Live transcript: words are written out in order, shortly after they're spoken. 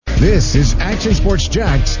This is Action Sports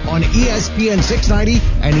Jax on ESPN 690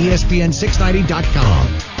 and ESPN690.com.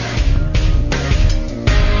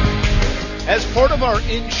 As part of our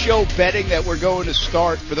in-show betting that we're going to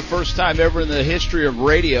start for the first time ever in the history of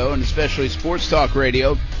radio, and especially sports talk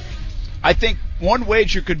radio, I think one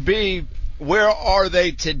wager could be, where are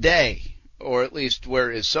they today? Or at least,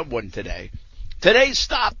 where is someone today? Today's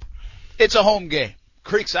stop, it's a home game.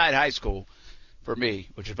 Creekside High School for me,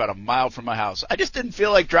 which is about a mile from my house. I just didn't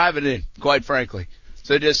feel like driving in, quite frankly.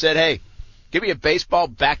 So I just said, hey, give me a baseball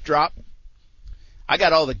backdrop. I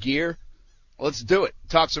got all the gear. Let's do it.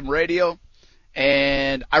 Talk some radio.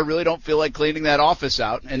 And I really don't feel like cleaning that office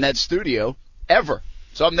out and that studio ever.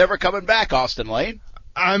 So I'm never coming back, Austin Lane.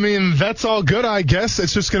 I mean, that's all good, I guess.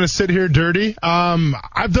 It's just going to sit here dirty.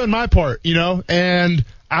 I've done my part, and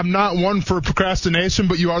I'm not one for procrastination,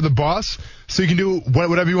 but you are the boss, so you can do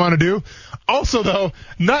whatever you want to do. Also, though,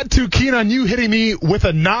 not too keen on you hitting me with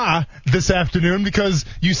a nah this afternoon, because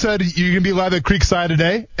you said you're going to be live at Creekside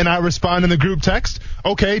today, and I respond in the group text,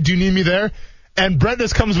 okay, do you need me there? And Brent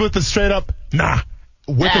just comes with a straight up nah.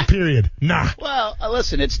 With a period. Nah. Well,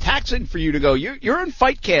 listen, it's taxing for you to go. You're in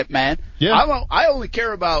fight camp, man. Yeah. I only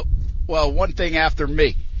care about, one thing after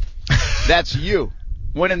me. That's you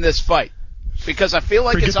winning this fight. Because I feel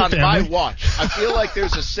like it's on my watch. I feel like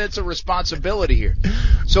there's a sense of responsibility here.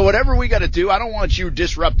 So whatever we got to do, I don't want you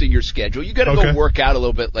disrupting your schedule. You got to go work out a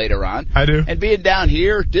little bit later on. I do. And being down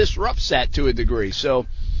here disrupts that to a degree. So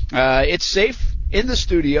it's safe in the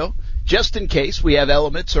studio, just in case we have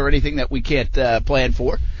elements or anything that we can't plan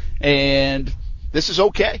for. And this is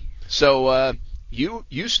okay. So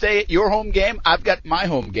you stay at your home game. I've got my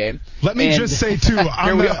home game. Let me just say, too,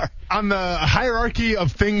 on the hierarchy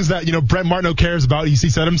of things that, Brent Martineau cares about, he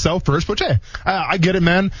said himself first, which, hey, I get it,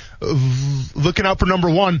 man. Looking out for number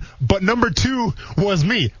one. But number two was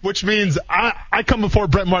me, which means I come before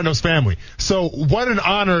Brent Martineau's family. So what an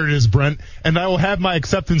honor it is, Brent. And I will have my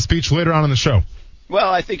acceptance speech later on in the show. Well,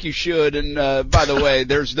 I think you should. And, by the way,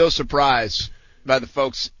 there's no surprise by the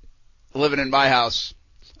folks living in my house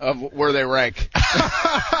of where they rank.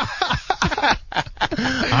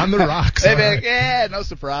 On the rocks. Hey, man, yeah, no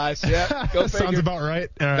surprise. Yeah, go figure. Sounds about right.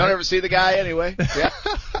 Don't ever see the guy anyway. Yeah.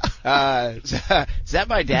 Is that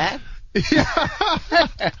my dad? But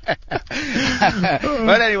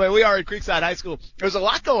anyway, we are at Creekside High School. There's a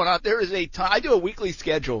lot going on. There is a ton. I do a weekly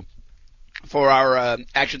schedule for our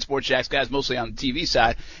Action Sports Jax guys, mostly on the TV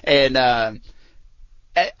side. And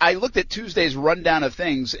I looked at Tuesday's rundown of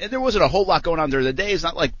things, and there wasn't a whole lot going on there. The day is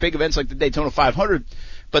not like big events like the Daytona 500,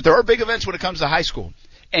 but there are big events when it comes to high school.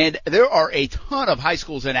 And there are a ton of high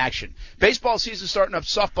schools in action. Baseball season starting up,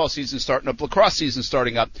 softball season starting up, lacrosse season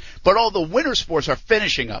starting up, but all the winter sports are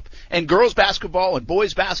finishing up. And girls basketball and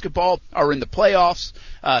boys basketball are in the playoffs.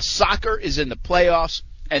 Soccer is in the playoffs.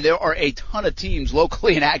 And there are a ton of teams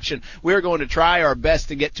locally in action. We're going to try our best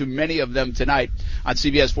to get to many of them tonight on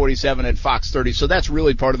CBS 47 and Fox 30. So that's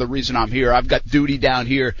really part of the reason I'm here. I've got duty down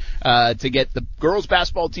here to get the girls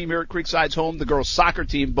basketball team here at Creekside's home, the girls soccer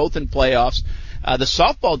team, both in playoffs. The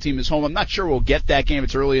softball team is home. I'm not sure we'll get that game.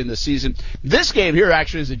 It's early in the season. This game here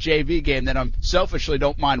actually is a JV game that I'm selfishly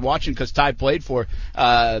don't mind watching because Ty played for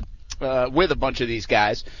with a bunch of these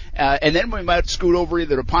guys. And then we might scoot over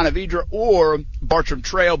either to Ponte Vedra or Bartram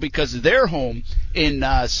Trail because they're home in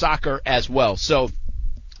soccer as well. So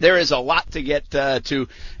there is a lot to get to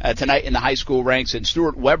tonight in the high school ranks, and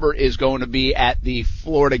Stuart Weber is going to be at the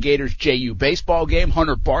Florida Gators JU baseball game.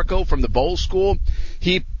 Hunter Barco from the Bowl School,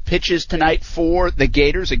 he pitches tonight for the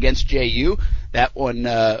Gators against JU. That one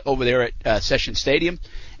over there at Session Stadium.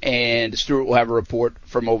 And Stuart will have a report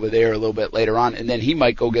from over there a little bit later on. And then he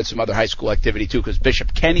might go get some other high school activity, too, because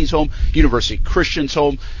Bishop Kenny's home, University Christian's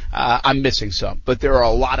home. I'm missing some, but there are a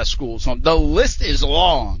lot of schools home. The list is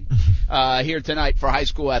long here tonight for high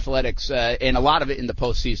school athletics, and a lot of it in the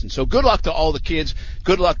postseason. So good luck to all the kids.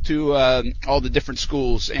 Good luck to all the different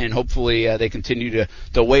schools, and hopefully they continue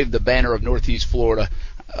to wave the banner of Northeast Florida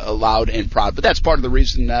loud and proud. But that's part of the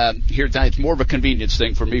reason here tonight. It's more of a convenience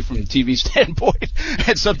thing for me from the TV standpoint,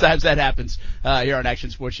 and sometimes that happens here on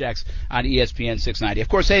Action Sports Jax on ESPN 690. Of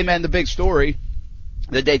course, hey, man, the big story,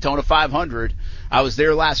 the Daytona 500. I was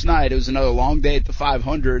there last night. It was another long day at the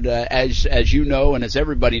 500, as you know and as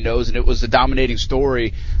everybody knows, and it was the dominating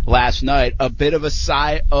story last night. A bit of a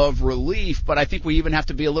sigh of relief, but I think we even have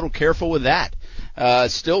to be a little careful with that.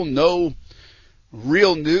 Still no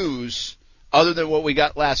real news other than what we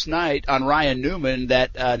got last night on Ryan Newman,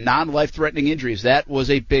 that non-life-threatening injuries. That was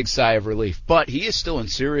a big sigh of relief. But he is still in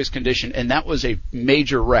serious condition, and that was a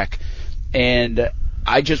major wreck. And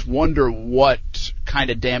I just wonder what kind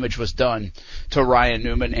of damage was done to Ryan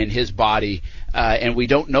Newman and his body, and we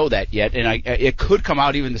don't know that yet. And it could come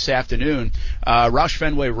out even this afternoon. Roush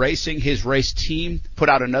Fenway Racing, his race team, put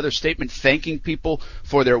out another statement thanking people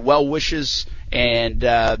for their well wishes and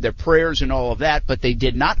their prayers and all of that, but they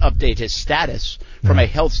did not update his status from a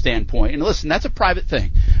health standpoint. And listen, that's a private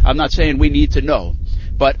thing. I'm not saying we need to know,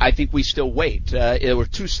 but I think we still wait. There were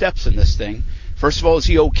two steps in this thing. First of all, is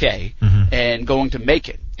he okay and going to make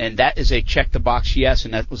it? And that is a check the box yes,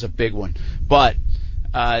 and that was a big one. But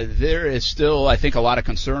there is still, I think, a lot of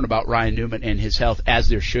concern about Ryan Newman and his health, as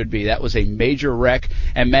there should be. That was a major wreck.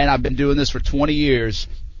 And, man, I've been doing this for 20 years.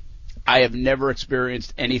 I have never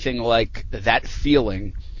experienced anything like that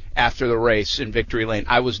feeling after the race in Victory Lane.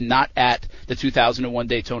 I was not at the 2001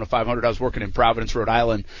 Daytona 500. I was working in Providence, Rhode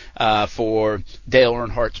Island, for Dale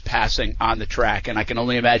Earnhardt's passing on the track, and I can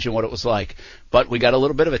only imagine what it was like. But we got a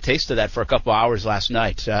little bit of a taste of that for a couple hours last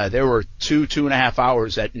night. There were 2.5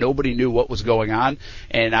 hours that nobody knew what was going on,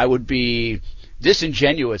 and I would be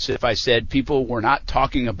disingenuous if I said people were not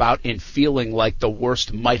talking about and feeling like the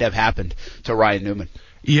worst might have happened to Ryan Newman.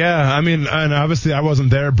 Yeah, I mean, and obviously I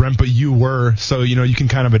wasn't there, Brent, but you were, so, you can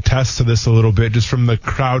kind of attest to this a little bit just from the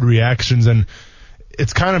crowd reactions, and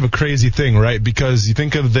it's kind of a crazy thing, right? Because you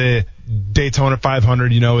think of the Daytona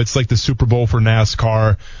 500, it's like the Super Bowl for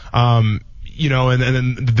NASCAR, and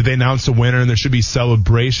then they announce a winner and there should be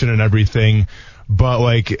celebration and everything. But,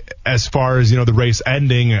 like, as far as, the race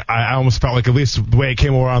ending, I almost felt like, at least the way it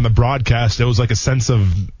came over on the broadcast, it was like a sense of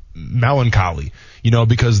melancholy,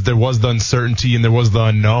 because there was the uncertainty and there was the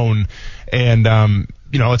unknown. And,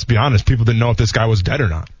 let's be honest, people didn't know if this guy was dead or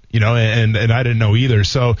not, and I didn't know either.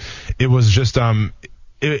 So it was just,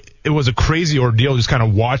 it was a crazy ordeal just kind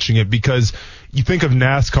of watching it, because you think of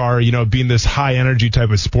NASCAR, being this high energy type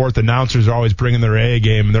of sport. The announcers are always bringing their A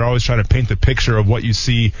game, and they're always trying to paint the picture of what you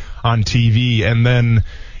see on TV. And then,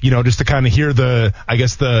 just to kind of hear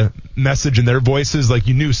the message in their voices, like,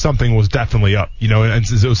 you knew something was definitely up, and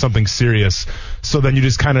it was something serious. So then you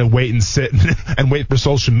just kind of wait and sit and wait for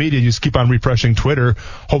social media. You just keep on refreshing Twitter,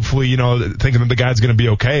 hopefully, thinking that the guy's going to be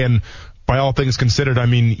okay. And by all things considered, I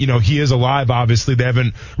mean, he is alive. Obviously, they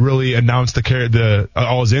haven't really announced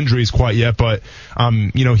all his injuries quite yet, but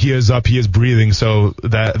he is up, he is breathing, so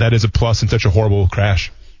that is a plus in such a horrible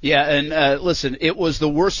crash. Yeah, and listen, it was the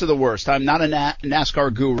worst of the worst. I'm not a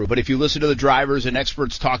NASCAR guru, but if you listen to the drivers and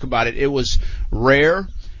experts talk about it, it was rare,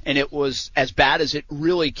 and it was as bad as it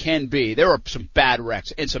really can be. There are some bad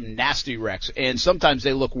wrecks and some nasty wrecks, and sometimes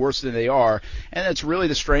they look worse than they are. And that's really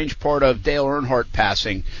the strange part of Dale Earnhardt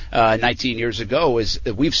passing 19 years ago, is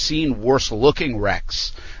that we've seen worse-looking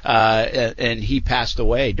wrecks, and he passed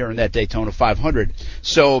away during that Daytona 500.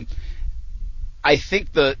 So I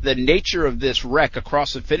think the nature of this wreck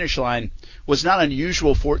across the finish line was not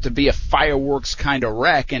unusual for it to be a fireworks kind of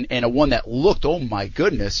wreck, and a one that looked, oh my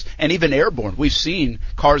goodness, and even airborne. We've seen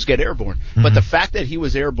cars get airborne. Mm-hmm. But the fact that he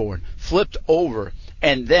was airborne, flipped over,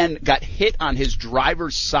 and then got hit on his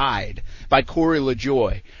driver's side by Corey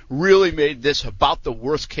LaJoie really made this about the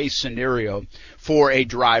worst case scenario for a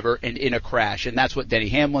driver and in a crash. And that's what Denny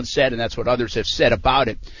Hamlin said, and that's what others have said about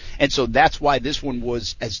it. And so that's why this one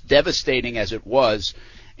was as devastating as it was.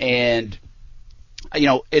 And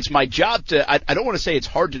it's my job I don't want to say it's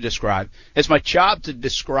hard to describe. It's my job to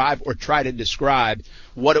describe or try to describe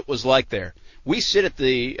what it was like there. We sit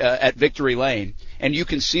at Victory Lane, and you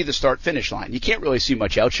can see the start-finish line. You can't really see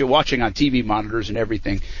much else. You're watching on TV monitors and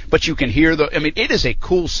everything, but you can hear it is a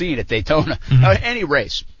cool scene at Daytona, any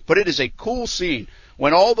race, but it is a cool scene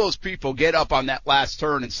when all those people get up on that last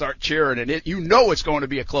turn and start cheering, and it's going to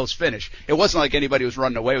be a close finish. It wasn't like anybody was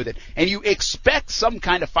running away with it, and you expect some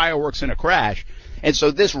kind of fireworks in a crash, and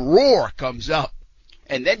so this roar comes up,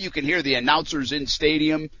 and then you can hear the announcers in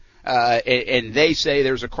stadium, and they say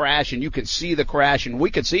there's a crash, and you can see the crash, and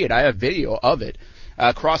we could see it. I have video of it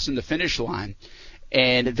crossing the finish line,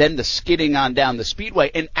 and then the skidding on down the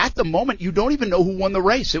speedway. And at the moment, you don't even know who won the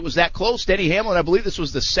race. It was that close. Denny Hamlin, I believe this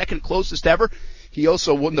was the second closest ever. He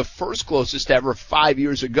also won the first closest ever 5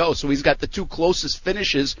 years ago, so he's got the two closest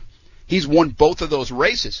finishes. He's won both of those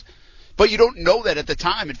races. But you don't know that at the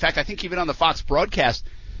time. In fact, I think even on the Fox broadcast,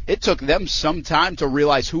 it took them some time to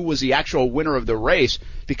realize who was the actual winner of the race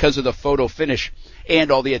because of the photo finish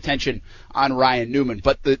and all the attention on Ryan Newman.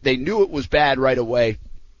 But they knew it was bad right away.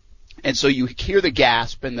 And so you hear the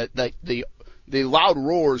gasp, and the loud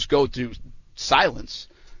roars go to silence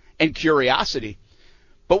and curiosity.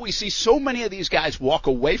 But we see so many of these guys walk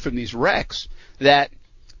away from these wrecks that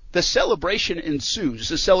the celebration ensues.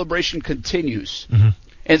 The celebration continues. Mm-hmm.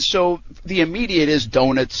 And so the immediate is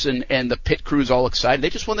donuts and the pit crew's all excited. They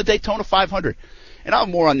just won the Daytona 500. And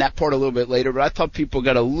I'm more on that part a little bit later, but I thought people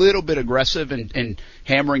got a little bit aggressive in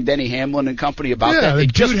hammering Denny Hamlin and company about that. They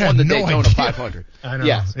just won the Daytona 500. I know.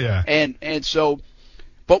 Yes. Yeah. And so,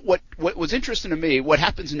 but what was interesting to me, what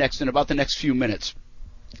happens next in about the next few minutes,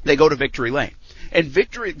 they go to Victory Lane. And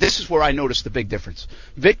this is where I noticed the big difference.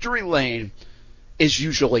 Victory Lane is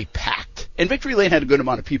usually packed. And Victory Lane had a good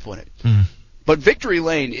amount of people in it. Mm. But Victory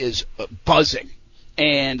Lane is buzzing.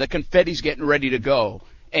 And the confetti's getting ready to go.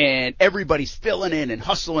 And everybody's filling in and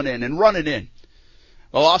hustling in and running in.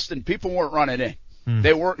 Well, Austin, people weren't running in. Mm.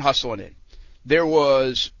 They weren't hustling in. There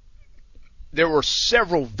were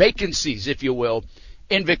several vacancies, if you will,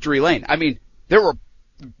 in Victory Lane. I mean, there were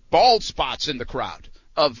bald spots in the crowd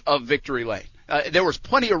of Victory Lane. There was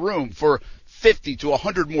plenty of room for 50 to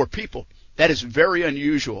 100 more people. That is very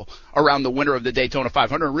unusual around the winner of the Daytona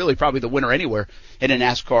 500, and really probably the winner anywhere in a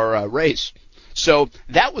NASCAR race. So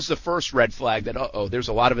that was the first red flag that, there's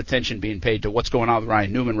a lot of attention being paid to what's going on with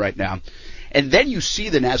Ryan Newman right now. And then you see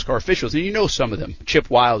the NASCAR officials, and you know some of them. Chip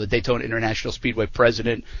Weil, the Daytona International Speedway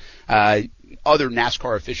president, other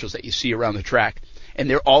NASCAR officials that you see around the track, and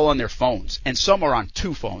they're all on their phones. And some are on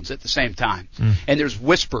two phones at the same time. Mm. And there's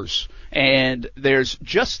whispers, and there's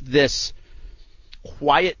just this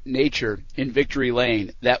quiet nature in Victory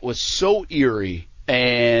Lane that was so eerie,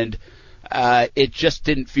 and it just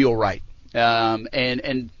didn't feel right.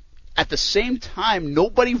 And at the same time,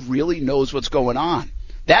 nobody really knows what's going on.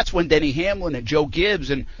 That's when Denny Hamlin and Joe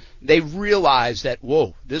Gibbs, and they realized that,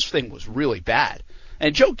 whoa, this thing was really bad.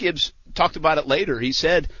 And Joe Gibbs talked about it later. He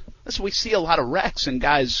said, listen, we see a lot of wrecks, and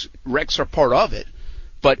guys, wrecks are part of it.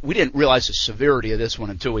 But we didn't realize the severity of this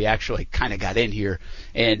one until we actually kind of got in here.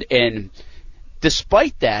 And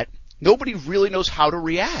despite that, nobody really knows how to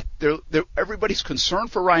react. Everybody's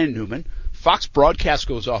concerned for Ryan Newman. Fox broadcast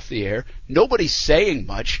goes off the air. Nobody's saying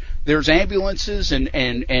much. There's ambulances and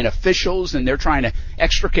officials, and they're trying to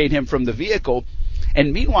extricate him from the vehicle.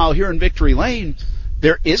 And meanwhile, here in Victory Lane,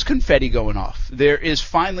 there is confetti going off. There is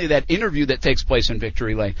finally that interview that takes place in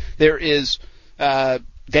Victory Lane. There is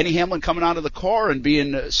Denny Hamlin coming out of the car and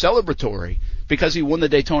being celebratory because he won the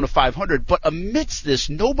Daytona 500. But amidst this,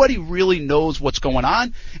 nobody really knows what's going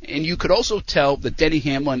on. And you could also tell that Denny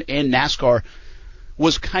Hamlin and NASCAR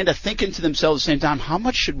was kind of thinking to themselves at the same time, how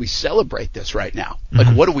much should we celebrate this right now?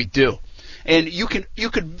 Like, what do we do? And you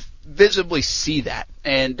could visibly see that.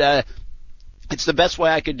 And it's the best way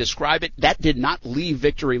I could describe it. That did not leave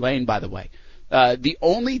Victory Lane, by the way. The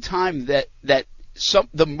only time that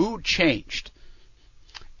the mood changed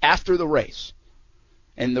after the race,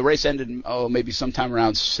 and the race ended, maybe sometime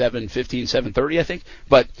around 7:15, 7:30, I think.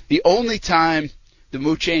 But the only time the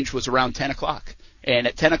mood changed was around 10 o'clock. And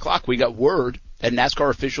at 10 o'clock, we got word that NASCAR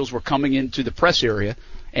officials were coming into the press area,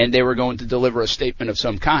 and they were going to deliver a statement of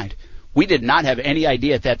some kind. We did not have any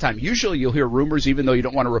idea at that time. Usually you'll hear rumors, even though you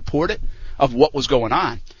don't want to report it, of what was going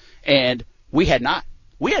on. And we had not.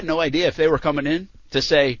 We had no idea if they were coming in to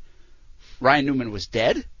say Ryan Newman was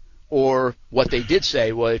dead, or what they did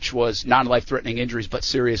say, which was non-life-threatening injuries but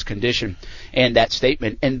serious condition, and that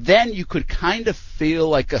statement. And then you could kind of feel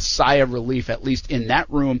like a sigh of relief, at least in that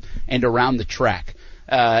room and around the track.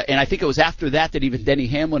 And I think it was after that even Denny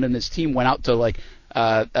Hamlin and his team went out to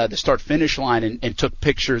the start-finish line and took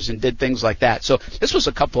pictures and did things like that. So this was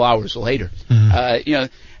a couple hours later. Mm-hmm.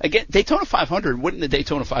 Again, Daytona 500, winning the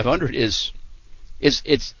Daytona 500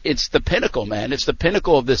 it's the pinnacle, man. It's the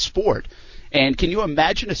pinnacle of this sport. And can you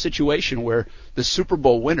imagine a situation where the Super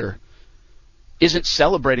Bowl winner isn't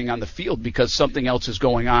celebrating on the field because something else is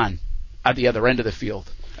going on at the other end of the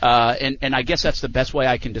field? And I guess that's the best way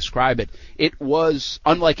I can describe it. It was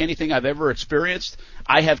unlike anything I've ever experienced.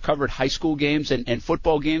 I have covered high school games and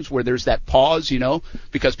football games where there's that pause,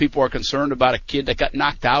 because people are concerned about a kid that got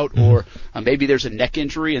knocked out, or maybe there's a neck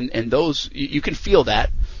injury, and those, you can feel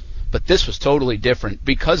that. But this was totally different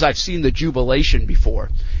because I've seen the jubilation before,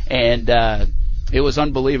 and it was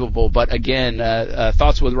unbelievable. But again,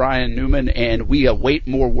 thoughts with Ryan Newman, and we await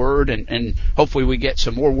more word, and hopefully we get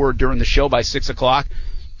some more word during the show by 6 o'clock.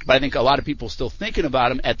 But I think a lot of people are still thinking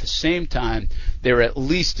about him. At the same time, there at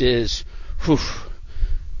least is,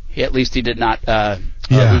 at least he did not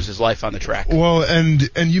lose his life on the track. Well, and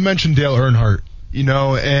you mentioned Dale Earnhardt,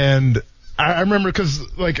 and I remember because,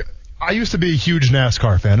 I used to be a huge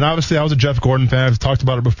NASCAR fan, and obviously I was a Jeff Gordon fan. I've talked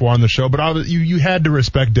about it before on the show, but you had to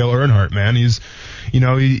respect Dale Earnhardt, man. He's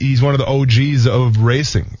one of the OGs of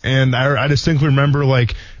racing, and I distinctly remember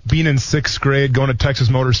being in 6th grade, going to Texas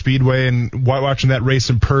Motor Speedway and watching that race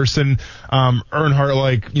in person. Earnhardt,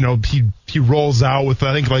 like, you know, he rolls out with,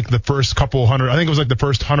 I think, like the first couple hundred, I think it was like the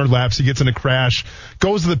first 100 laps, he gets in a crash,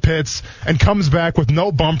 goes to the pits, and comes back with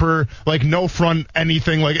no bumper, like no front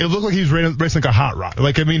anything. Like, it looked like he was racing like a hot rod.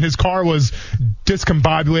 Like, I mean, his car was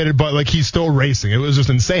discombobulated, but like he's still racing. It was just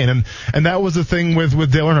insane. And that was the thing with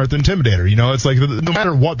Dale Earnhardt, the Intimidator. You know, it's like no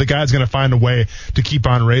matter what, the guy's going to find a way to keep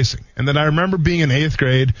on racing. And then I remember being in 8th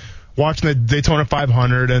grade, watching the Daytona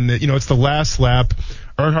 500, and you know, it's the last lap.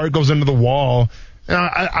 Earnhardt goes into the wall. And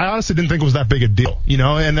I honestly didn't think it was that big a deal, you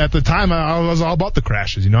know, and at the time I was all about the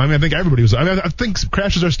crashes, you know. I mean, I think everybody was. I mean, I think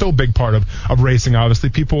crashes are still a big part of racing,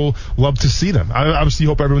 obviously. People love to see them. I obviously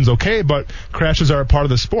hope everyone's okay, but crashes are a part of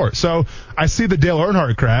the sport. So I see the Dale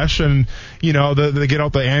Earnhardt crash, and, you know, they get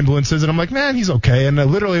out the ambulances, and I'm like, man, he's okay. And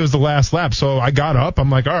literally it was the last lap. So I got up.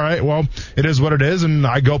 I'm like, all right, well, it is what it is. And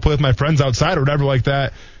I go play with my friends outside or whatever like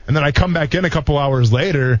that. And then I come back in a couple hours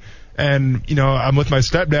later, and, you know, I'm with my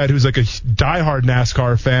stepdad, who's like a diehard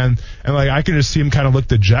NASCAR fan, and like I can just see him kind of look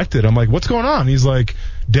dejected. I'm like, what's going on? He's like,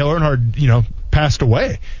 Dale Earnhardt, you know, passed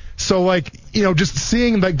away. So, like, you know, just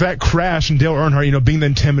seeing like that crash and Dale Earnhardt, you know, being the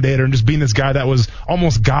Intimidator and just being this guy that was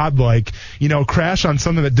almost godlike, you know, crash on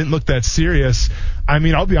something that didn't look that serious. I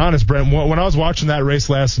mean, I'll be honest, Brent, when I was watching that race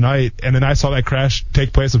last night and then I saw that crash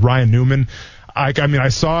take place with Ryan Newman, I mean, I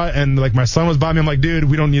saw it, and like my son was by me. I'm like, dude,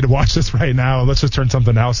 we don't need to watch this right now. Let's just turn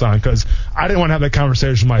something else on, because I didn't want to have that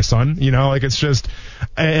conversation with my son. You know, like, it's just,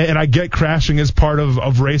 and I get crashing is part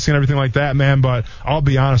of racing and everything like that, man. But I'll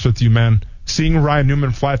be honest with you, man. Seeing Ryan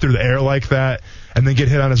Newman fly through the air like that and then get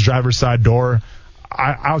hit on his driver's side door,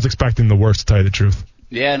 I was expecting the worst, to tell you the truth.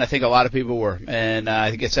 Yeah, and I think a lot of people were. And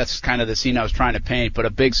I guess that's kind of the scene I was trying to paint, but a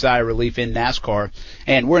big sigh of relief in NASCAR.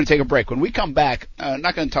 And we're going to take a break. When we come back, I'm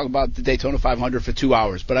not going to talk about the Daytona 500 for 2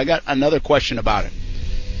 hours, but I got another question about it.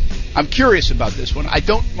 I'm curious about this one. I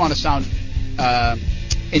don't want to sound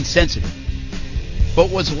insensitive, but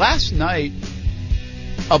was last night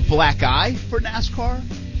a black eye for NASCAR?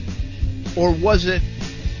 Or was it,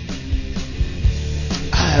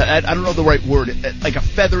 I don't know the right word, like a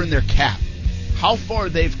feather in their cap? How far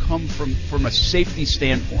they've come from a safety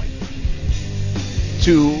standpoint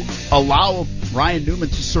to allow Ryan Newman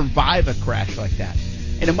to survive a crash like that.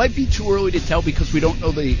 And it might be too early to tell because we don't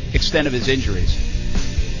know the extent of his injuries.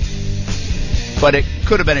 But it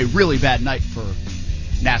could have been a really bad night for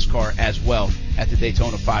NASCAR as well at the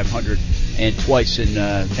Daytona 500 and twice in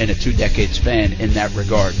a 2-decade span in that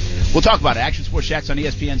regard. We'll talk about it. Action Sports Jacks on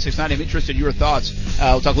ESPN 690. I'm interested in your thoughts.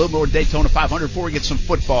 We'll talk a little more Daytona 500 before we get some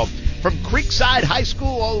football from Creekside High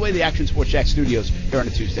School all the way to the Action Sports Jacks studios here on a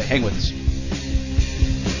Tuesday. Hang with us.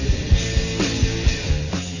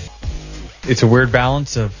 It's a weird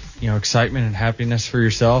balance of, you know, excitement and happiness for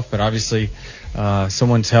yourself, but obviously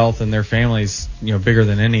someone's health and their families, you know, bigger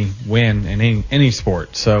than any win in any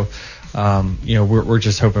sport. So, you know, we're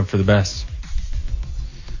just hoping for the best.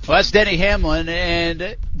 Well, that's Denny Hamlin,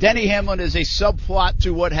 and Denny Hamlin is a subplot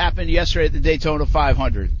to what happened yesterday at the Daytona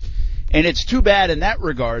 500. And it's too bad in that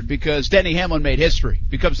regard because Denny Hamlin made history,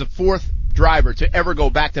 becomes the 4th driver to ever go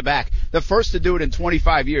back-to-back, the first to do it in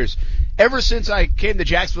 25 years. Ever since I came to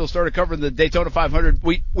Jacksonville, started covering the Daytona 500,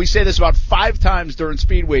 we say this about 5 times during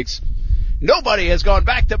Speed Weeks. Nobody has gone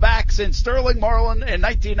back-to-back since Sterling Marlin in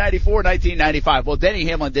 1994, 1995. Well, Denny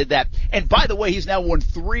Hamlin did that. And by the way, he's now won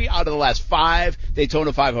 3 out of the last 5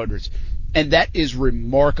 Daytona 500s. And that is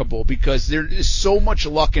remarkable because there is so much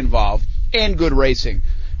luck involved and good racing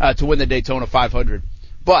to win the Daytona 500.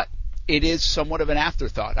 But it is somewhat of an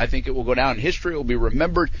afterthought. I think it will go down in history. It will be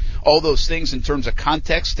remembered. All those things in terms of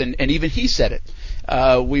context, and even he said it.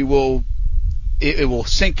 It will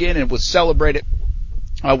sink in and we'll celebrate it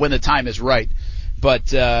when the time is right. But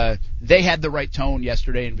they had the right tone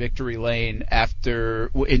yesterday in Victory Lane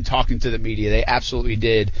in talking to the media. They absolutely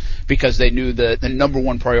did, because they knew the number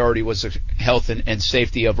one priority was the health and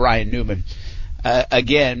safety of Ryan Newman.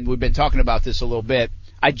 Again, we've been talking about this a little bit.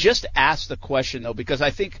 I just asked the question, though, because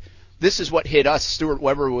I think this is what hit us. Stuart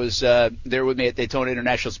Weber was there with me at Daytona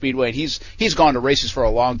International Speedway, and he's gone to races for a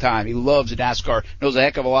long time. He loves NASCAR, knows a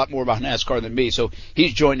heck of a lot more about NASCAR than me, so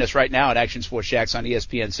he's joined us right now at Action Sports Jacks on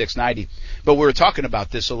ESPN 690. But we were talking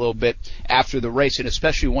about this a little bit after the race, and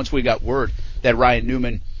especially once we got word that Ryan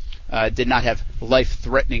Newman did not have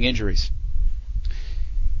life-threatening injuries.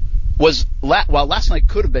 While last night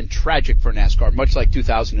could have been tragic for NASCAR, much like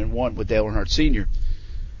 2001 with Dale Earnhardt Sr.,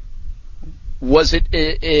 was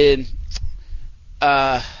it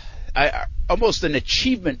almost an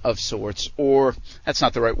achievement of sorts, or that's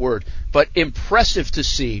not the right word, but impressive to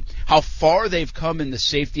see how far they've come in the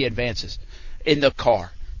safety advances in the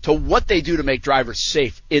car. to what they do to make drivers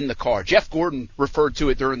safe in the car. Jeff Gordon referred to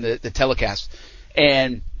it during the telecast,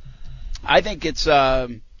 and I think it's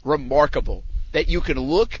remarkable that you can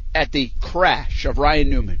look at the crash of Ryan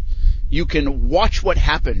Newman. You can watch what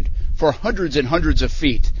happened for hundreds and hundreds of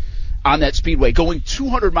feet on that speedway, going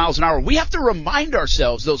 200 miles an hour. We have to remind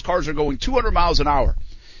ourselves those cars are going 200 miles an hour.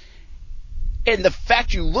 And the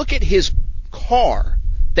fact you look at his car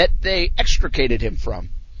that they extricated him from,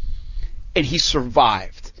 and he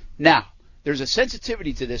survived. Now, there's a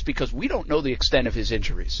sensitivity to this because we don't know the extent of his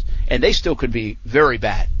injuries, and they still could be very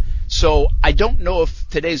bad. So I don't know if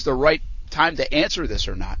today's the right time to answer this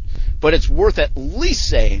or not, but it's worth at least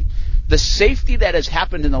saying the safety that has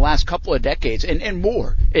happened in the last couple of decades and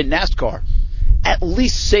more in NASCAR at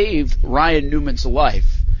least saved Ryan Newman's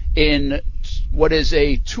life in what is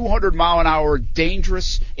a 200-mile-an-hour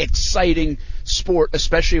dangerous, exciting sport,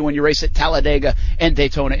 especially when you race at Talladega and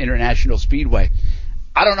Daytona International Speedway.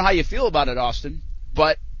 I don't know how you feel about it, Austin,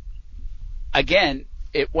 but again,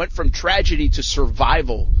 it went from tragedy to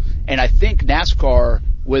survival, and I think NASCAR,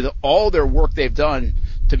 with all their work they've done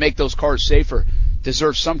to make those cars safer,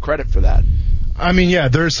 deserves some credit for that. I mean, yeah,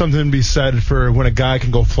 there's something to be said for when a guy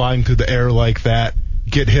can go flying through the air like that,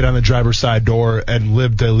 get hit on the driver's side door, and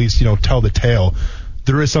live to at least, tell the tale.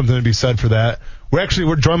 There is something to be said for that.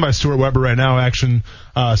 We're joined by Stuart Weber right now, Action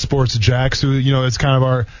Sports Jacks, who, is kind of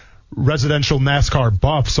our residential NASCAR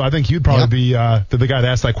buff. So I think you'd probably be the guy to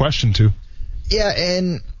ask that question to. Yeah,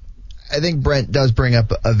 and I think Brent does bring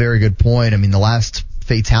up a very good point. I mean, the last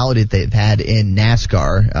fatality that they've had in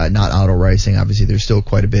NASCAR, not auto racing, obviously there's still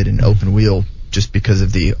quite a bit in open wheel just because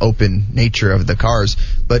of the open nature of the cars.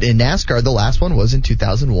 But in NASCAR, the last one was in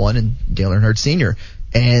 2001 in Dale Earnhardt Sr.,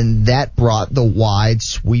 and that brought the wide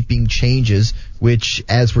sweeping changes, which,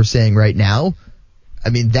 as we're saying right now, I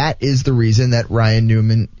mean, that is the reason that Ryan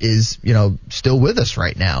Newman is, still with us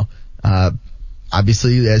right now.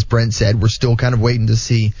 Obviously, as Brent said, we're still kind of waiting to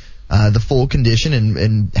see the full condition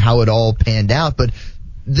and how it all panned out. But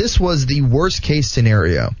this was the worst case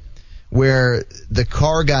scenario where the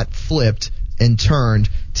car got flipped and turned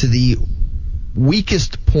to the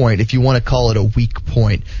weakest point, if you want to call it a weak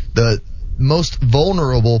point, the most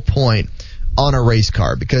vulnerable point on a race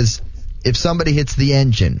car. Because if somebody hits the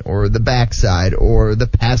engine or the backside or the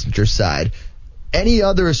passenger side, any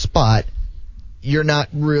other spot, you're not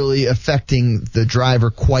really affecting the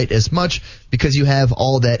driver quite as much because you have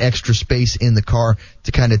all that extra space in the car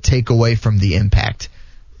to kind of take away from the impact.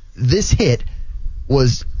 This hit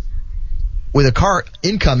was with a car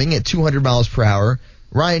incoming at 200 miles per hour.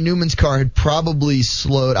 Ryan Newman's car had probably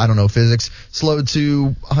slowed, I don't know physics, slowed to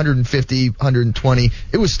 150, 120.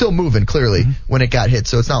 It was still moving, clearly, when it got hit.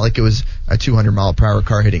 So it's not like it was a 200 mile per hour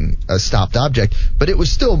car hitting a stopped object. But it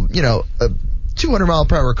was still, a 200 mile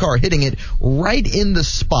per hour car hitting it right in the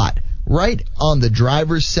spot, right on the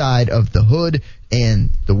driver's side of the hood and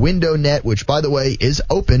the window net, which, by the way, is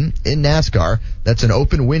open in NASCAR. That's an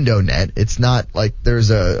open window net. It's not like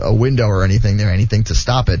there's a window or anything there, anything to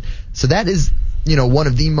stop it. So that is, one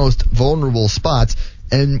of the most vulnerable spots.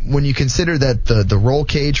 And when you consider that the roll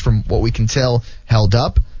cage, from what we can tell, held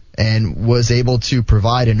up and was able to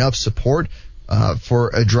provide enough support for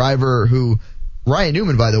a driver who, Ryan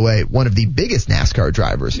Newman, by the way, one of the biggest NASCAR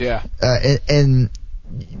drivers. Yeah. And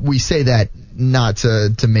we say that not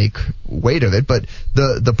to make weight of it, but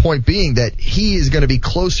the point being that he is going to be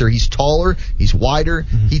closer. He's taller. He's wider.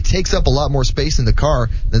 Mm-hmm. He takes up a lot more space in the car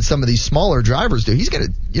than some of these smaller drivers do. He's going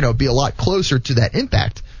to, be a lot closer to that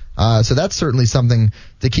impact. So that's certainly something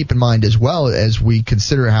to keep in mind as well as we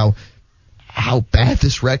consider how bad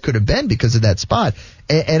this wreck could have been because of that spot.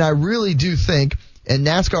 And I really do think, and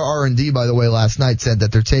NASCAR R&D, by the way, last night said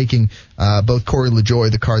that they're taking both Corey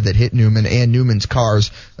LaJoie, the car that hit Newman, and Newman's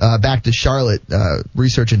cars back to Charlotte.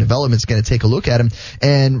 Research and Development is going to take a look at them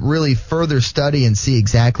and really further study and see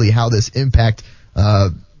exactly how this impact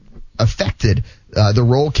affected the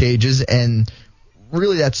roll cages and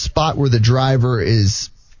really that spot where the driver is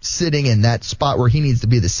sitting and that spot where he needs to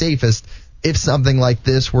be the safest if something like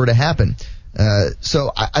this were to happen.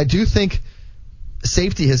 So I do think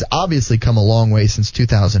safety has obviously come a long way since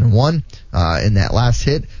 2001 in that last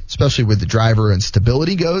hit, especially with the driver and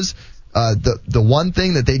stability goes. The one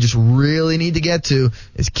thing that they just really need to get to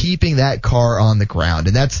is keeping that car on the ground.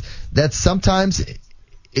 And that's sometimes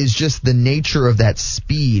is just the nature of that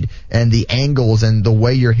speed and the angles and the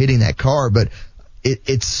way you're hitting that car. But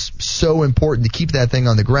it's so important to keep that thing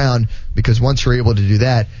on the ground because once you're able to do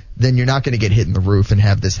that, then you're not going to get hit in the roof and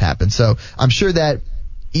have this happen. So I'm sure that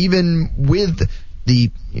even with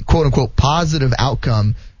the quote-unquote positive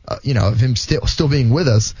outcome, of him still being with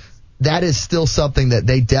us, that is still something that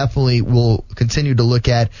they definitely will continue to look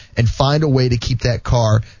at and find a way to keep that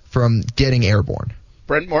car from getting airborne.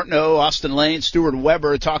 Brent Martineau, Austin Lane, Stuart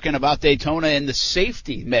Weber talking about Daytona and the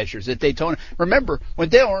safety measures at Daytona. Remember, when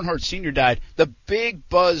Dale Earnhardt Sr. died, the big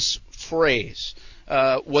buzz phrase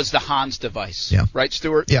was the Hans device. Yeah. Right,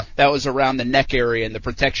 Stuart? Yeah. That was around the neck area and the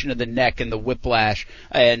protection of the neck and the whiplash.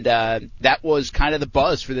 And that was kind of the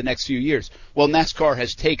buzz for the next few years. Well, NASCAR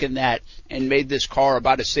has taken that and made this car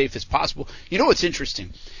about as safe as possible. You know what's interesting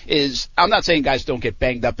is I'm not saying guys don't get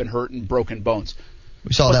banged up and hurt and broken bones.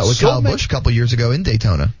 We saw that with Kyle Busch a couple years ago in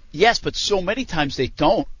Daytona. Yes, but so many times they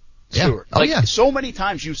don't, Stuart. Yeah. Oh, yeah. So many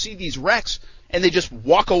times you see these wrecks and they just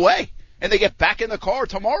walk away and they get back in the car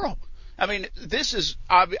tomorrow. I mean, this is,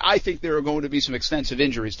 I think there are going to be some extensive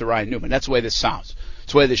injuries to Ryan Newman. That's the way this sounds.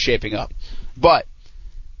 That's the way this is shaping up. But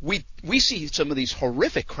we see some of these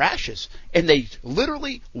horrific crashes and they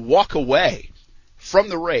literally walk away from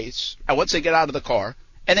the race once they get out of the car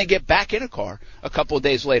and then get back in a car a couple of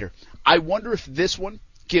days later. I wonder if this one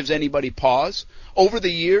gives anybody pause. Over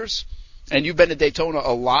the years, and you've been to Daytona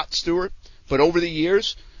a lot, Stuart, but over the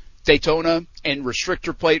years, Daytona and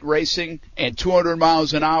restrictor plate racing and 200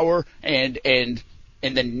 miles an hour and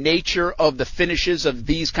the nature of the finishes of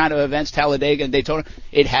these kind of events, Talladega and Daytona,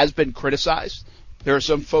 it has been criticized. There are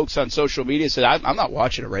some folks on social media that say, I'm not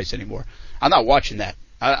watching a race anymore. I'm not watching that.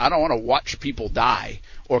 I don't want to watch people die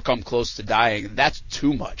or come close to dying. That's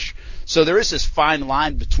too much. So there is this fine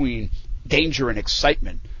line between danger and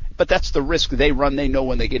excitement, but that's the risk they run. They know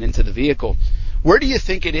when they get into the vehicle. Where do you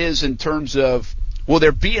think it is in terms of, will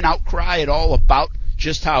there be an outcry at all about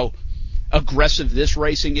just how aggressive this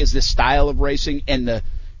racing is, this style of racing, and the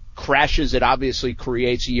crashes it obviously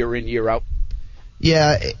creates year in, year out?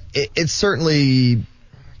 Yeah, it's certainly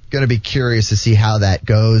going to be curious to see how that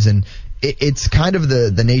goes, and it's kind of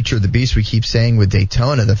the nature of the beast we keep saying with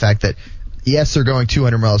Daytona, the fact that, yes, they're going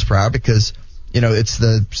 200 miles per hour because, it's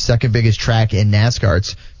the second biggest track in NASCAR.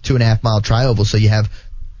 It's 2.5 mile tri-oval, so you have,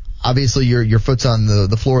 obviously, your foot's on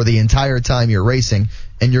the floor the entire time you're racing,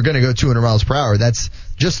 and you're going to go 200 miles per hour. That's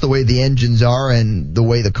just the way the engines are and the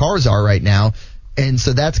way the cars are right now. And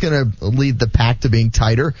so that's going to lead the pack to being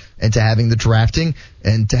tighter and to having the drafting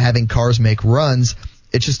and to having cars make runs.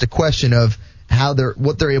 It's just a question of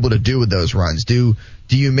what they're able to do with those runs. Do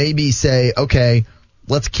you maybe say, okay,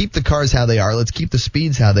 let's keep the cars how they are, let's keep the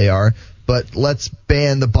speeds how they are, but let's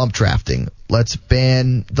ban the bump drafting, let's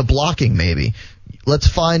ban the blocking maybe. Let's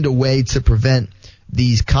find a way to prevent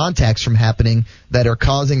these contacts from happening that are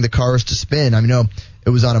causing the cars to spin. I know it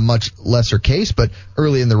was on a much lesser case, but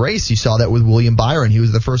early in the race you saw that with William Byron. He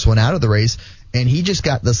was the first one out of the race, and he just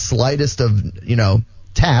got the slightest of,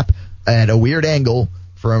 tap at a weird angle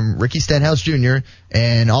from Ricky Stenhouse Jr.,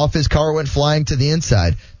 and off his car went flying to the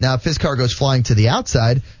inside. Now, if his car goes flying to the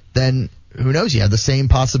outside, then who knows? You have the same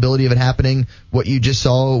possibility of it happening, what you just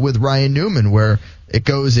saw with Ryan Newman, where it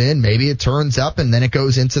goes in, maybe it turns up, and then it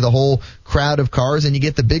goes into the whole crowd of cars, and you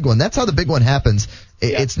get the big one. That's how the big one happens.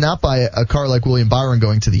 It's not by a car like William Byron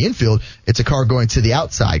going to the infield. It's a car going to the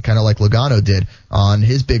outside, kind of like Logano did on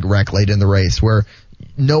his big wreck late in the race, where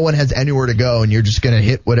no one has anywhere to go, and you're just going to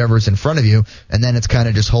hit whatever's in front of you, and then it's kind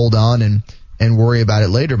of just hold on and worry about it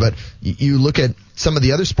later. But you look at some of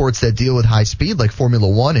the other sports that deal with high speed, like Formula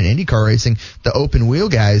One and IndyCar racing, the open wheel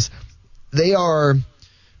guys, they are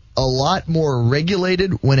a lot more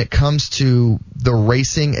regulated when it comes to the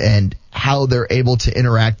racing and how they're able to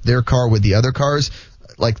interact their car with the other cars.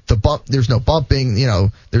 Like the bump, there's no bumping,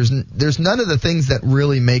 there's none of the things that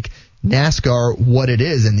really make NASCAR what it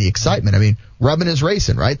is and the excitement. I mean, rubbing is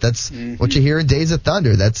racing, right? That's what you hear in Days of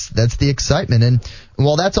Thunder. That's the excitement. And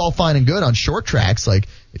while that's all fine and good on short tracks, like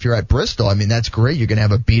if you're at Bristol, I mean, that's great. You're going to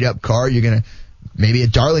have a beat up car. You're going to, maybe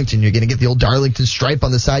at Darlington, you're going to get the old Darlington stripe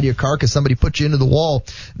on the side of your car because somebody put you into the wall.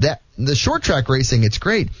 That the short track racing, it's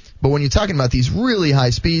great. But when you're talking about these really high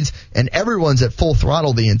speeds and everyone's at full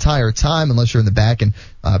throttle the entire time, unless you're in the back and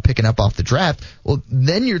picking up off the draft, well,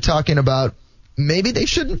 then you're talking about maybe they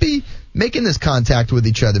shouldn't be making this contact with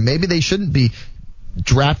each other. Maybe they shouldn't be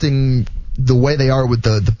drafting the way they are with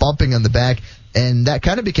the bumping on the back. And that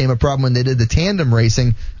kind of became a problem when they did the tandem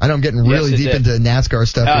racing. I know I'm getting really deep into NASCAR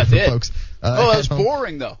stuff here for folks. It was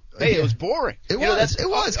boring, though. Hey, it was boring. It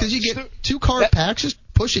was because you get two car packs just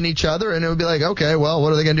pushing each other, and it would be like, okay, well,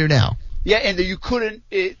 what are they going to do now? Yeah, and you couldn't.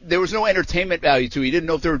 There was no entertainment value to it. You didn't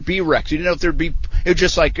know if there would be wrecks. You didn't know if there'd be. It was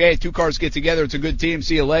just like, hey, two cars get together. It's a good team.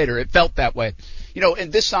 See you later. It felt that way.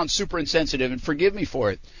 And this sounds super insensitive, and forgive me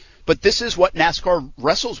for it, but this is what NASCAR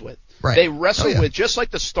wrestles with. Right. They wrestle with just like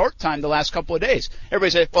the start time the last couple of days. Everybody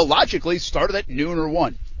said, well, logically, started at noon or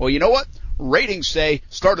 1. Well, you know what? Ratings say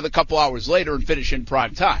started a couple hours later and finish in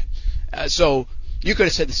prime time. So you could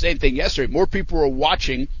have said the same thing yesterday. More people were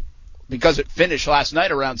watching because it finished last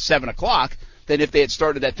night around 7 o'clock than if they had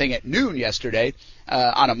started that thing at noon yesterday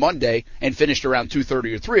on a Monday and finished around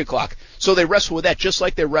 2:30 or 3 o'clock. So they wrestle with that just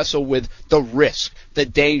like they wrestle with the risk, the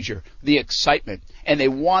danger, the excitement, and they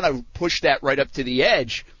want to push that right up to the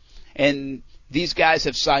edge. And these guys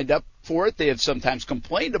have signed up for it. They have sometimes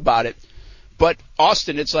complained about it. But,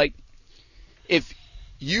 Austin, it's like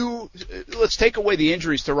let's take away the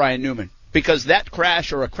injuries to Ryan Newman, because that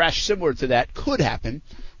crash or a crash similar to that could happen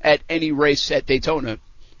at any race at Daytona.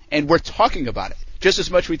 And we're talking about it. Just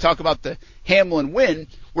as much we talk about the Hamlin win,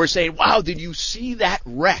 we're saying, wow, did you see that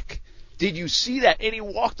wreck? Did you see that? And he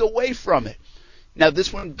walked away from it. Now,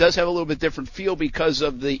 this one does have a little bit different feel because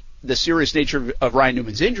of the serious nature of Ryan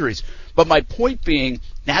Newman's injuries. But my point being,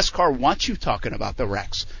 NASCAR wants you talking about the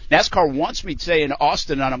wrecks. NASCAR wants me saying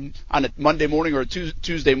Austin on a Monday morning or a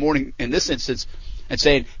Tuesday morning in this instance and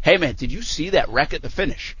saying, hey, man, did you see that wreck at the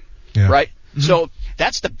finish? Yeah. Right? Mm-hmm. So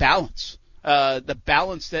that's the balance. The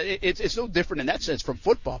balance that it's no different in that sense from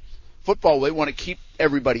football. Football, they want to keep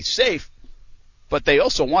everybody safe, but they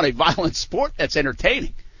also want a violent sport that's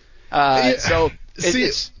entertaining. So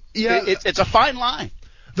it's a fine line.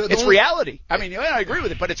 It's reality. I mean, I agree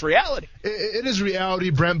with it, but it's reality. It is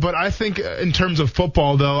reality, Brent, but I think in terms of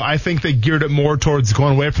football, though, I think they geared it more towards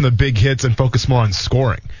going away from the big hits and focus more on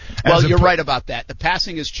scoring. Well, you're right about that. The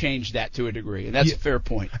passing has changed that to a degree, and that's a fair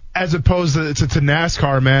point. As opposed to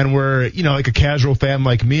NASCAR, man, where, like a casual fan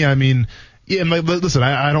like me, I mean, listen,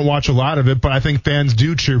 I don't watch a lot of it, but I think fans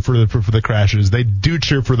do cheer for the crashes. They do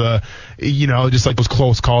cheer for the, just like those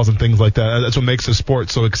close calls and things like that. That's what makes the sport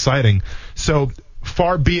so exciting. So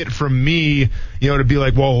far be it from me, to be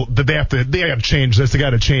like, well, they got to change this. They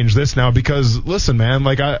got to change this now because, listen, man,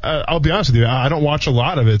 like I'll be honest with you, I don't watch a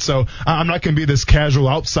lot of it, so I'm not going to be this casual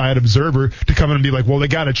outside observer to come in and be like, well, they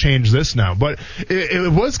got to change this now. But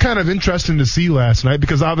it was kind of interesting to see last night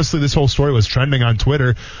because obviously this whole story was trending on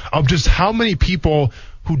Twitter of just how many people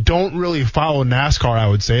who don't really follow NASCAR, I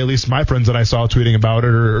would say, at least my friends that I saw tweeting about it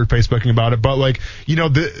or Facebooking about it, but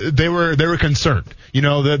they were concerned,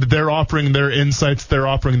 that they're offering their insights, they're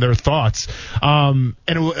offering their thoughts. And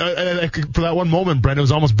for that one moment, Brent, it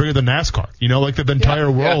was almost bigger than NASCAR, like the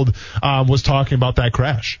entire world was talking about that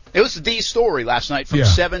crash. It was the story last night from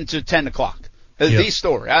 7 to 10 o'clock. The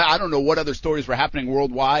story. I don't know what other stories were happening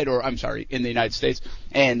worldwide in the United States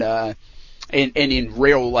and in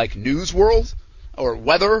real news world or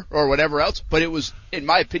weather or whatever else, but it was, in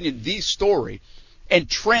my opinion, the story and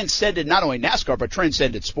transcended not only NASCAR, but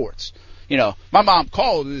transcended sports. My mom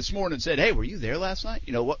called this morning and said, hey, were you there last night?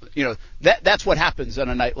 That's what happens on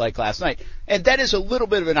a night like last night. And that is a little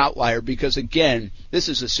bit of an outlier because, again, this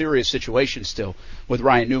is a serious situation still with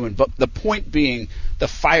Ryan Newman. But the point being the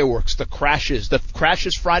fireworks, the crashes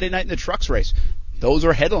Friday night in the trucks race, those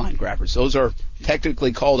are headline grabbers. Those are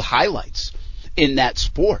technically called highlights in that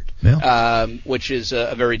sport, which is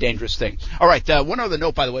a very dangerous thing. All right, one other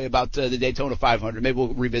note, by the way, about the Daytona 500. Maybe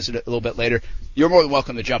we'll revisit it a little bit later. You're more than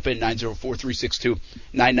welcome to jump in,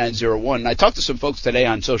 904-362-9901. I talked to some folks today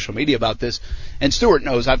on social media about this, and Stuart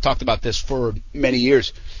knows I've talked about this for many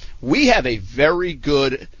years. We have a very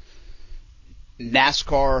good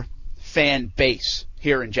NASCAR fan base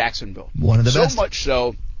here in Jacksonville. One of the best. So much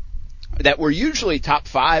so that we're usually top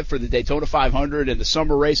 5 for the Daytona 500 and the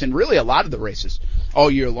summer race and really a lot of the races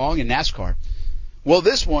all year long in NASCAR. Well,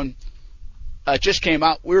 this one just came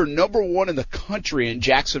out. We were number 1 in the country in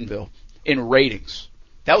Jacksonville in ratings.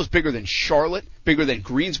 That was bigger than Charlotte, bigger than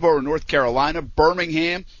Greensboro, North Carolina,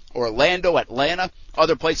 Birmingham, Orlando, Atlanta,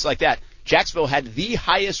 other places like that. Jacksonville had the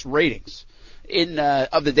highest ratings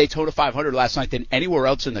of the Daytona 500 last night than anywhere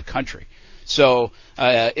else in the country. So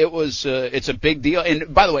it's a big deal.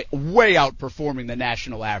 And by the way, way outperforming the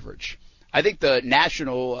national average. I think the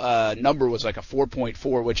national number was like a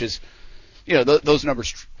 4.4, which is, those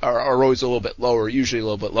numbers are always a little bit lower, usually a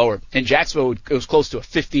little bit lower. In Jacksonville, it was close to a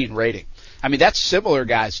 15 rating. I mean, that's similar,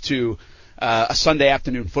 guys, to a Sunday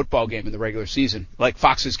afternoon football game in the regular season, like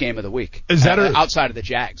Fox's game of the week. Is that outside of the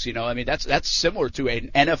Jags? That's similar to an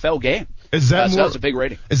NFL game. So that's a big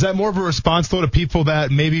rating. Is that more of a response, though, to people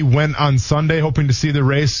that maybe went on Sunday hoping to see the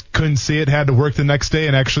race, couldn't see it, had to work the next day,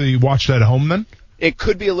 and actually watched it at home then? It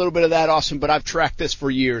could be a little bit of that, Austin, but I've tracked this for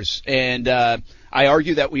years, and I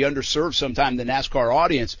argue that we underserve sometimes the NASCAR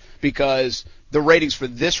audience because the ratings for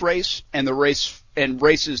this race and the race and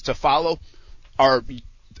races to follow are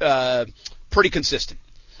pretty consistent.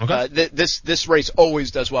 Okay. This race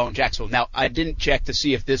always does well in Jacksonville. Now, I didn't check to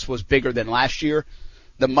see if this was bigger than last year.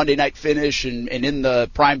 The Monday night finish and in the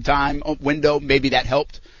prime time window, maybe that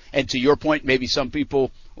helped. And to your point, maybe some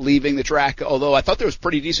people leaving the track, although I thought there was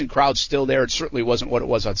pretty decent crowds still there. It certainly wasn't what it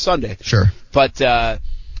was on Sunday. Sure. But, yeah,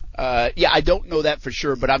 I don't know that for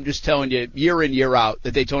sure, but I'm just telling you, year in, year out,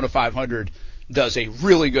 the Daytona 500 does a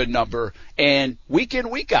really good number. And week in,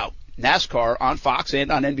 week out, NASCAR on Fox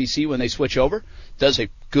and on NBC when they switch over does a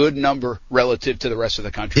good number relative to the rest of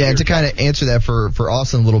the country. Yeah, and to kind of answer that for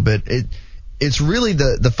Austin a little bit, it's really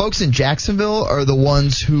the folks in Jacksonville are the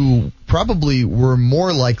ones who probably were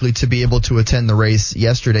more likely to be able to attend the race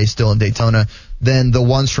yesterday still in Daytona than the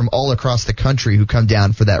ones from all across the country who come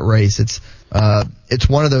down for that race. It's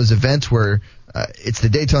one of those events where it's the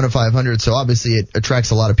Daytona 500, so obviously it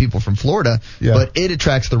attracts a lot of people from Florida, but it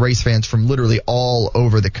attracts the race fans from literally all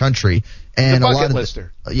over the country. And the a lot of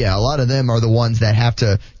lister. a lot of them are the ones that have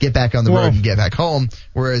to get back on the road and get back home,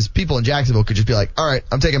 whereas people in Jacksonville could just be like, all right,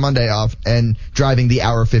 I'm taking Monday off and driving the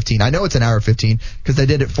hour 15. I know it's an hour 15 because I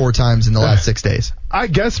did it 4 times in the last 6 days. I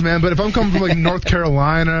guess, man, but if I'm coming from like North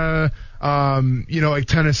Carolina, like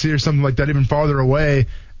Tennessee or something like that, even farther away,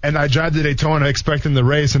 and I drive to Daytona expecting the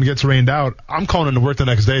race and it gets rained out, I'm calling into work the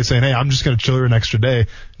next day saying, hey, I'm just going to chill here an extra day,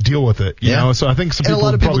 deal with it. You know? So I think some people, a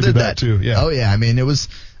lot of people probably did that too. Yeah. Oh, yeah. I mean, it was,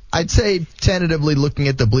 I'd say tentatively looking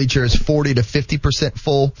at the bleachers, 40 to 50%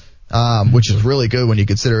 full, which is really good when you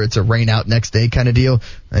consider it's a rain out next day kind of deal.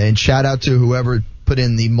 And shout out to whoever put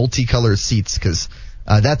in the multicolored seats because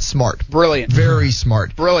that's smart. Brilliant. Very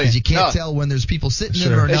smart. Brilliant. Because you can't tell when there's people sitting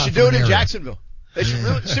in or not. They should do it in Jacksonville. They should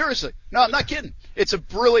really, seriously. No, I'm not kidding. It's a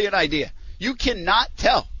brilliant idea. You cannot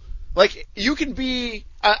tell. Like, you can be,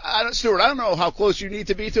 Stuart, I don't know how close you need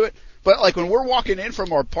to be to it, but like when we're walking in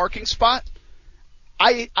from our parking spot,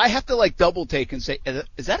 I have to like double take and say,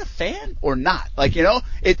 is that a fan or not? Like, it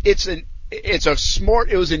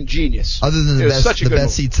was ingenious. Other than the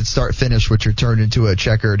best seats at start finish, which are turned into a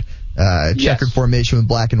checkered formation with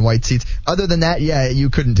black and white seats. Other than that, yeah, you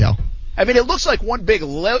couldn't tell. I mean, it looks like one big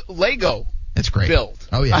Lego. It's great. Build.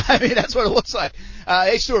 Oh, yeah. I mean, that's what it looks like.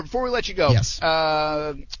 Hey, Stuart, before we let you go, yes.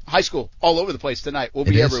 High school all over the place tonight. We'll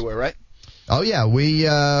be everywhere, right? Oh, yeah.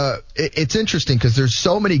 It's interesting because there's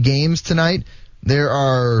so many games tonight. There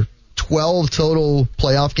are 12 total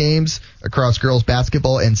playoff games across girls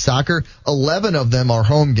basketball and soccer. 11 of them are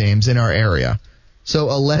home games in our area. So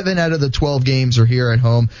 11 out of the 12 games are here at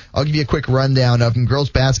home. I'll give you a quick rundown of them. Girls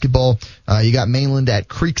basketball, you got Mainland at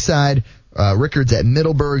Creekside, Rickards at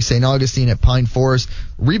Middleburg, St. Augustine at Pine Forest,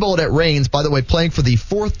 Ribault at Rains, by the way, playing for the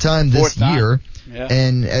 4th time this year. Yeah.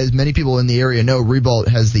 And as many people in the area know, Ribault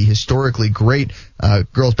has the historically great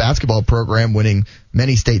girls basketball program, winning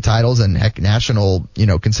many state titles and heck national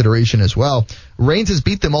consideration as well. Rains has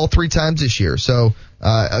beat them all 3 times this year, so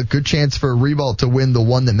a good chance for Ribault to win the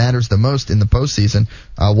one that matters the most in the postseason.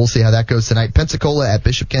 We'll see how that goes tonight. Pensacola at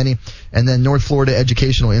Bishop Kenny, and then North Florida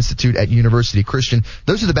Educational Institute at University Christian.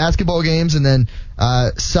 Those are the basketball games, and then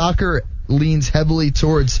soccer leans heavily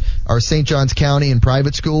towards our St. Johns County and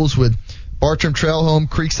private schools with Bartram Trail home,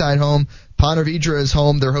 Creekside home, Ponte Vedra is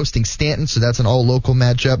home. They're hosting Stanton, so that's an all-local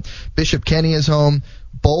matchup. Bishop Kenny is home.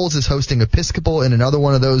 Bowles is hosting Episcopal in another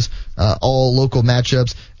one of those all-local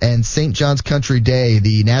matchups. And St. John's Country Day,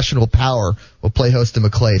 the national power, will play host to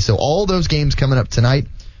Maclay. So all those games coming up tonight.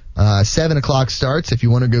 7 o'clock starts. If you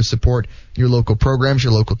want to go support your local programs,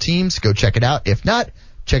 your local teams, go check it out. If not,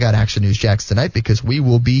 check out Action News Jacks tonight because we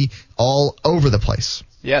will be all over the place.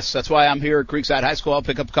 Yes, that's why I'm here at Creekside High School. I'll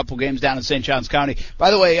pick up a couple games down in St. Johns County.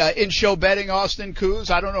 By the way, in-show betting, Austin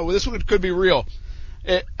Coos, I don't know. This one could be real.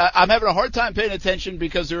 I'm having a hard time paying attention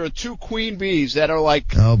because there are 2 queen bees that are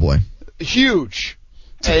like huge,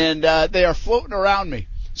 and they are floating around me.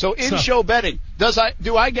 So in-show betting,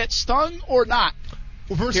 do I get stung or not?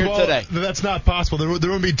 Well, first here of all, today? That's not possible. There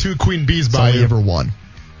wouldn't be 2 queen bees by you. Ever won.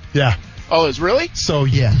 Yeah. Oh, is really? So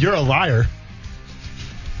you're a liar.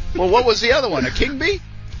 Well, what was the other one? A king bee?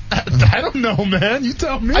 I don't know, man. You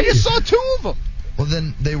tell me. I just saw 2 of them. Well,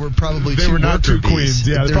 then they were probably they two were not 2 bees. queens.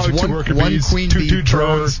 Yeah, there's probably 2 worker bees, queen 2 bee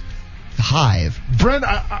drones. Hive. Brent,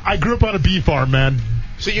 I grew up on a bee farm, man.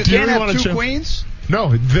 So you can't have 2 queens? No,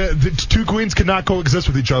 the 2 queens cannot coexist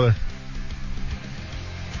with each other.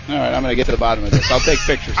 All right, I'm going to get to the bottom of this. I'll take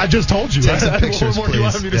pictures. I just told you. Take some pictures, what more do you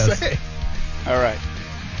want me to say? All right.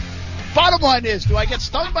 Bottom line is, do I get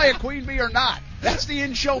stung by a queen bee or not? That's the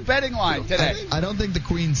in-show betting line today. I don't think the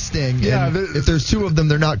queens sting. Yeah, if there's 2 of them,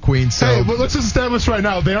 they're not queens. So. Hey, well, let's just establish right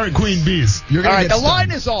now they aren't queen bees. All right, the line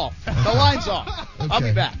is off. The line's off. Okay. I'll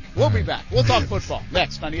be back. We'll be back. We'll talk football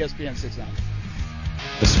next on ESPN 690.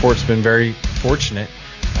 The sport's been very fortunate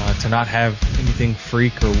to not have anything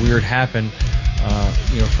freak or weird happen,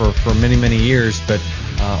 for many, many years. But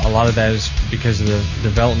a lot of that is because of the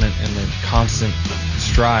development and the constant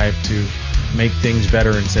strive to make things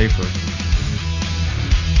better and safer.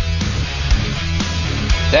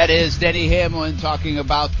 That is Denny Hamlin talking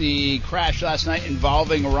about the crash last night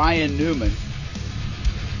involving Ryan Newman.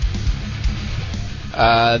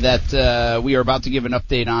 That we are about to give an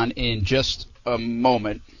update on in just a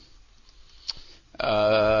moment.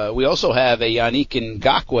 We also have a Yannick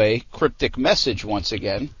Ngakoue cryptic message once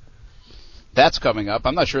again. That's coming up.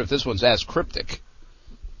 I'm not sure if this one's as cryptic.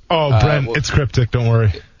 Oh, Brent, it's cryptic. Don't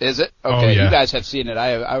worry. Is it? Okay, oh, yeah. You guys have seen it.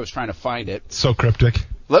 I was trying to find it. So cryptic.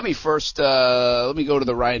 Let me first, let me go to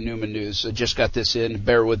the Ryan Newman news. I just got this in.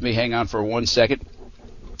 Bear with me. Hang on for 1 second.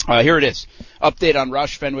 Here it is. Update on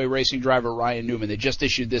Roush Fenway racing driver Ryan Newman. They just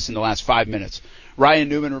issued this in the last 5 minutes. Ryan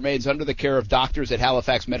Newman remains under the care of doctors at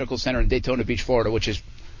Halifax Medical Center in Daytona Beach, Florida, which is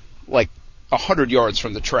like 100 yards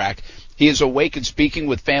from the track. He is awake and speaking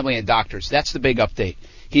with family and doctors. That's the big update.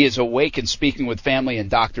 He is awake and speaking with family and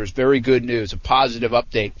doctors. Very good news. A positive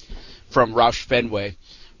update from Roush Fenway.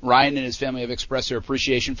 Ryan and his family have expressed their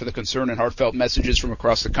appreciation for the concern and heartfelt messages from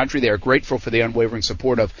across the country. They are grateful for the unwavering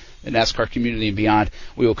support of the NASCAR community and beyond.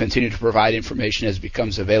 We will continue to provide information as it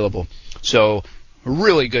becomes available. So,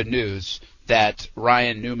 really good news that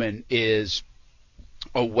Ryan Newman is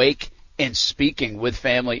awake and speaking with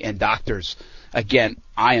family and doctors. Again,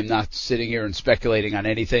 I am not sitting here and speculating on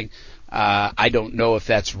anything. I don't know if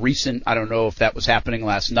that's recent. I don't know if that was happening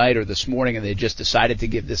last night or this morning and they just decided to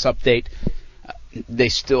give this update. They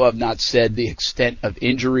still have not said the extent of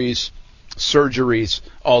injuries, surgeries,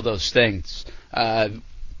 all those things.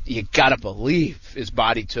 You gotta believe his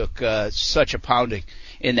body took such a pounding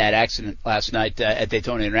in that accident last night at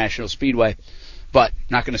Daytona International Speedway. But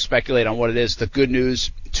not going to speculate on what it is. The good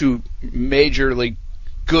news, two majorly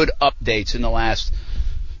good updates in the last,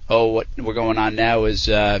 what we're going on now is,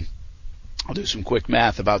 I'll do some quick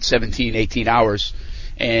math, about 17, 18 hours.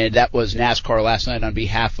 And that was NASCAR last night on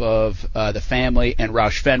behalf of the family and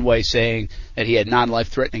Roush Fenway saying that he had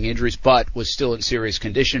non-life-threatening injuries but was still in serious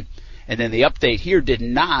condition. And then the update here did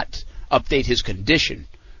not update his condition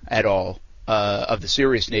at all, of the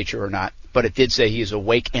serious nature or not, but it did say he is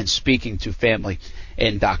awake and speaking to family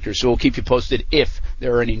and doctors. So we'll keep you posted if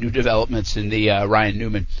there are any new developments in the Ryan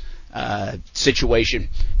Newman situation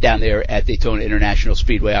down there at Daytona International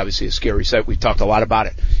Speedway. Obviously a scary sight. We've talked a lot about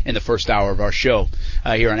it in the first hour of our show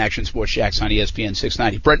here on Action Sports Jacks on ESPN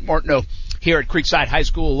 690. Brent Martineau here at Creekside High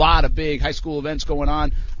School. A lot of big high school events going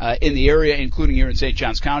on in the area, including here in St.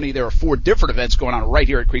 Johns County. There are 4 different events going on right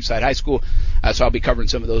here at Creekside High School, so I'll be covering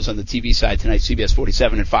some of those on the TV side tonight, CBS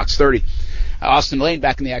 47 and Fox 30. Austin Lane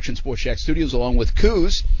back in the Action Sports Shack studios along with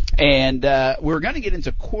Coos. And we're going to get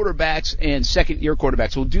into quarterbacks and second-year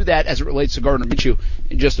quarterbacks. We'll do that as it relates to Gardner Minshew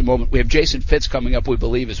in just a moment. We have Jason Fitz coming up, we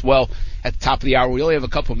believe, as well at the top of the hour. We only have a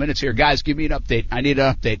couple minutes here. Guys, give me an update. I need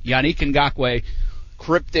an update. Yannick Ngakoue,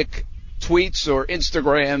 cryptic tweets or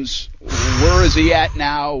Instagrams. Where is he at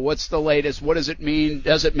now? What's the latest? What does it mean?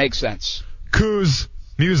 Does it make sense? Coos,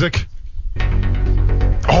 music.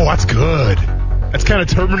 Oh, that's good. That's kind of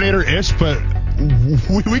Terminator-ish, but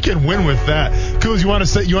we can win with that. Coos, you want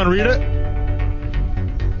to read it?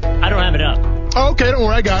 I don't have it up. Oh, okay, don't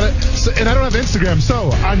worry, I got it. So, and I don't have Instagram. So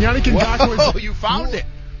on Yannick Ngakoue's, whoa, you found it.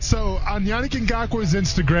 So on Yannick Ngakoue's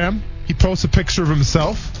Instagram, he posts a picture of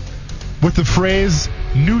himself with the phrase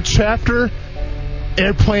 "New Chapter,"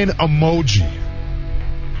 airplane emoji.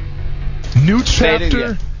 New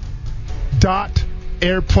chapter. Dot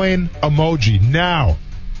airplane emoji. Now,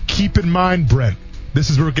 keep in mind, Brent, this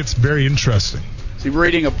is where it gets very interesting. Is he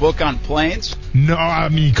reading a book on planes? No, I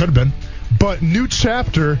mean, he could have been. But new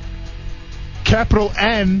chapter, capital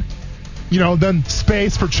N, then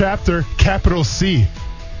space for chapter, capital C.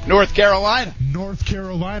 North Carolina. North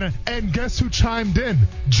Carolina. And guess who chimed in?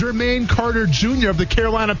 Jermaine Carter Jr. of the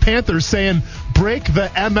Carolina Panthers saying, break the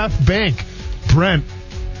MF Bank. Brent,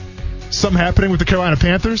 something happening with the Carolina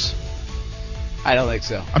Panthers? I don't think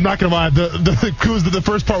so. I'm not going to lie. The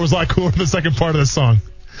first part was a lot cooler than the second part of the song.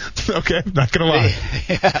 Okay? Not going to lie.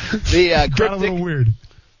 The got a little weird.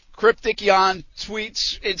 Cryptic Jan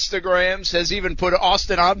tweets, Instagrams, has even put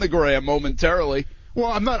Austin on the gram momentarily. Well,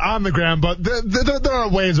 I'm not on the gram, but there are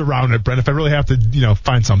ways around it, Brent, if I really have to,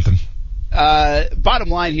 find something. Bottom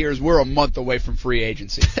line here is we're a month away from free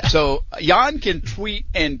agency. So Jan can tweet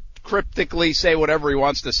and cryptically say whatever he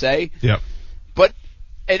wants to say. Yep. But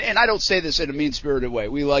and I don't say this in a mean-spirited way.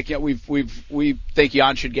 We think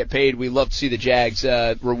Jan should get paid. We love to see the Jags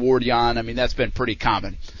reward Jan. I mean, that's been pretty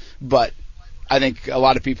common. But I think a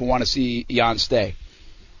lot of people want to see Jan stay.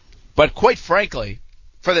 But quite frankly,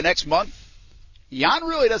 for the next month, Jan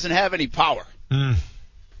really doesn't have any power.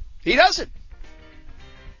 He doesn't.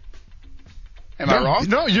 Am I wrong?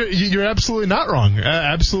 No, you're absolutely not wrong.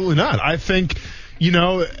 Absolutely not. I think,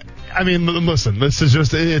 I mean, listen, this is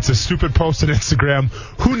it's a stupid post on Instagram.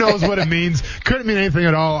 Who knows what it means? Couldn't mean anything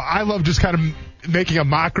at all. I love just kind of making a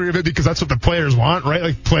mockery of it because that's what the players want, right?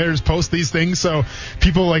 Like, players post these things so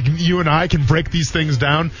people like you and I can break these things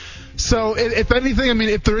down. So, if anything, I mean,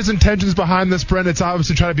 if there is intentions behind this, Brent, it's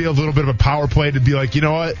obviously trying to be a little bit of a power play to be like, you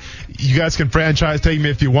know what, you guys can franchise take me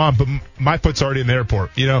if you want, but my foot's already in the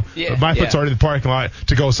airport, my foot's already in the parking lot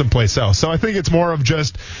to go someplace else. So I think it's more of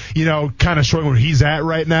just, kind of showing where he's at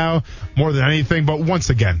right now more than anything. But once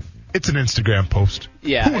again, it's an Instagram post.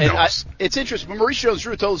 Yeah, who knows? It's interesting. When Mauricio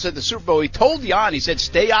Drew told us at the Super Bowl, he told Jan, he said,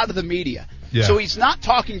 stay out of the media. Yeah. So he's not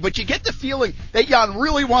talking, but you get the feeling that Jan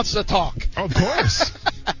really wants to talk. Of course.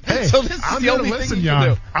 Hey, so this is I'm the here only to listen, thing you Jan.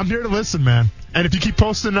 can do. I'm here to listen, man. And if you keep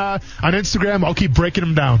posting on Instagram, I'll keep breaking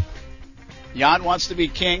them down. Jan wants to be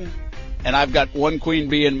king, and I've got one queen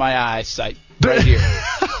bee in my eyesight right here.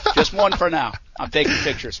 Just one for now. I'm taking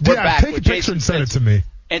pictures. We're back take with a picture Jason and send Fitz. it to me.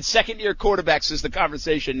 And second-year quarterbacks is the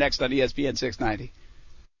conversation next on ESPN 690.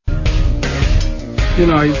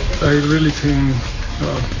 I really think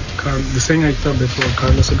the same I thought before.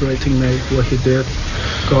 Carlos a great teammate. What he did,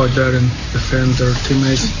 go out there and defend their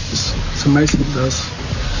teammates, it's amazing. That's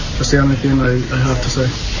the only thing I have to say.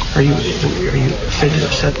 Are you offended,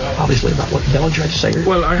 upset, obviously, about what Bell tried to say?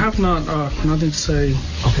 Well, I have nothing to say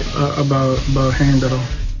about him at all.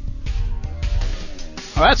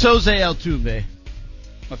 Well, that's Jose Altuve,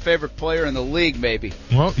 my favorite player in the league, maybe.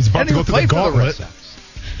 Well, he's about to go through the gauntlet.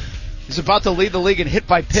 He's about to lead the league in hit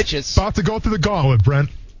by pitches. About to go through the gauntlet, Brent.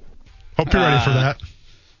 Hope you're ready for that.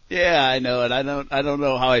 Yeah, I know it. I don't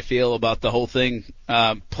know how I feel about the whole thing,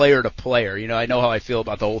 player to player. I know how I feel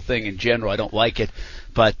about the whole thing in general. I don't like it,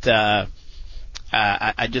 but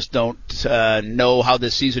I just don't know how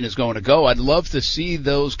this season is going to go. I'd love to see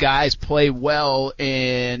those guys play well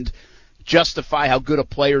and justify how good of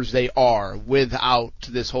players they are without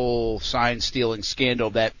this whole sign stealing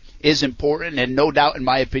scandal that is important and no doubt, in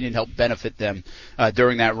my opinion, helped benefit them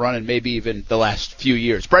during that run and maybe even the last few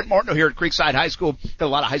years. Brent Martineau here at Creekside High School. Got a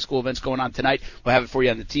lot of high school events going on tonight. We'll have it for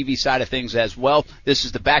you on the TV side of things as well. This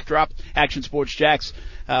is the backdrop. Action Sports Jacks,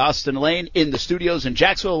 Austin Lane in the studios in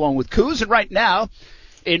Jacksonville along with Coos. And right now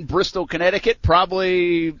in Bristol, Connecticut,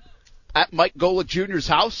 probably at Mike Golick Jr.'s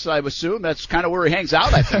house, I assume. That's kind of where he hangs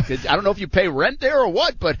out, I think. I don't know if you pay rent there or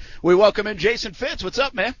what, but we welcome in Jason Fitz. What's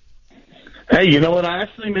up, man? Hey, you know what? I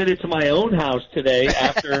actually made it to my own house today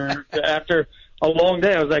after a long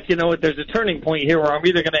day. I was like, you know what? There's a turning point here where I'm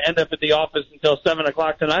either going to end up at the office until 7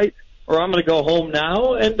 o'clock tonight, or I'm going to go home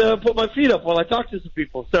now and put my feet up while I talk to some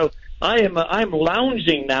people. So I'm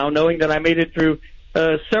lounging now, knowing that I made it through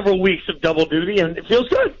several weeks of double duty, and it feels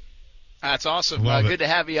good. That's awesome. Love it. Good to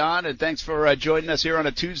have you on, and thanks for joining us here on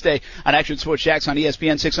a Tuesday on Action Sports Jacks on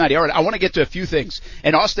ESPN 690. All right, I want to get to a few things,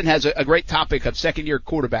 and Austin has a great topic of second-year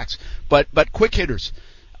quarterbacks, but quick hitters.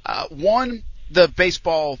 One, the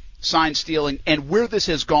baseball sign stealing and where this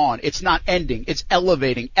has gone. It's not ending. It's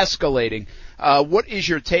elevating, escalating. What is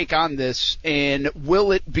your take on this, and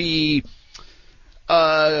will it be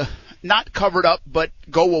not covered up but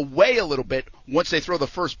go away a little bit once they throw the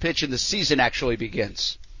first pitch and the season actually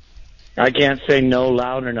begins? I can't say no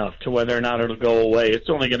loud enough to whether or not it'll go away. It's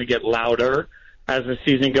only going to get louder as the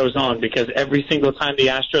season goes on, because every single time the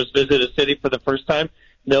Astros visit a city for the first time,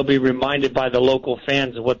 they'll be reminded by the local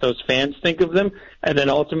fans of what those fans think of them, and then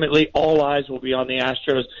ultimately all eyes will be on the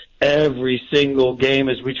Astros every single game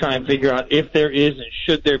as we try and figure out if there is and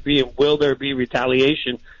should there be and will there be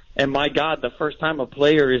retaliation. And my God, the first time a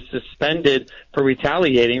player is suspended for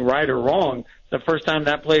retaliating, right or wrong, the first time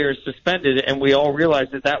that player is suspended, and we all realize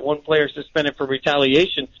that that one player suspended for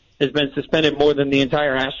retaliation has been suspended more than the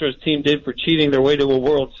entire Astros team did for cheating their way to a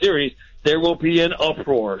World Series, there will be an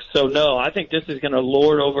uproar. So, no, I think this is going to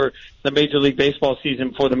lord over the Major League Baseball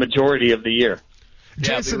season for the majority of the year.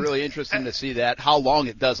 Yeah, it'll be really interesting to see that, how long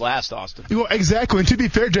it does last, Austin. Well, exactly. And to be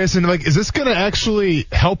fair, Jason, is this going to actually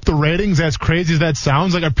help the ratings, as crazy as that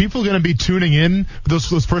sounds? Are people going to be tuning in those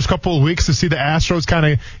first couple of weeks to see the Astros kind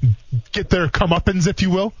of get their comeuppance, if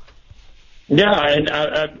you will? Yeah, and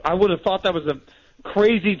I would have thought that was a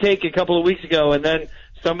crazy take a couple of weeks ago, and then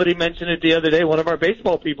somebody mentioned it the other day. One of our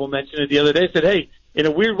baseball people mentioned it the other day, said, hey, in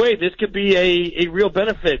a weird way, this could be a real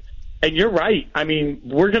benefit. And you're right. I mean,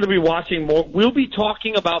 we're going to be watching more. We'll be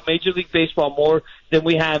talking about Major League Baseball more than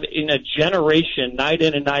we have in a generation, night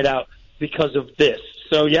in and night out, because of this.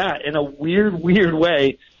 So, yeah, in a weird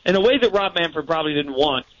way, in a way that Rob Manfred probably didn't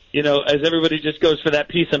want, as everybody just goes for that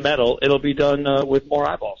piece of metal, it'll be done with more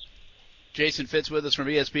eyeballs. Jason Fitz with us from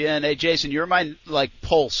ESPN. Hey, Jason, you're my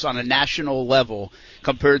pulse on a national level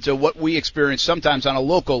compared to what we experience sometimes on a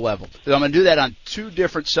local level. So I'm going to do that on two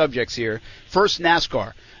different subjects here. First,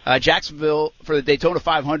 NASCAR. Jacksonville for the Daytona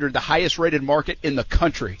 500, the highest rated market in the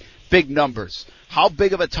country. Big numbers. How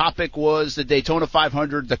big of a topic was the Daytona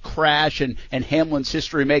 500, the crash, and Hamlin's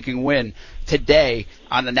history-making win today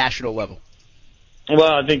on the national level?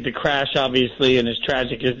 Well, I think the crash, obviously, and as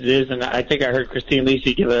tragic as it is, and I think I heard Christine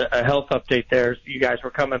Lisi give a health update there. You guys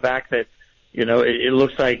were coming back that, it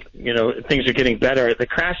looks like, things are getting better. The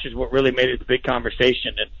crash is what really made it the big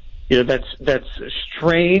conversation. And, that's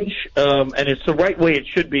strange, and it's the right way it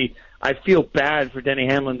should be. I feel bad for Denny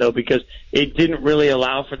Hamlin, though, because it didn't really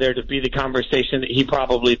allow for there to be the conversation that he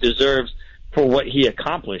probably deserves for what he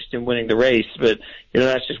accomplished in winning the race. But,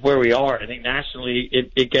 that's just where we are. I think nationally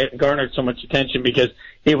it garnered so much attention because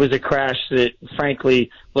it was a crash that, frankly,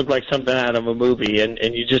 looked like something out of a movie, and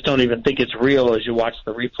you just don't even think it's real as you watch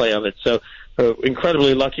the replay of it. So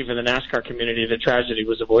incredibly lucky for the NASCAR community that tragedy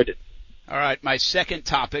was avoided. All right, my second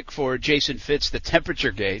topic for Jason Fitz, the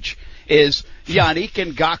temperature gauge, is Yannick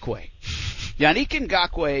Ngakoue. Yannick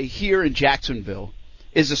Ngakoue here in Jacksonville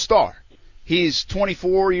is a star. He's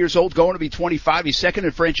 24 years old, going to be 25. He's second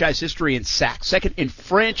in franchise history in sacks.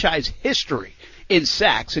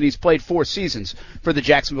 And he's played 4 seasons for the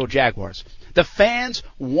Jacksonville Jaguars. The fans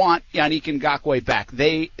want Yannick Ngakoue back.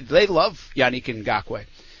 They love Yannick Ngakoue,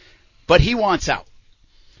 but he wants out.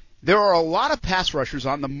 There are a lot of pass rushers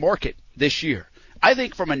on the market this year. I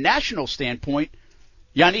think from a national standpoint,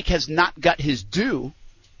 Yannick has not got his due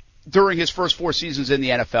during his first 4 seasons in the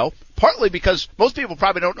NFL, partly because most people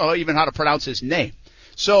probably don't know even how to pronounce his name.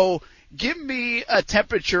 So give me a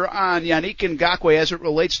temperature on Yannick Ngakoue as it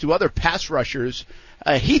relates to other pass rushers.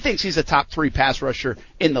 He thinks he's a top 3 pass rusher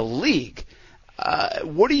in the league.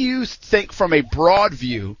 What do you think from a broad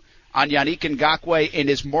view on Yannick Ngakoue and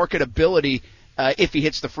his marketability if he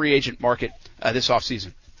hits the free agent market this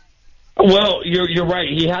offseason? Well, you're right.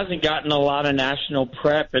 He hasn't gotten a lot of national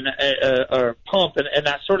prep or pump, and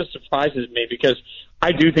that sort of surprises me because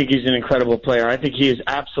I do think he's an incredible player. I think he is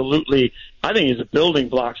he's a building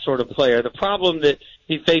block sort of player. The problem that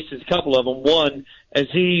he faces, a couple of them. One, as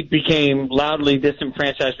he became loudly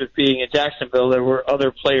disenfranchised with being in Jacksonville, there were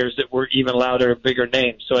other players that were even louder, bigger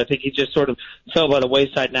names. So I think he just sort of fell by the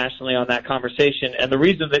wayside nationally on that conversation. And the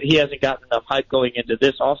reason that he hasn't gotten enough hype going into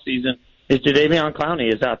this offseason is Jadeveon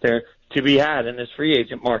Clowney is out there to be had in this free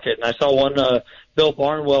agent market. And I saw one Bill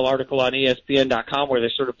Barnwell article on ESPN.com where they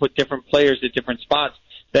sort of put different players at different spots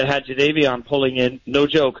that had Jadeveon pulling in, no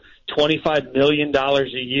joke, $25 million a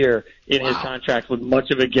year in his contract with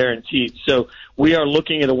much of it guaranteed. So we are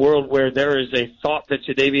looking at a world where there is a thought that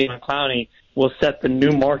Jadeveon Clowney will set the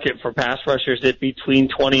new market for pass rushers at between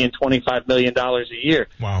 $20 and $25 million a year.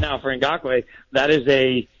 Wow. Now, for Ngakoue, that is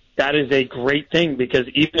a great thing because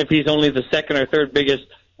even if he's only the second or third biggest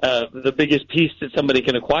the biggest piece that somebody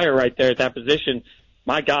can acquire right there at that position,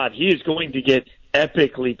 my God, he is going to get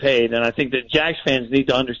epically paid. And I think that Jags fans need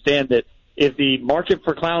to understand that if the market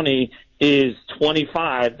for Clowney is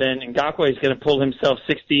 25, then Ngakoue is going to pull himself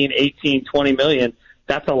 16, 18, 20 million.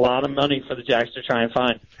 That's a lot of money for the Jags to try and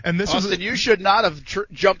find. And this Austin, you should not have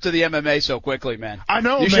jumped to the MMA so quickly, man. I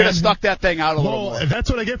know, You should have stuck that thing out a little more. That's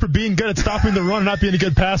what I get for being good at stopping the run and not being a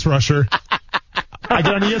good pass rusher. I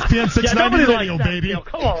got on ESPN 690 radio, baby.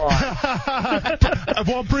 Come on.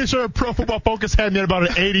 Well, I'm pretty sure Pro Football Focus had me at about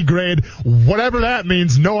an 80 grade, whatever that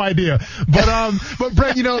means, no idea. But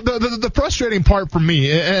Brent, the frustrating part for me,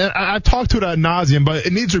 and I've talked to it ad nauseum, but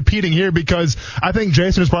it needs repeating here because I think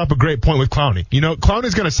Jason has brought up a great point with Clowney.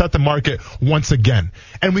 Clowney's going to set the market once again.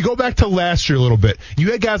 And we go back to last year a little bit.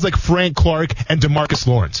 You had guys like Frank Clark and DeMarcus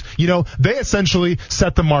Lawrence. They essentially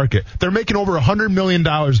set the market. They're making over $100 million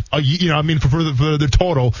a year, for their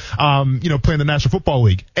total, playing the National Football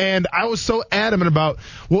League. And I was so adamant about,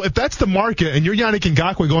 well, if that's the market and you're Yannick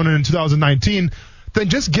Ngakoue going in 2019, then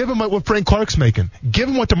just give him what Frank Clark's making. Give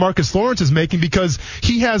him what DeMarcus Lawrence is making because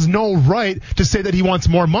he has no right to say that he wants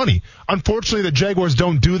more money. Unfortunately, the Jaguars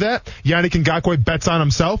don't do that. Yannick Ngakoue bets on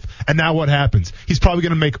himself, and now what happens? He's probably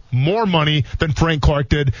going to make more money than Frank Clark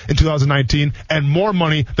did in 2019 and more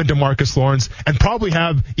money than DeMarcus Lawrence and probably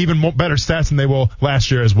have even better stats than they will last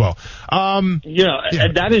year as well. And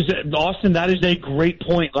that is, Austin, that is a great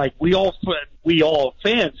point. Like we all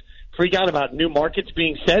fans freak out about new markets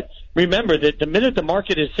being set. Remember that the minute the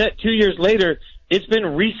market is set 2 years later, it's been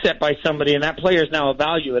reset by somebody, and that player is now a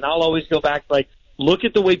value. And I'll always go back, look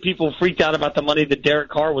at the way people freaked out about the money that Derek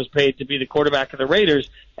Carr was paid to be the quarterback of the Raiders,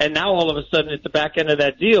 and now all of a sudden at the back end of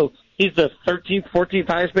that deal, he's the 13th, 14th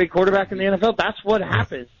highest paid quarterback in the NFL. That's what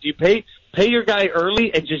happens. You pay Pay your guy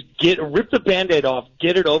early and just rip the Band-Aid off,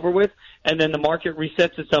 get it over with, and then the market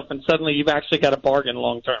resets itself, and suddenly you've actually got a bargain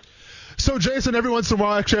long term. So, Jason, every once in a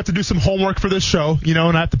while I actually have to do some homework for this show, and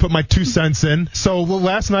I have to put my 2 cents in. So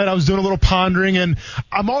last night I was doing a little pondering, and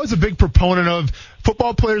I'm always a big proponent of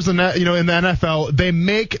football players in the NFL. They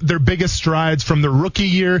make their biggest strides from their rookie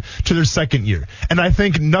year to their second year. And I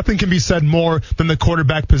think nothing can be said more than the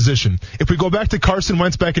quarterback position. If we go back to Carson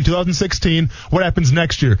Wentz back in 2016, what happens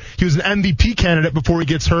next year? He was an MVP candidate before he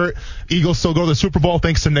gets hurt. Eagles still go to the Super Bowl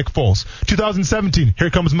thanks to Nick Foles. 2017,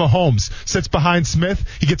 here comes Mahomes. Sits behind Smith.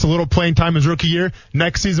 He gets a little playing time his rookie year.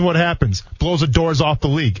 Next season, what happens? Blows the doors off the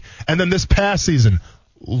league. And then this past season,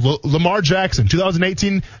 Lamar Jackson,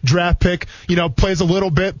 2018 draft pick, plays a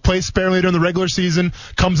little bit, plays sparingly during the regular season,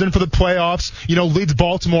 comes in for the playoffs, leads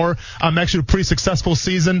Baltimore, actually a pretty successful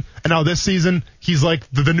season. And now this season, he's like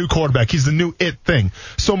the new quarterback. He's the new it thing.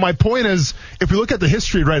 So my point is, if we look at the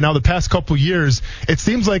history right now, the past couple years, it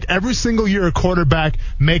seems like every single year a quarterback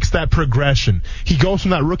makes that progression. He goes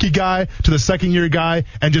from that rookie guy to the second year guy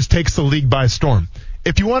and just takes the league by storm.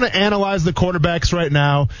 If you want to analyze the quarterbacks right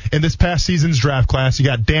now in this past season's draft class, you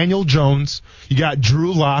got Daniel Jones, you got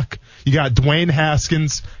Drew Lock, you got Dwayne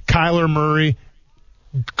Haskins, Kyler Murray,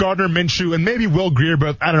 Gardner Minshew, and maybe Will Grier,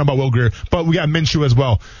 but I don't know about Will Grier, but we got Minshew as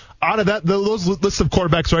well. Out of those lists of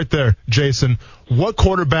quarterbacks right there, Jason, what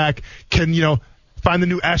quarterback can, find the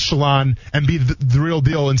new echelon and be the real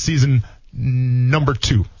deal in season number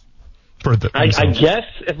 2? I guess,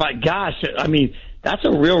 that's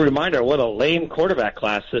a real reminder of what a lame quarterback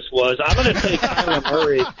class this was. I'm going to take Kyler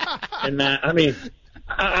Murray in that.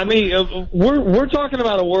 We're talking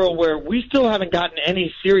about a world where we still haven't gotten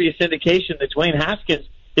any serious indication that Dwayne Haskins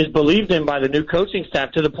is believed in by the new coaching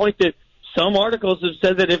staff, to the point that some articles have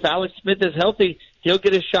said that if Alex Smith is healthy, he'll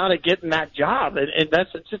get a shot at getting that job. And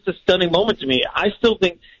that's just a stunning moment to me. I still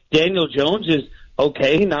think Daniel Jones is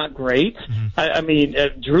okay, not great.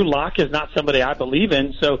 Mm-hmm. Drew Lock is not somebody I believe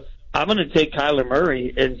in, so I'm going to take Kyler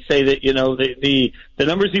Murray and say that, the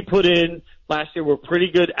numbers he put in last year were pretty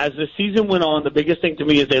good. As the season went on, the biggest thing to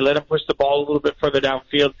me is they let him push the ball a little bit further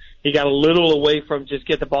downfield. He got a little away from just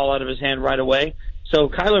get the ball out of his hand right away. So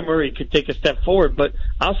Kyler Murray could take a step forward, but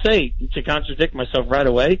I'll say, to contradict myself right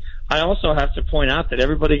away, I also have to point out that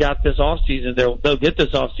everybody got this offseason. They'll get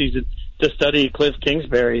this offseason to study Cliff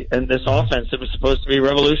Kingsbury and this offense that was supposed to be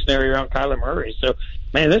revolutionary around Kyler Murray. So,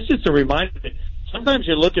 man, that's just a reminder that sometimes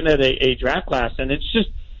you're looking at a draft class and it's just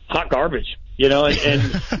hot garbage,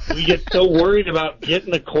 and we get so worried about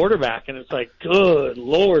getting the quarterback, and it's like, good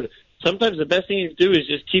Lord. Sometimes the best thing you can do is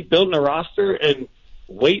just keep building a roster and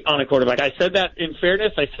wait on a quarterback. I said that in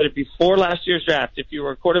fairness. I said it before last year's draft. If you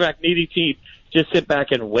were a quarterback needy team, just sit back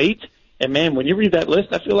and wait. And, man, when you read that list,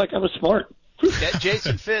 I feel like I was smart.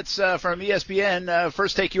 Jason Fitz from ESPN.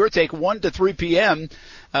 First Take Your Take, 1 to 3 p.m.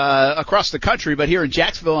 Across the country, but here in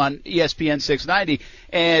Jacksonville on ESPN 690.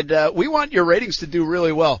 And we want your ratings to do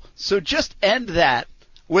really well. So just end that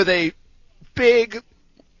with a big,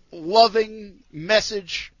 loving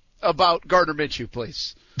message about Gardner Minshew,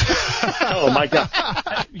 please. Oh, my God.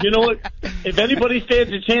 You know what? If anybody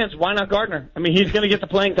stands a chance, why not Gardner? He's going to get the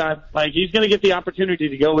playing time. He's going to get the opportunity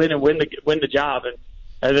to go in and win the job. And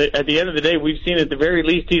at the end of the day, we've seen at the very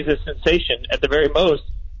least he's a sensation. At the very most,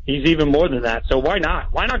 he's even more than that. So why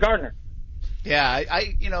not? Why not Gardner? Yeah,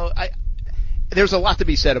 there's a lot to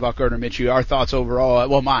be said about Gardner Minshew. Our thoughts overall,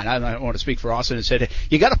 well, mine, I don't want to speak for Austin, and said,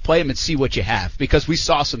 you got to play him and see what you have, because we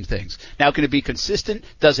saw some things. Now, can it be consistent?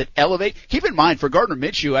 Does it elevate? Keep in mind, for Gardner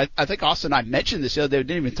Minshew, I think Austin and I mentioned this the other day, we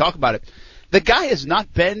didn't even talk about it. The guy has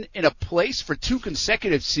not been in a place for 2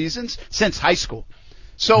 consecutive seasons since high school.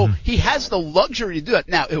 So he has the luxury to do it.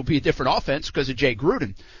 Now, it'll be a different offense because of Jay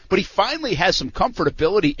Gruden, but he finally has some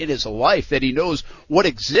comfortability in his life that he knows what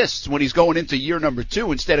exists when he's going into year number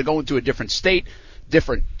 2 instead of going to a different state,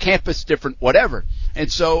 different campus, different whatever.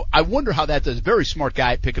 And so I wonder how that does. Very smart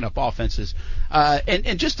guy at picking up offenses.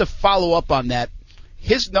 And just to follow up on that,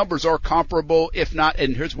 his numbers are comparable, if not,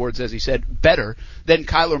 in his words, as he said, better than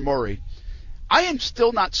Kyler Murray. I am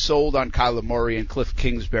still not sold on Kyler Murray and Cliff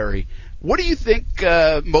Kingsbury. What do you think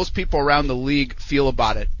most people around the league feel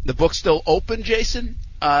about it? The book's still open, Jason?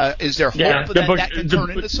 Is there hope that can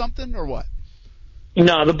turn into something, or what?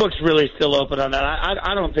 No, the book's really still open on that.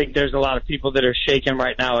 I don't think there's a lot of people that are shaking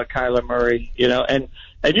right now at Kyler Murray, and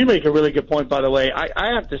you make a really good point, by the way.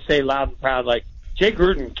 I have to say loud and proud, Jay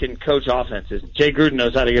Gruden can coach offenses. Jay Gruden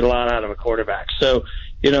knows how to get a lot out of a quarterback. So,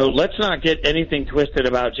 let's not get anything twisted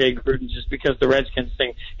about Jay Gruden just because the Redskins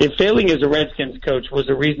thing. If failing as a Redskins coach was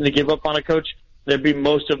a reason to give up on a coach, there'd be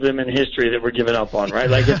most of them in history that were given up on, right?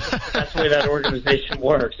 That's the way that organization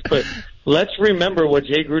works. But let's remember what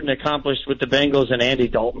Jay Gruden accomplished with the Bengals and Andy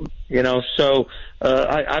Dalton. So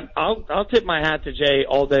I'll tip my hat to Jay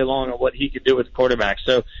all day long on what he could do with quarterbacks.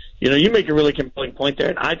 So, you make a really compelling point there.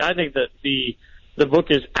 And I think that the book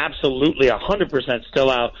is absolutely 100%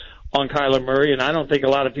 still out on Kyler Murray, and I don't think a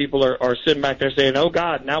lot of people are sitting back there saying, oh,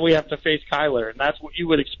 God, now we have to face Kyler. And that's what you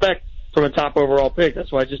would expect from a top overall pick. That's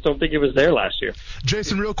why I just don't think it was there last year.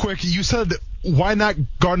 Jason, real quick, you said, why not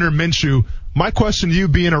Gardner Minshew? My question to you,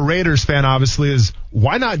 being a Raiders fan, obviously, is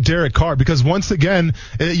why not Derek Carr? Because once again,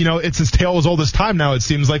 it's his tale as old as time now, it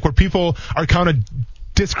seems like, where people are kind of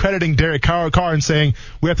discrediting Derek Carr and saying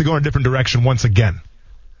we have to go in a different direction once again.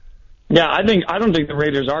 Yeah, I don't think the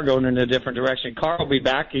Raiders are going in a different direction. Carr will be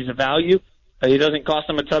back. He's a value. He doesn't cost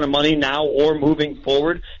them a ton of money now or moving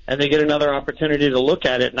forward, and they get another opportunity to look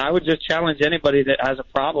at it. And I would just challenge anybody that has a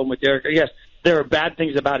problem with Derek. Yes, there are bad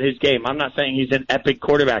things about his game. I'm not saying he's an epic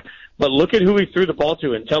quarterback, but look at who he threw the ball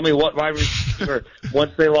to and tell me what wide receiver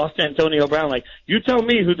once they lost Antonio Brown. Like, you tell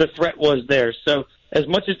me who the threat was there. So as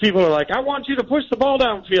much as people are like, I want you to push the ball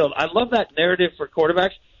downfield, I love that narrative for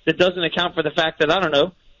quarterbacks that doesn't account for the fact that, I don't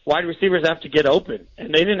know, wide receivers have to get open,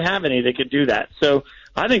 and they didn't have any that could do that. So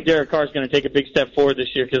I think Derek Carr is going to take a big step forward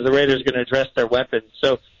this year because the Raiders are going to address their weapons.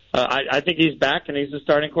 So I think he's back, and he's the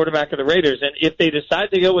starting quarterback of the Raiders. And if they decide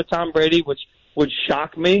to go with Tom Brady, which would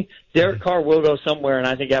shock me, Derek Carr will go somewhere and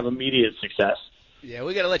I think have immediate success. Yeah,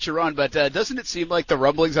 we got to let you run, but doesn't it seem like the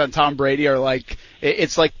rumblings on Tom Brady are like,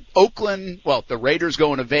 it's like Oakland, well, the Raiders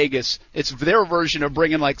going to Vegas. It's their version of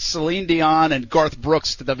bringing like Celine Dion and Garth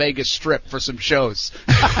Brooks to the Vegas Strip for some shows.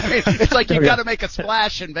 I mean, it's like you got to make a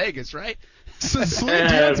splash in Vegas, right? Yeah,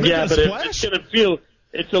 but it's going to feel,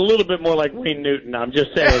 it's a little bit more like Wayne Newton. I'm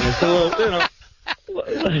just saying. It's a little,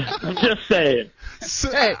 I'm just saying.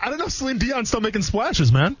 Hey, I don't know if Celine Dion's still making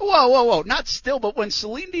splashes, man. Whoa. Not still, but when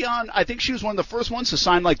Celine Dion, I think she was one of the first ones to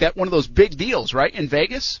sign like that, one of those big deals, right, in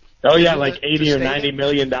Vegas? Oh, yeah, like $80 or $90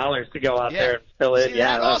 million to go out there and fill in. See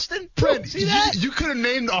that, Austin? Brent, see that? You could have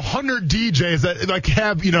named 100 DJs that like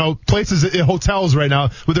have, places in hotels right now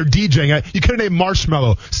where they're DJing. You could have named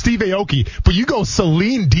Marshmello, Steve Aoki, but you go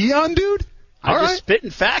Celine Dion, dude? I'm just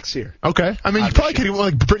spitting facts here. Okay. I mean, you probably could have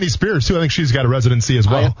like Britney Spears, too. I think she's got a residency as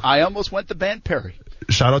well. I almost went to Ben Perry.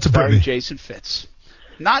 Shout out to Britney. Jason Fitz.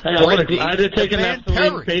 Not I would have taken that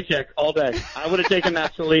Celine paycheck all day. I would have taken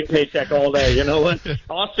that Celine paycheck all day. You know what?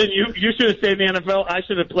 Austin, you should have stayed in the NFL. I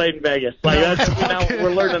should have played in Vegas. Now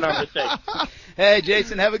we're learning our mistakes. Hey,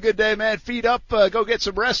 Jason, have a good day, man. Feed up, go get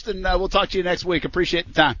some rest, and we'll talk to you next week. Appreciate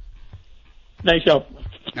the time. Thanks, y'all.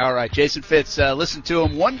 All right, Jason Fitz, listen to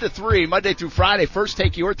him 1 to 3, Monday through Friday. First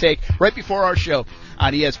Take Your Take, right before our show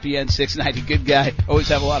on ESPN 690. Good guy. Always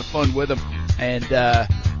have a lot of fun with him. And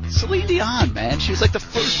Celine Dion, man, she was like the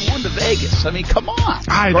first one to Vegas. I mean, come on.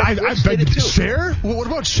 I bet Cher? What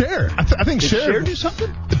about Cher? I think Cher. Did Cher do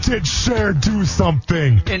something? Did Cher do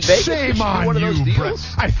something? In Vegas? Shame on you,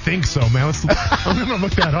 Brett. I think so, man. I'm going to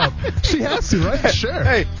look that up. She has to, right? Cher.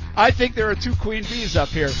 Hey, I think there are 2 queen bees up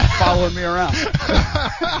here following me around.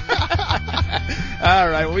 All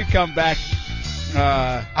right, when we come back,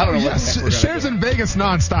 I don't know what the heck we're Cher's in Vegas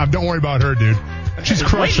nonstop. Don't worry about her, dude. She's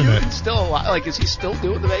crushing it. Still alive? Like, is he still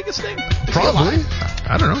doing the Vegas thing? Probably.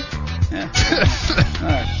 I don't know. Yeah. All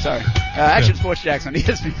right, sorry. Action Sports Jacks on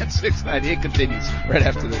ESPN 690. It continues right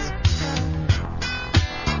after this.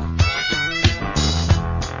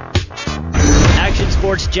 Action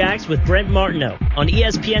Sports Jacks with Brent Martineau on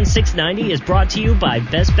ESPN 690 is brought to you by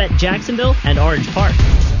Best Bet Jacksonville and Orange Park.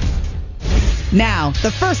 Now,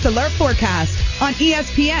 the First Alert forecast on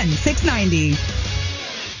ESPN 690.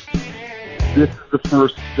 This is the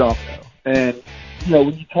first domino. And,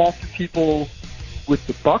 when you talk to people with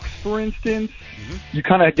the Bucs, for instance, you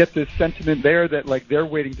kind of get this sentiment there that, like, they're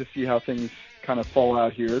waiting to see how things kind of fall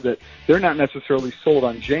out here, that they're not necessarily sold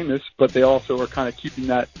on Jameis, but they also are kind of keeping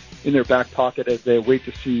that in their back pocket as they wait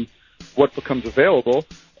to see what becomes available.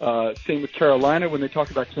 Same with Carolina. When they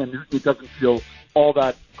talk about Cam Newton, it doesn't feel all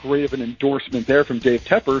that great of an endorsement there from Dave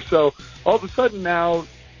Tepper. So all of a sudden now,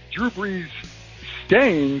 Drew Brees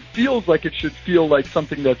staying feels like it should feel like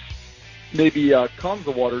something that's maybe calms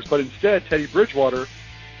the waters, but instead Teddy Bridgewater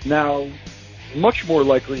now much more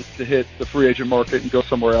likely to hit the free agent market and go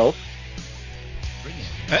somewhere else.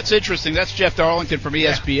 That's interesting. That's Jeff Darlington from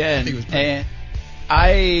ESPN. And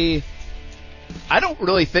I don't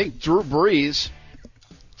really think Drew Brees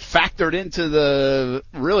factored into the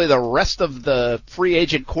rest of the free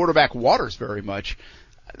agent quarterback waters very much.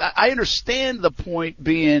 I understand the point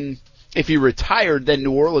being if he retired, then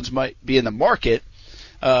New Orleans might be in the market,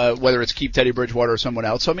 whether it's keep Teddy Bridgewater or someone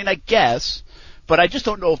else. So, I mean, I guess, but I just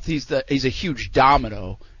don't know if he's a huge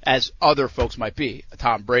domino as other folks might be.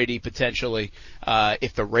 Tom Brady potentially,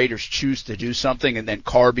 if the Raiders choose to do something, and then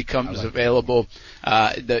Carr becomes available.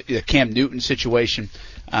 The Cam Newton situation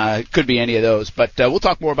could be any of those. But we'll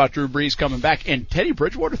talk more about Drew Brees coming back and Teddy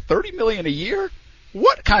Bridgewater, $30 million a year.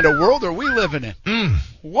 What kind of world are we living in?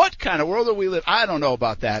 What kind of world are we living? I don't know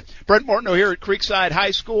about that. Brent Martineau here at Creekside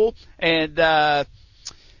High School, and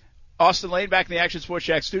Austin Lane back in the Action Sports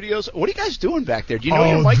Jack studios. What are you guys doing back there? Do you know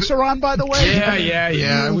your mics are on, by the way?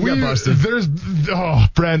 Yeah. We got busted.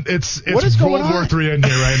 Brent, it's what is World War III in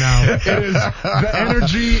here right now. It is, the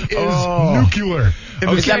energy is nuclear.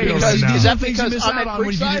 Is that because I'm at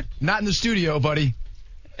Creekside? Not in the studio, buddy.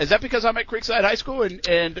 Is that because I'm at Creekside High School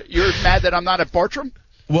and you're mad that I'm not at Bartram?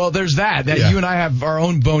 Well, there's that you and I have our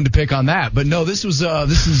own bone to pick on that. But no, this is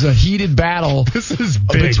a heated battle. This is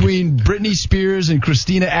big. Between Britney Spears and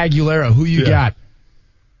Christina Aguilera. Who you got?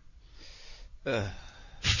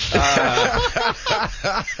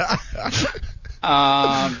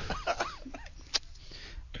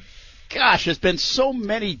 Gosh, there's been so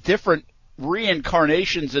many different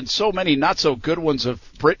reincarnations and so many not so good ones of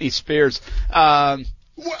Britney Spears. I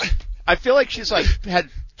feel like she's had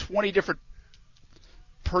 20 different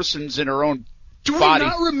persons in her own body. Do we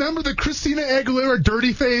not remember the Christina Aguilera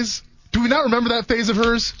dirty phase? Do we not remember that phase of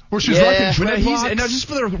hers where she's rocking dreadlocks? No, just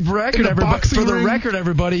for the record,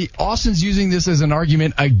 everybody, Austin's using this as an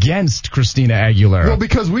argument against Christina Aguilera. Well,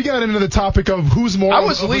 because we got into the topic of who's more. I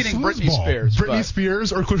was leading Britney Spears. Britney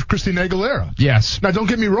Spears or Christina Aguilera? Yes. Now, don't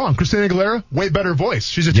get me wrong. Christina Aguilera, way better voice.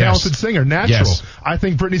 She's a talented singer, natural. Yes. I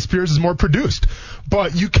think Britney Spears is more produced.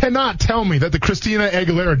 But you cannot tell me that the Christina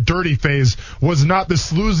Aguilera dirty phase was not the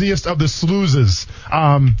slooziest of the sloozes.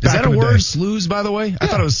 Is that a word, slooze, by the way? Yeah. I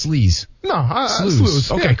thought it was sleaze. No,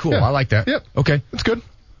 slooze. Okay, cool. Yeah. I like that. Yep. Okay. That's good.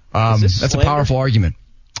 That's a powerful argument.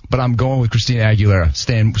 But I'm going with Christina Aguilera,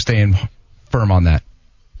 staying firm on that.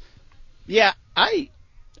 Yeah, I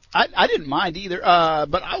didn't mind either,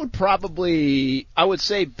 but I would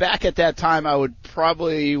say back at that time I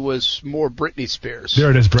was more Britney Spears. There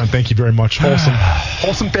it is, Brent. Thank you very much.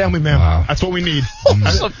 Wholesome family man. Wow. That's what we need.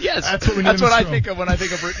 Wholesome, yes. That's what we need. That's what I think of when I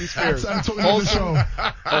think of Britney Spears. That's what we need in the show.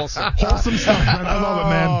 Wholesome stuff, Brent. I love it,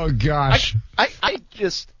 man. Oh gosh.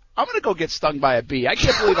 I'm going to go get stung by a bee. I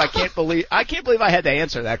can't believe I had to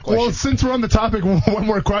answer that question. Well, since we're on the topic, one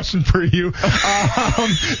more question for you.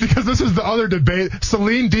 Because this is the other debate.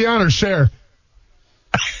 Celine Dion or Cher?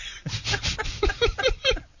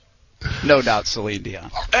 No doubt Celine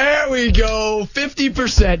Dion. There we go.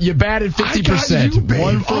 50%. You batted 50%.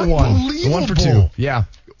 One for one. 1 for 2. Yeah.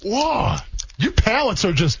 Whoa. Your palates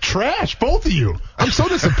are just trash, both of you. I'm so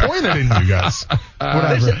disappointed in you guys.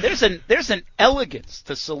 Whatever. There's an elegance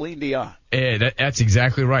to Celine Dion. Yeah, that's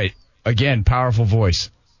exactly right. Again, powerful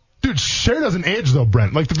voice. Dude, Cher doesn't age though,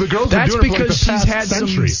 Brent. Like the girls that's are doing it for like the she's past had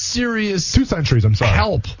century. Some serious 2 centuries. I'm sorry.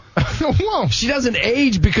 Help. Whoa. She doesn't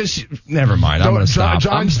age because she. Never mind. I'm going to stop.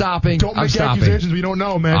 John, I'm stopping. Don't make accusations we don't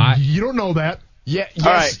know, man. You don't know that. Yeah.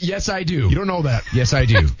 Yes. Yes, I do. You don't know that. Yes, I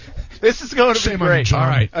do. This is going to be great. All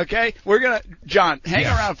right. Okay. We're going to, John, hang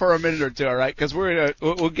around for a minute or two, all right? Because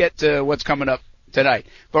we'll get to what's coming up tonight.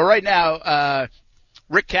 But right now,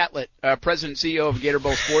 Rick Catlett, President and CEO of Gator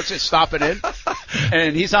Bowl Sports, is stopping in.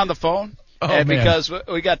 And he's on the phone. Because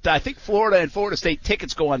we got, I think Florida and Florida State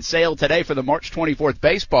tickets go on sale today for the March 24th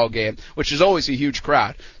baseball game, which is always a huge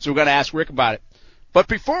crowd. So we're going to ask Rick about it. But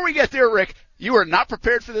before we get there, Rick, you are not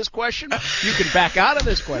prepared for this question. You can back out of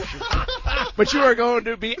this question. But you are going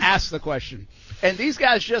to be asked the question. And these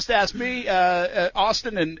guys just asked me,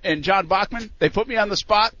 Austin and John Bachman, they put me on the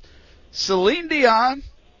spot. Celine Dion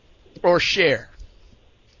or Cher?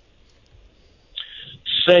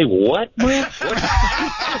 Say what, man?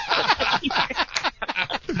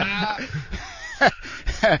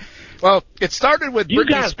 Well, it started with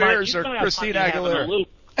Britney Spears or Christina Aguilera.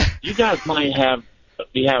 You guys might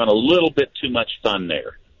be having a little bit too much fun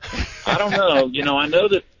there. I don't know. I know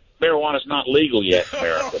that marijuana's not legal yet in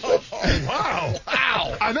America. But... Wow.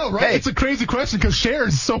 I know, right? Hey. It's a crazy question because Cher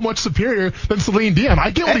is so much superior than Celine Dion. I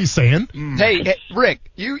get what he's saying. Hey,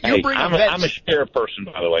 Rick, you bring I'm a Cher person,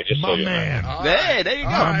 by the way, just so you know. Hey, there you go.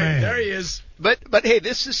 Right. There he is. But hey,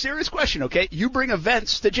 this is a serious question, okay? You bring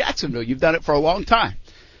events to Jacksonville. You've done it for a long time.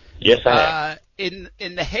 Yes, I have. In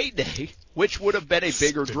the heyday, which would have been a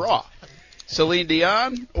bigger draw? Celine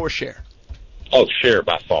Dion or Cher? Oh, Cher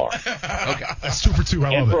by far. Okay. That's 2 for 2. I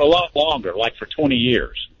love it. And for a lot longer, like for 20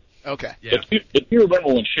 years. Okay. Yeah. If you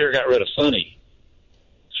remember when Cher got rid of Sonny,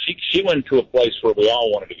 she went to a place where we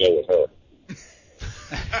all wanted to go with her.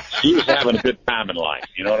 She was having a good time in life.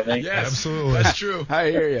 You know what I mean? Yes, absolutely. That's true.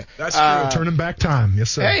 I hear you. That's true. Turning back time.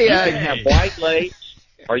 Yes, sir. Hey, you can have white lace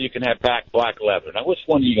or you can have black leather. Now, which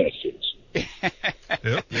one are you going to choose?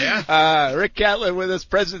 Yeah. Rick Catlett with us,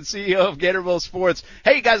 President and CEO of Gator Bowl Sports.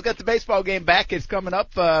 Hey, you guys got the baseball game back. It's coming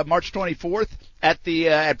up March 24th at the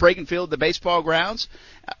at Bragan Field, the baseball grounds.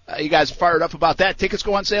 You guys are fired up about that. Tickets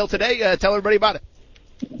go on sale today. Tell everybody about it.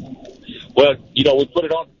 Well, you know, we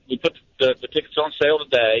put the tickets on sale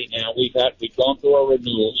today, and we've gone through our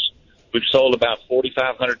renewals. We've sold about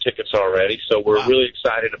 4,500 tickets already, so we're really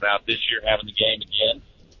excited about this year having the game again.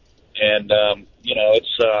 And you know,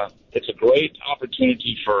 it's a great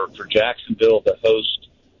opportunity for Jacksonville to host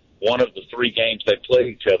one of the 3 games they play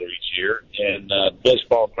each other each year. And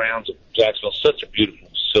baseball grounds at Jacksonville is such a beautiful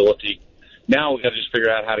facility. Now we've got to just figure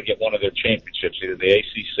out how to get one of their championships, either the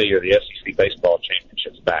ACC or the SEC baseball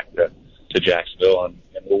championships, back to Jacksonville, and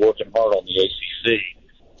we're working hard on the ACC.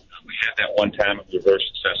 We had that one time and we were very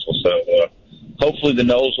successful. So hopefully the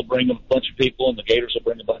Noles will bring a bunch of people and the Gators will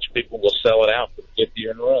bring a bunch of people. We'll sell it out for the 5th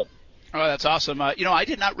year in a row. Oh, that's awesome. You know, I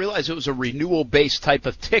did not realize it was a renewal-based type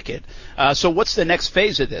of ticket. So what's the next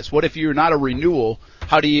phase of this? What if you're not a renewal?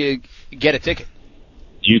 How do you get a ticket?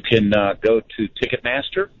 You can go to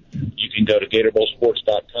Ticketmaster. You can go to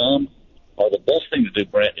GatorBowlSports.com. Or the best thing to do,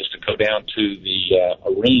 Brent, is to go down to the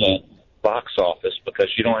arena box office,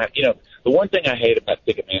 because you don't have, you know, the one thing I hate about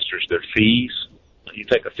Ticketmaster is their fees. You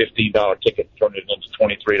take a $15 ticket and turn it into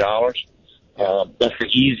 $23. That's the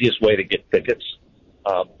easiest way to get tickets.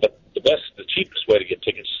 But the cheapest way to get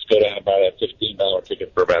tickets is to go down and buy that $15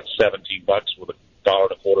 ticket for about $17 with a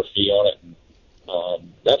 $1.25 fee on it. And,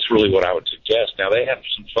 that's really what I would suggest. Now, they have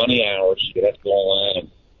some funny hours. You have to go online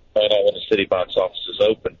and find out when the city box office is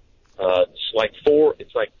open.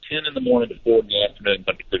 It's like 10 in the morning to 4 in the afternoon,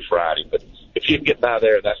 Monday through Friday. But if you can get by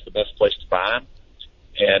there, that's the best place to buy them.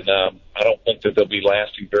 And I don't think that they'll be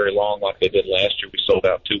lasting very long like they did last year. We sold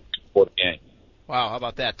out 2 before the game. Wow, how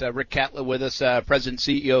about that? Rick Catlett with us, President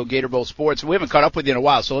and CEO of Gator Bowl Sports. We haven't caught up with you in a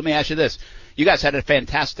while, so let me ask you this. You guys had a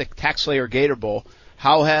fantastic TaxSlayer Gator Bowl.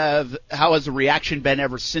 How has the reaction been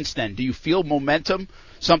ever since then? Do you feel momentum,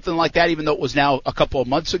 something like that, even though it was now a couple of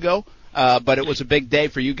months ago? But it was a big day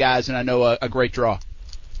for you guys, and I know a great draw.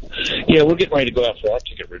 Yeah, we're getting ready to go out for our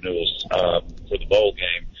ticket renewals for the bowl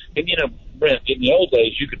game. And, you know, Brent, in the old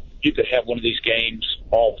days, you could have one of these games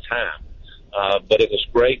all the time. But it was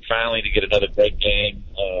great finally to get another great game.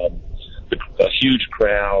 A huge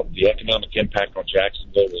crowd. The economic impact on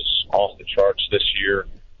Jacksonville was off the charts this year.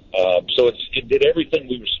 So it did everything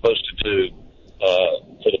we were supposed to do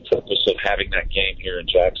for the purpose of having that game here in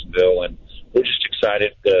Jacksonville. And we're just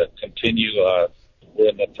excited to continue. We're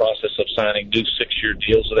in the process of signing new 6-year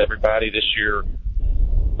deals with everybody this year.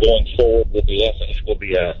 Going forward will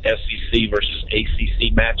be a SEC versus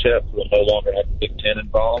ACC matchup. We'll no longer have the Big Ten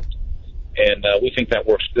involved. And we think that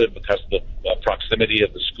works good because of the proximity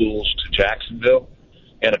of the schools to Jacksonville.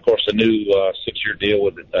 And, of course, a new 6-year deal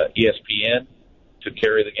with ESPN to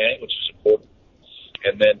carry the game, which is important.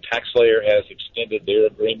 And then TaxSlayer has extended their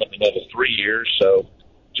agreement another 3 years. So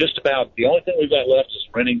just about the only thing we've got left is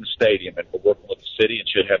renting the stadium, and we're working with the city and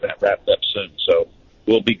should have that wrapped up soon. So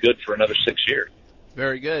we'll be good for another 6 years.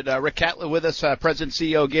 Very good. Rick Catlett with us, President and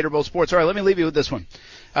CEO of Gator Bowl Sports. All right, let me leave you with this one.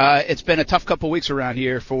 It's been a tough couple of weeks around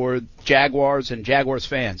here for Jaguars and Jaguars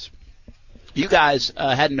fans. You guys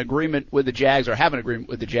had an agreement with the Jags, or have an agreement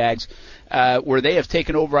with the Jags, where they have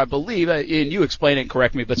taken over, I believe, and you explain it and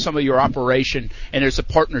correct me, but some of your operation, and there's a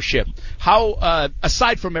partnership. How,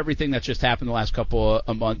 aside from everything that's just happened the last couple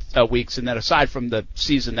of weeks, and then aside from the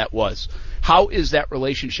season that was, how is that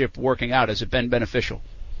relationship working out? Has it been beneficial?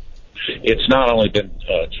 It's not only been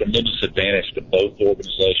a tremendous advantage to both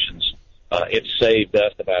organizations. It's saved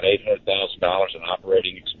us about $800,000 in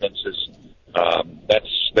operating expenses.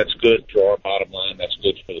 That's good for our bottom line. That's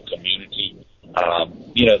good for the community.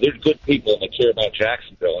 You know, they're good people and they care about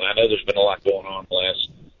Jacksonville. And I know there's been a lot going on the last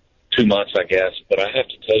 2 months, I guess. But I have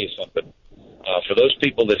to tell you something. For those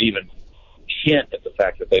people that even hint at the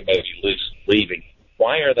fact that they may be leaving,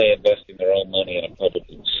 why are they investing their own money in a public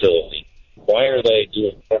facility? Why are they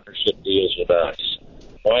doing partnership deals with us?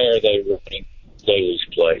 Why are they running Daly's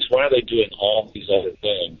Place? Why are they doing all these other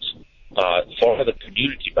things for the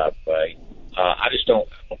community, by the way? I don't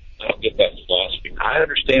get that philosophy. I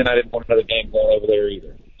understand I didn't want another game going over there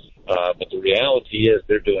either. But the reality is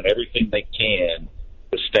they're doing everything they can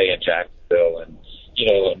to stay in Jacksonville. And, you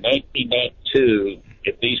know, in 1992,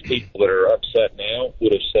 if these people that are upset now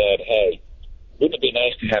would have said, hey, wouldn't it be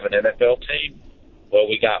nice to have an NFL team? Well,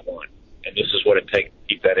 we got one. And this is what it takes to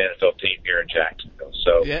keep that NFL team here in Jacksonville.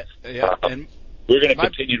 So and we're going to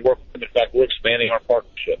continue to work with them. In fact, we're expanding our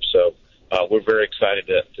partnership. So we're very excited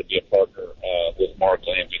to be a partner with Mark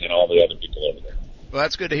Lansing and all the other people over there. Well,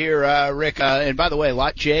 that's good to hear, Rick. And by the way,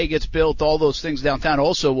 Lot J gets built. All those things downtown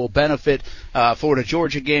also will benefit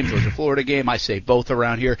Florida-Georgia game, Georgia-Florida game. I say both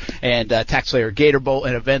around here. And TaxSlayer Gator Bowl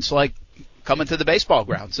and events like coming to the baseball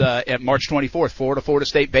grounds at March 24th. Florida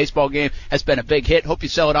State baseball game has been a big hit. Hope you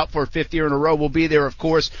sell it out for a fifth year in a row. We'll be there, of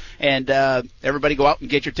course. And everybody go out and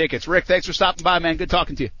get your tickets. Rick, thanks for stopping by, man. Good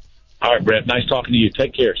talking to you. All right, Brett. Nice talking to you.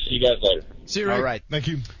 Take care. See you guys later. See you, Rick. All right. Thank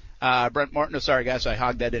you. Brent Martin. Oh, sorry, guys. I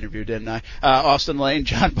hogged that interview, didn't I? Austin Lane,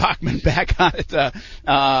 John Bachman back on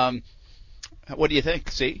it. What do you think?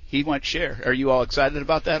 See, he went Cher. Are you all excited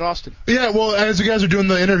about that, Austin? Yeah, well, as you guys are doing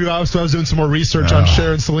the interview, I was doing some more research on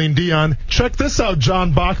Cher and Celine Dion. Check this out,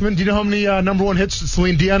 John Bachman. Do you know how many number one hits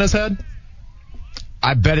Celine Dion has had?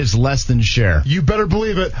 I bet it's less than Cher. You better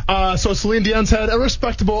believe it. So Celine Dion's had a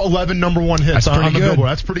respectable 11 number one hits on the Billboard.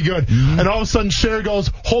 That's pretty good. Mm-hmm. And all of a sudden, Cher goes,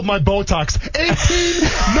 hold my Botox. 18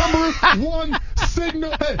 number one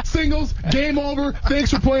singles. Game over. Thanks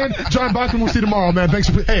for playing. John Bachman, we'll see you tomorrow, man. Thanks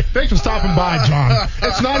for stopping by, John.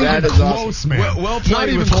 It's not even close, awesome. man. Well played. Not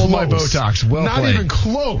even hold my Botox. Well not played. Even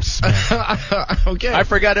close, man. Okay. I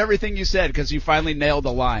forgot everything you said because you finally nailed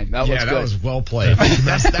the line. That was good. That was well played.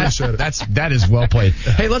 That is well played.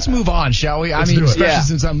 Hey, let's move on, shall we? Especially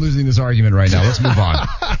since I'm losing this argument right now. Let's move on.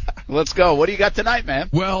 Let's go. What do you got tonight, man?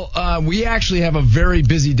 Well, we actually have a very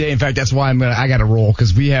busy day. In fact, that's why I got to roll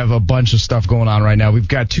because we have a bunch of stuff going on right now. We've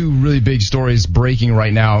got two really big stories breaking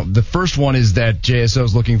right now. The first one is that JSO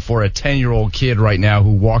is looking for a 10-year-old kid right now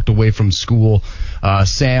who walked away from school.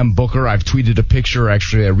 Sam Booker. I've tweeted a picture.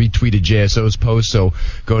 Actually, I retweeted JSO's post. So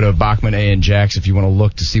go to Bachman A and Jax if you want to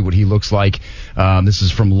look to see what he looks like. This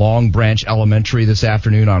is from Long Branch Elementary this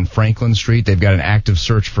afternoon on Franklin Street. They've got an active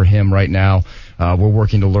search for him right now. We're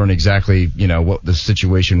working to learn exactly, what the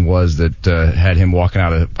situation was that had him walking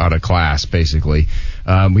out of class, basically.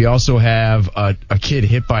 We also have a kid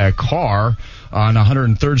hit by a car on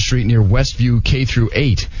 103rd Street near Westview K through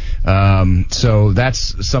 8. So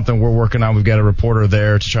that's something we're working on. We've got a reporter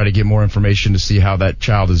there to try to get more information to see how that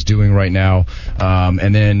child is doing right now.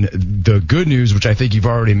 And then the good news, which I think you've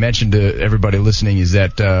already mentioned to everybody listening, is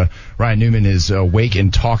that Ryan Newman is awake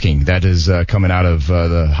and talking. That is coming out of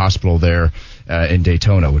the hospital there in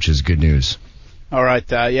Daytona, which is good news. All right.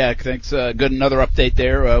 Thanks. Good. Another update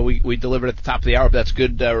there. We delivered at the top of the hour, but that's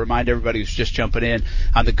good. Remind everybody who's just jumping in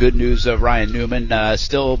on the good news of Ryan Newman.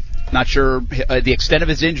 Still not sure the extent of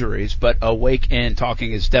his injuries, but awake and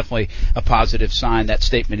talking is definitely a positive sign. That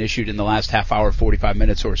statement issued in the last half hour, 45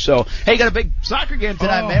 minutes or so. Hey, you got a big soccer game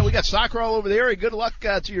tonight, man. We got soccer all over the area. Good luck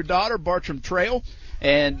to your daughter, Bartram Trail.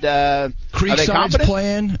 And Creekside's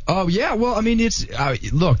playing. Oh yeah, well, it's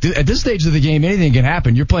look, at this stage of the game, anything can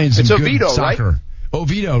happen. You're playing some good Oviedo, soccer. Right?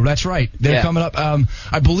 Oviedo, that's right. They're coming up.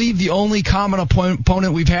 I believe the only common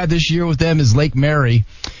opponent we've had this year with them is Lake Mary,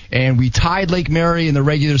 and we tied Lake Mary in the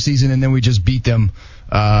regular season, and then we just beat them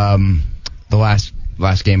the last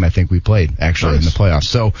game I think we played actually in the playoffs.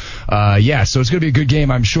 So so it's gonna be a good game,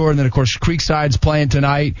 I'm sure. And then of course Creekside's playing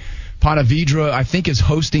tonight. Ponte Vedra I think is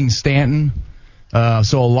hosting Stanton.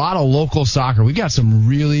 So a lot of local soccer. We've got some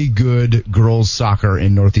really good girls soccer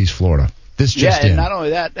in Northeast Florida. And not only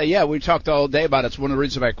that, we talked all day about it. It's one of the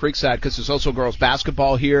reasons about Creekside because there's also girls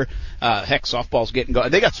basketball here. Heck, softball's getting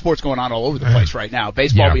going. They got sports going on all over the place right now.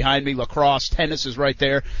 Baseball behind me, lacrosse, tennis is right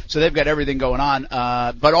there. So they've got everything going on.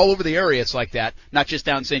 But all over the area it's like that. Not just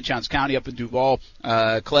down in St. Johns County, up in Duval,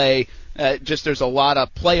 Clay. There's a lot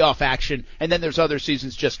of playoff action, and then there's other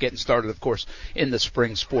seasons just getting started, of course, in the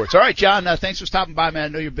spring sports. All right, John, thanks for stopping by, man. I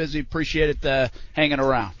know you're busy. Appreciate it hanging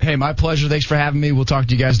around. Hey, my pleasure. Thanks for having me. We'll talk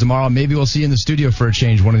to you guys tomorrow. Maybe we'll see you in the studio for a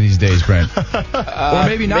change one of these days, Brent. Or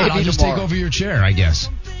maybe not. Maybe I'll just take over your chair, I guess.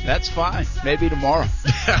 That's fine. Maybe tomorrow.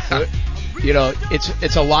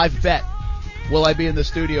 It's a live bet. Will I be in the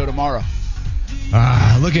studio tomorrow?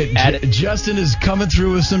 Look at Justin is coming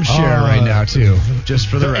through with some share right now, too, just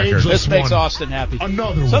for the record. This makes Austin happy.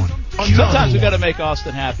 Another one. Sometimes we got to make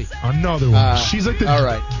Austin happy. Another one. She's like the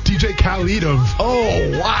DJ Khaled of...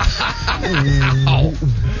 Oh, wow.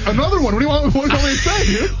 Another one. What do you want me to say,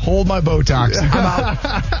 dude? Hold my Botox.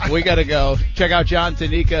 I'm out. We got to go. Check out John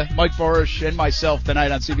Tanika, Mike Borish, and myself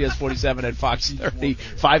tonight on CBS 47 and Fox 30,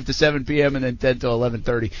 5 to 7 p.m. and then 10 to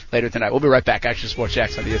 11:30 later tonight. We'll be right back. Action Sports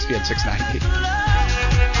Jacks on ESPN 690.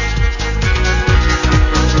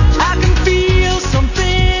 I can feel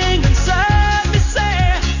something inside me say.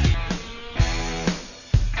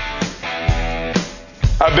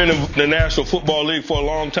 I've been in the National Football League for a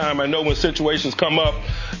long time. I know when situations come up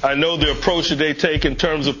I know the approach that they take in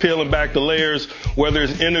terms of peeling back the layers, whether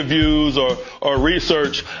it's interviews or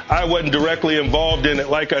research. I wasn't directly involved in it.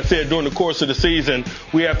 Like I said, during the course of the season,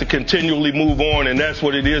 we have to continually move on, and that's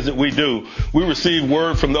what it is that we do. We received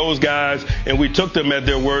word from those guys, and we took them at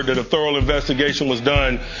their word that a thorough investigation was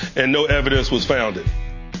done and no evidence was founded.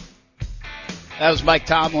 That was Mike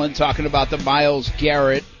Tomlin talking about the Myles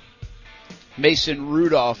Garrett, Mason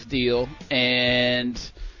Rudolph deal, and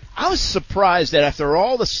I was surprised that after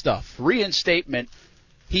all the stuff, reinstatement,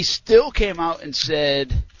 he still came out and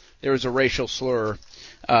said there was a racial slur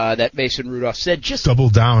that Mason Rudolph said. Just double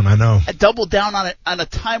down, I know. Double down on it on a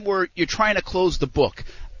time where you're trying to close the book.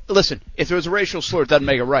 Listen, if there was a racial slur, it doesn't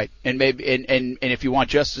make it right. And maybe, and if you want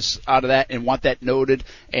justice out of that and want that noted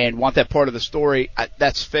and want that part of the story,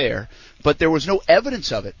 that's fair. But there was no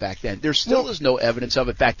evidence of it back then. There still is no evidence of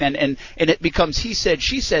it back then. And it becomes he said,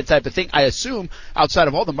 she said type of thing, I assume, outside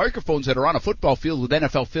of all the microphones that are on a football field with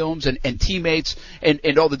NFL films and teammates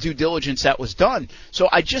and all the due diligence that was done. So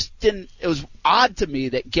I just didn't, it was odd to me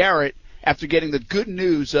that Garrett, after getting the good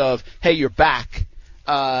news of, hey, you're back,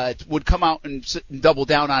 would come out and double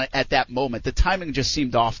down on it at that moment. The timing just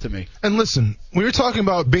seemed off to me. And listen, we were talking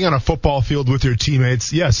about being on a football field with your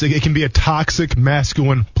teammates. Yes, it can be a toxic,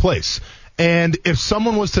 masculine place. And if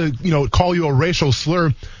someone was to, call you a racial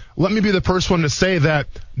slur, let me be the first one to say that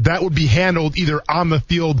would be handled either on the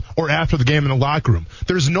field or after the game in the locker room.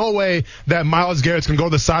 There's no way that Myles Garrett's going to go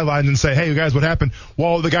to the sidelines and say, hey, you guys, what happened?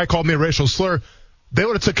 Well, the guy called me a racial slur. They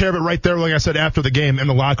would have took care of it right there, like I said, after the game in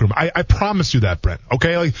the locker room. I promise you that, Brent.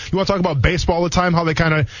 Okay? Like, you want to talk about baseball all the time, how they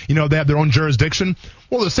kind of, they have their own jurisdiction?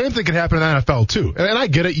 Well, the same thing can happen in the NFL, too. And I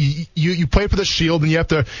get it. You play for the Shield, and you have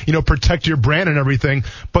to, protect your brand and everything.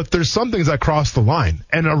 But there's some things that cross the line.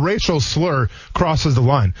 And a racial slur crosses the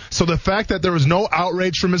line. So the fact that there was no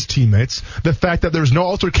outrage from his teammates, the fact that there was no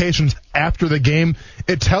altercations after the game,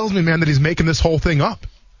 it tells me, man, that he's making this whole thing up.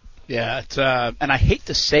 Yeah, and I hate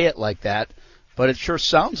to say it like that, but it sure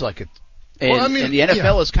sounds like it. And, and the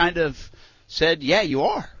NFL has kind of said, yeah, you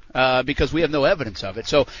are, because we have no evidence of it.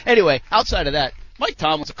 So, anyway, outside of that, Mike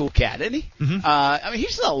Tomlin's a cool cat, isn't he? Mm-hmm.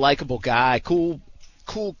 He's a likable guy, cool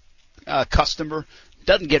customer,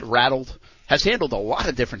 doesn't get rattled, has handled a lot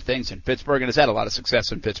of different things in Pittsburgh, and has had a lot of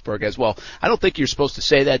success in Pittsburgh as well. I don't think you're supposed to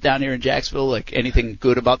say that down here in Jacksonville, like anything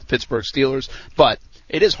good about the Pittsburgh Steelers, but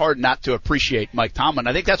it is hard not to appreciate Mike Tomlin.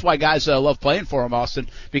 I think that's why guys love playing for him, Austin,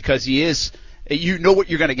 because he is – you know what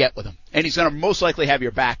you're going to get with him. And he's going to most likely have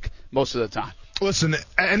your back most of the time. Listen,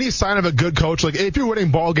 any sign of a good coach, like if you're winning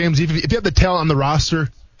ball games, if you have the talent on the roster,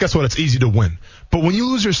 guess what? It's easy to win. But when you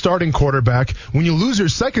lose your starting quarterback, when you lose your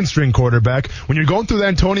second-string quarterback, when you're going through the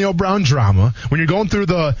Antonio Brown drama, when you're going through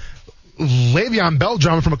the Le'Veon Bell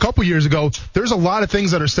drama from a couple years ago, there's a lot of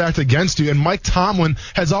things that are stacked against you, and Mike Tomlin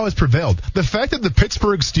has always prevailed. The fact that the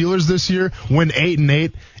Pittsburgh Steelers this year win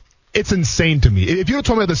 8-8, it's insane to me. If you had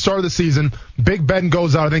told me at the start of the season, Big Ben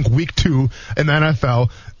goes out, I think, week 2 in the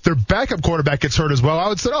NFL, their backup quarterback gets hurt as well, I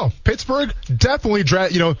would say, Pittsburgh definitely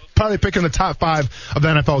probably picking the top 5 of the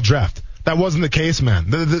NFL draft. That wasn't the case, man.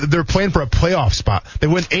 They're playing for a playoff spot. They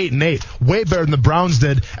went 8-8, way better than the Browns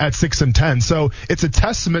did at 6-10. So it's a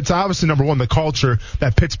testament to, obviously, number one, the culture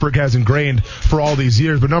that Pittsburgh has ingrained for all these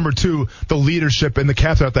years, but number 2, the leadership and the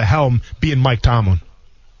captain at the helm being Mike Tomlin.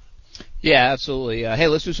 Yeah, absolutely. Hey,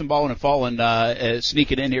 let's do some balling and falling,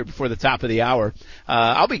 sneak it in here before the top of the hour.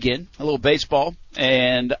 I'll begin a little baseball,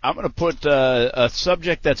 and I'm going to put a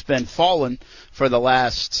subject that's been fallen for the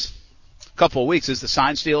last couple of weeks is the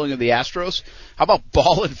sign stealing of the Astros. How about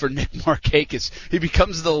balling for Nick Markakis? He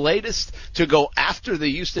becomes the latest to go after the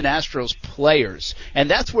Houston Astros players, and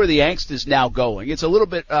that's where the angst is now going. It's a little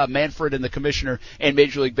bit Manfred and the commissioner and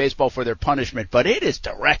Major League Baseball for their punishment, but it is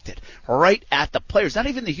directed right at the players, not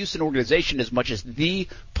even the Houston organization as much as the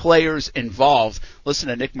players involved. Listen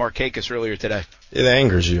to Nick Markakis earlier today. It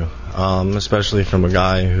angers you, especially from a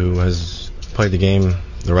guy who has played the game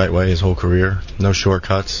the right way his whole career, no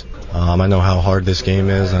shortcuts. I know how hard this game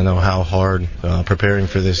is. I know how hard preparing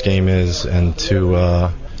for this game is, and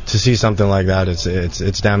to see something like that,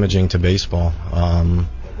 it's damaging to baseball.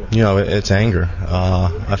 It's anger.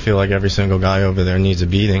 I feel like every single guy over there needs a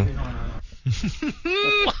beating. Wow.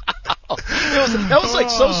 That was like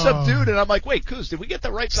so subdued, and I'm like, wait, Kuz, did we get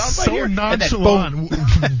the right soundbite here? So nonchalant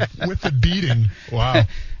with the beating. Wow.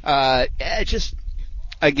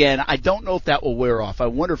 Again, I don't know if that will wear off. I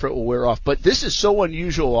wonder if it will wear off. But this is so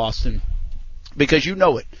unusual, Austin, because you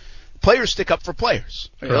know it. Players stick up for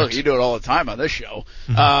players. Look, you do it all the time on this show.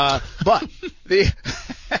 But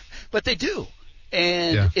they do.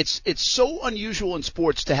 And it's so unusual in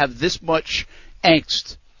sports to have this much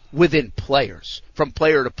angst within players from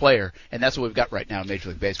player to player, and that's what we've got right now in Major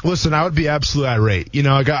League Baseball. Listen, I would be absolutely irate. You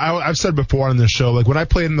know, I've said before on this show, like when I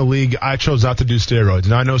played in the league, I chose not to do steroids.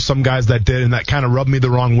 And I know some guys that did, and that kind of rubbed me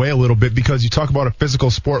the wrong way a little bit, because you talk about a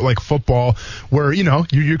physical sport like football where, you know,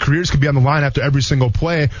 your careers could be on the line after every single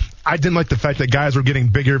play. I didn't like the fact that guys were getting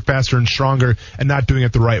bigger, faster, and stronger and not doing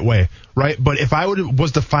it the right way, right? But if I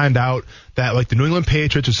was to find out that like the New England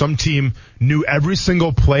Patriots or some team knew every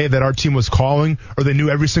single play that our team was calling, or they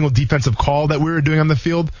knew every single defensive call that we were doing on the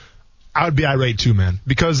field, I would be irate too, man.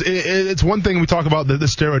 Because it's one thing we talk about the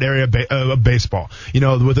steroid area of baseball, you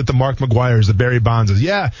know, with the Mark McGuires, the Barry Bonds.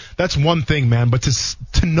 Yeah, that's one thing, man. But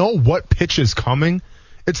to know what pitch is coming,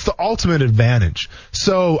 it's the ultimate advantage.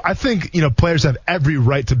 So I think, you know, players have every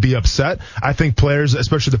right to be upset. I think players,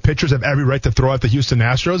 especially the pitchers, have every right to throw out the Houston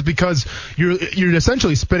Astros, because you're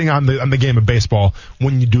essentially spitting on the game of baseball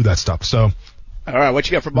when you do that stuff. So. All right, what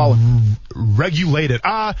you got for bowling? Regulated.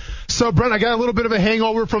 So Brent, I got a little bit of a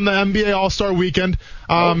hangover from the NBA All-Star Weekend.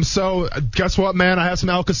 So guess what, man? I have some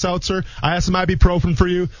Alka-Seltzer. I have some ibuprofen for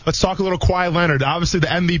you. Let's talk a little Kawhi Leonard, obviously the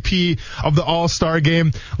MVP of the All-Star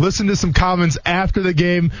game. Listen to some comments after the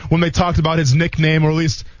game when they talked about his nickname, or at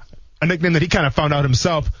least a nickname that he kind of found out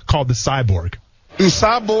himself, called the Cyborg. Do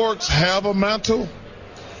cyborgs have a mantle?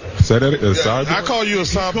 Say that, cyborg? I call you a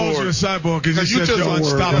cyborg. He calls you a cyborg because you're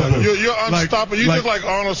unstoppable. You're unstoppable. You're just like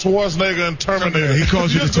Arnold Schwarzenegger and Terminator. He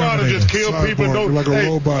calls you the Terminator. You just go out and just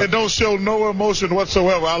kill people and don't show no emotion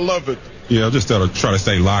whatsoever. I love it. Yeah, just try to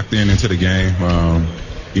stay locked into the game.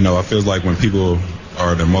 You know, I feel like when people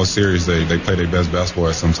are the most serious, they play their best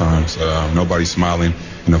basketball sometimes. Nobody's smiling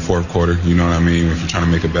in the fourth quarter. You know what I mean? If you're trying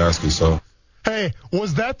to make a basket, so. Hey,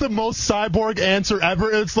 was that the most Cyborg answer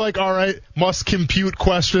ever? It's like, all right, must compute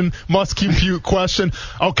question.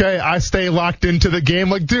 Okay, I stay locked into the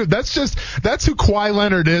game. Like, dude, that's who Kawhi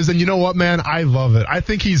Leonard is. And you know what, man? I love it. I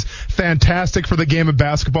think he's fantastic for the game of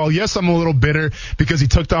basketball. Yes, I'm a little bitter because he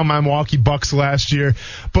took down my Milwaukee Bucks last year.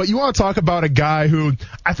 But you want to talk about a guy who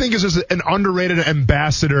I think is just an underrated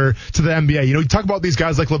ambassador to the NBA. You know, you talk about these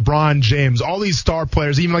guys like LeBron James, all these star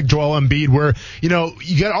players, even like Joel Embiid, where, you know,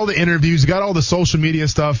 you get all the interviews, you got all the social media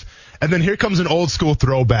stuff, and then here comes an old school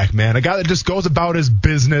throwback, man. A guy that just goes about his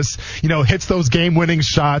business, you know, hits those game-winning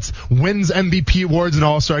shots, wins MVP awards in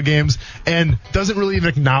All-Star games, and doesn't really even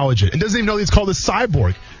acknowledge it, and doesn't even know he's called a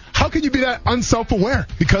cyborg. How can you be that unself-aware?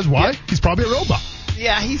 Because why? Yeah. He's probably a robot.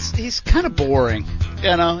 Yeah, he's kind of boring.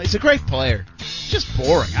 You know, he's a great player. Just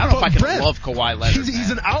boring. I don't know if I can love Kawhi Leonard.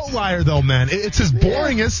 He's an outlier, though, man. It's his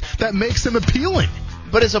boringness that makes him appealing.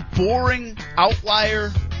 But is a boring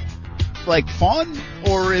outlier like fun,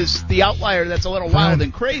 or is the outlier that's a little wild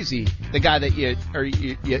and crazy the guy that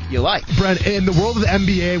you like? Brent, in the world of the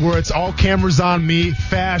NBA where it's all cameras on me,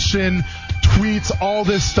 fashion, tweets, all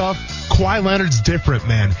this stuff, Kawhi Leonard's different,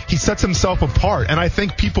 man. He sets himself apart, and I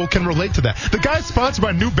think people can relate to that. The guy's sponsored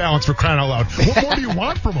by New Balance, for crying out loud. What more do you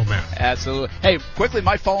want from him, man? Absolutely. Hey, quickly,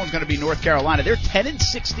 my phone going to be North Carolina. They're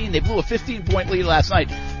 10-16. They blew a 15-point lead last night.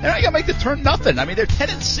 They're not going to make the turn nothing. I mean, they're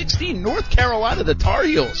 10-16. North Carolina, the Tar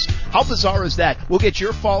Heels. How bizarre is that? We'll get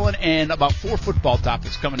your fallen and about 4 football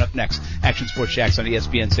topics coming up next. Action Sports Jacks on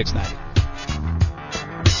ESPN 690.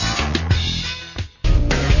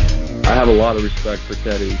 I have a lot of respect for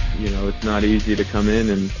Teddy. You know, it's not easy to come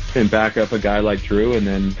in and back up a guy like Drew, and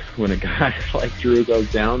then when a guy like Drew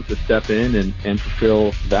goes down, to step in and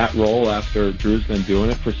fulfill that role after Drew's been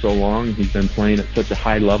doing it for so long. He's been playing at such a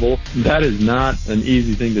high level. That is not an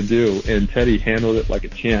easy thing to do, and Teddy handled it like a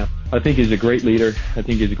champ. I think he's a great leader. I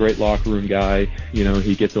think he's a great locker room guy. You know,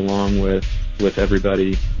 he gets along with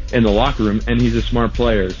everybody in the locker room, and he's a smart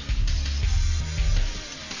player.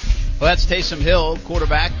 Well, that's Taysom Hill,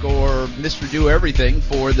 quarterback or Mr. Do-Everything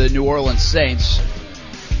for the New Orleans Saints.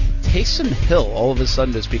 Taysom Hill all of a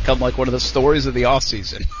sudden has become like one of the stories of the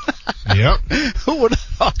offseason. Yep. Who would have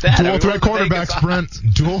thought that? Dual threat quarterbacks, Brent.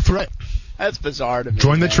 Dual threat. That's bizarre to me.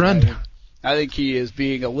 Join the trend. I think he is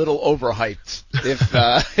being a little overhyped,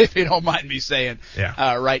 if you don't mind me saying,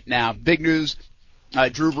 right now. Big news.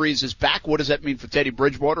 Drew Brees is back. What does that mean for Teddy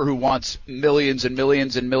Bridgewater, who wants millions and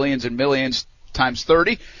millions and millions and millions times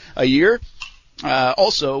 30 a year?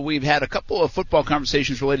 Also, we've had a couple of football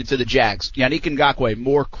conversations related to the Jags. Yannick Ngakoue,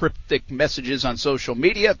 more cryptic messages on social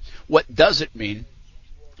media. What does it mean?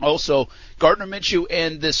 Also, Gardner Minshew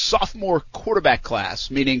and this sophomore quarterback class,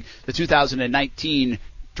 meaning the 2019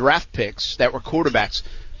 draft picks that were quarterbacks,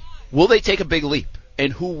 will they take a big leap?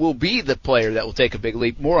 And who will be the player that will take a big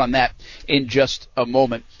leap? More on that in just a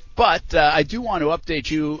moment. But I do want to update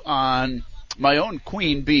you on my own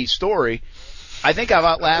Queen Bee story. I think I've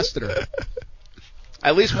outlasted her.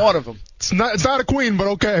 At least one of them. It's not a queen, but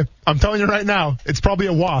okay. I'm telling you right now, it's probably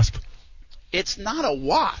a wasp. it's not a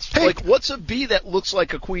wasp. Hey. Like, what's a bee that looks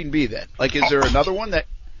like a queen bee then? Like, is there another one that,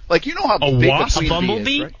 like, you know how big wasp? a queen bumblebee?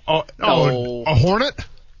 bee is, right? No. A hornet?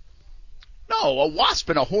 No, a wasp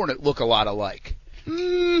and a hornet look a lot alike.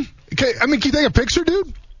 Okay, I mean, can you take a picture,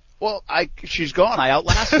 dude? Well, she's gone. I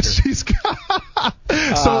outlasted her. She's gone.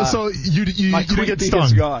 So you didn't get stung.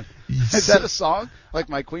 Is gone. Is that a song? Like,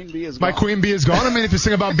 my queen bee is gone? My queen bee is gone? I mean, if you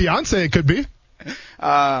sing about Beyonce, it could be.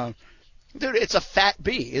 Dude, it's a fat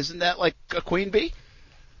bee. Isn't that like a queen bee?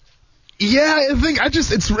 Yeah, I think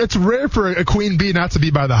it's rare for a queen bee not to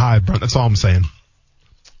be by the hive, Brent. That's all I'm saying.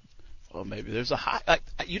 Well, maybe there's a hive.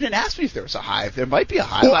 You didn't ask me if there was a hive. There might be a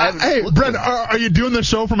hive. Well, hey, Brent, are you doing the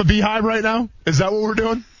show from a beehive right now? Is that what we're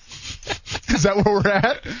doing? Is that where we're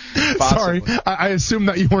at? Possibly. Sorry, I assumed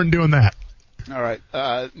that you weren't doing that. All right.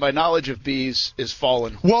 My knowledge of bees is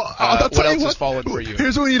fallen. Well, what else is fallen for you?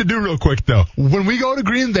 Here's what we need to do real quick, though. When we go to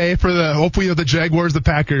Green Bay for hopefully the Jaguars, the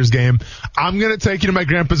Packers game, I'm going to take you to my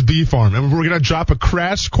grandpa's bee farm, and we're going to drop a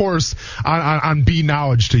crash course on bee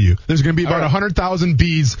knowledge to you. There's going to be about 100,000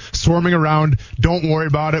 bees swarming around. Don't worry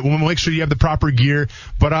about it. We'll make sure you have the proper gear.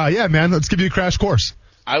 But, yeah, man, let's give you a crash course.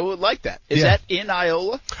 I would like that. Is that in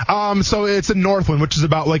Iola? So it's in Northland, which is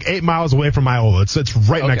about like 8 miles away from Iola. It's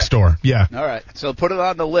right next door. Yeah. All right. So put it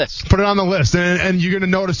on the list. Put it on the list. And you're going to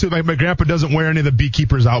notice, too, my grandpa doesn't wear any of the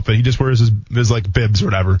beekeeper's outfit. He just wears his like, bibs or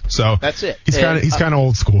whatever. So that's it. He's kind of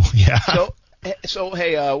old school. Yeah. So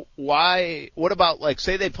hey, what about, like,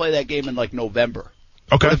 say they play that game in, like, November?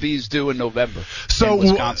 Okay. What do bees do in November in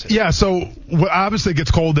Wisconsin? Obviously it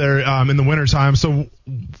gets cold there in the wintertime. So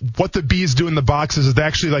what the bees do in the boxes is they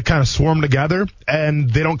actually like kind of swarm together, and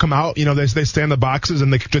they don't come out. You know, they stay in the boxes,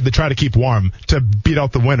 and they try to keep warm to beat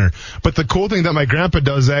out the winter. But the cool thing that my grandpa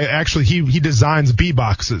does, actually he designs bee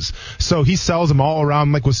boxes. So he sells them all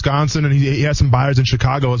around like Wisconsin, and he has some buyers in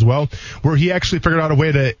Chicago as well, where he actually figured out a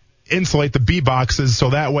way to insulate the bee boxes so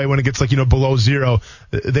that way when it gets like, below zero,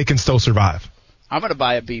 they can still survive. I'm going to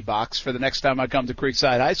buy a bee box for the next time I come to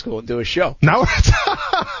Creekside High School and do a show. Now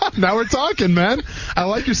we're talking, man. I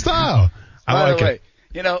like your style. By the way,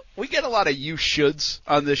 we get a lot of you shoulds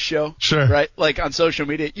on this show. Sure. Right? Like on social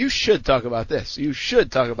media, you should talk about this. You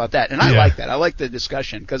should talk about that. And I like that. I like the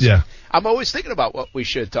discussion because I'm always thinking about what we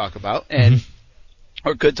should talk about and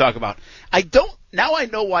or could talk about. Now I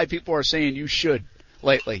know why people are saying you should.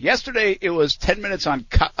 Lately. Yesterday it was 10 minutes on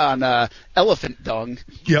elephant dung.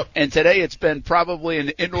 Yep. And today it's been probably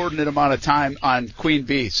an inordinate amount of time on queen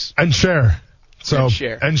bees. And share.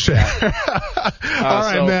 And share. All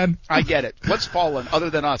right, man. I get it. What's fallen other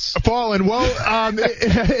than us? Fallen. Well,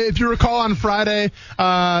 if you recall on Friday,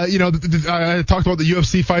 I talked about the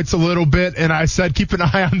UFC fights a little bit, and I said keep an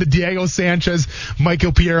eye on the Diego Sanchez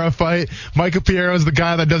Michael Piera fight. Michael Piera is the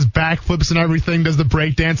guy that does backflips and everything, does the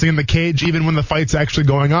breakdancing in the cage, even when the fight's actually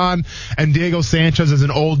going on. And Diego Sanchez is an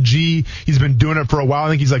old G. He's been doing it for a while. I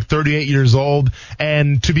think he's like 38 years old.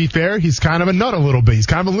 And to be fair, he's kind of a nut a little bit. He's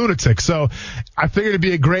kind of a lunatic. So I figured it'd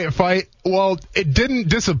be a great fight. Well, it didn't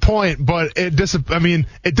disappoint, but it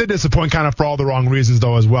did disappoint kind of for all the wrong reasons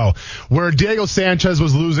though as well. Where Diego Sanchez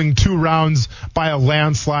was losing 2 rounds by a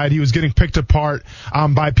landslide, he was getting picked apart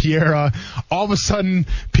by Piera. All of a sudden,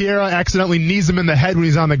 Piera accidentally knees him in the head when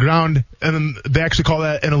he's on the ground, and then they actually call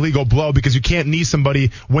that an illegal blow because you can't knee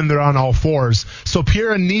somebody when they're on all fours. So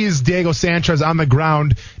Piera knees Diego Sanchez on the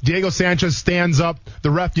ground. Diego Sanchez stands up.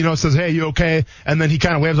 The ref, says, "Hey, you okay?" And then he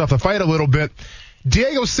kind of waves off the fight a little bit.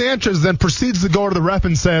 Diego Sanchez then proceeds to go to the ref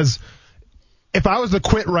and says, "If I was to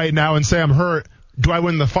quit right now and say I'm hurt, do I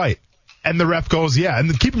win the fight?" And the ref goes, "Yeah." And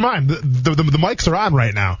then keep in mind, the mics are on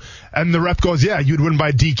right now. And the ref goes, "Yeah, you'd win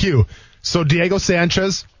by DQ." So Diego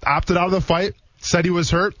Sanchez opted out of the fight, said he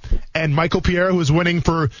was hurt, and Michael Piera, who was winning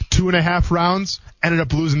for 2.5 rounds, ended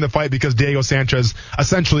up losing the fight because Diego Sanchez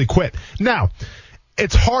essentially quit. Now,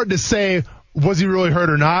 it's hard to say, was he really hurt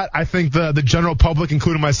or not? I think the general public,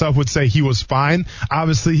 including myself, would say he was fine.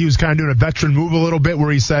 Obviously, he was kind of doing a veteran move a little bit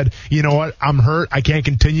where he said, "You know what, I'm hurt. I can't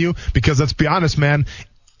continue." Because let's be honest, man,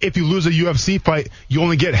 if you lose a UFC fight, you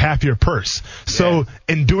only get half your purse. So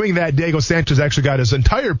in doing that, Diego Sanchez actually got his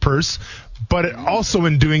entire purse. But also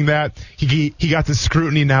in doing that, he got the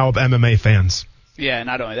scrutiny now of MMA fans. Yeah,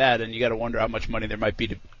 not only that, and you got to wonder how much money there might be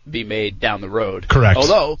to be made down the road. Correct.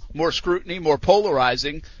 Although, more scrutiny, more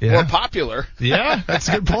polarizing, more popular. Yeah, that's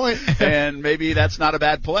a good point. And maybe that's not a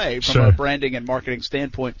bad play from a branding and marketing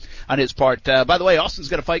standpoint on his part. By the way, Austin's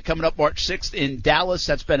got a fight coming up March 6th in Dallas.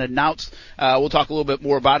 That's been announced. We'll talk a little bit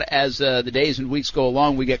more about it as the days and weeks go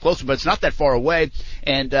along. We get closer, but it's not that far away.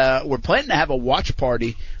 And we're planning to have a watch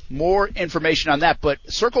party more information on that. But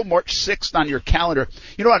circle March 6th on your calendar.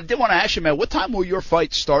 You know, I did want to ask you, man, what time will your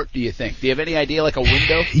fight start, do you think? Do you have any idea, like a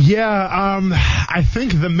window? Yeah, I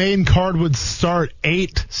think the main card would start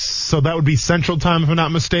 8, so that would be Central Time if I'm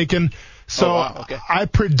not mistaken. So okay. I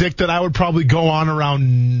predict that I would probably go on around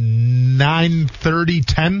 9:30,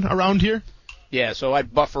 10 around here. Yeah, so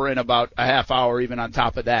I'd buffer in about a half hour even on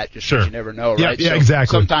top of that, just Sure. because you never know, right? Yeah, so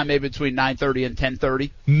exactly. Sometime maybe between 9:30 and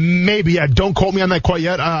 10:30. Maybe, yeah. Don't quote me on that quite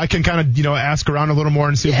yet. I can kind of, ask around a little more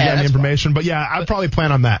and see if we got any information. But yeah, I'd probably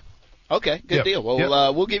plan on that. Okay, good Yep. deal.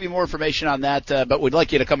 Well, we'll give you more information on that, but we'd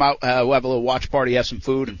like you to come out. We'll have a little watch party, have some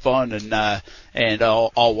food and fun, and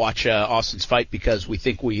I'll watch Austin's fight because we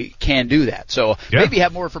think we can do that. So maybe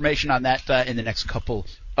have more information on that in the next couple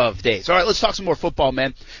of days. All right, let's talk some more football,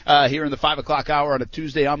 man. Here in the 5 o'clock hour on a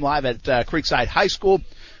Tuesday, I'm live at Creekside High School,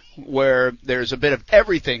 where there's a bit of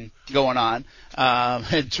everything going on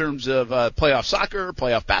in terms of playoff soccer,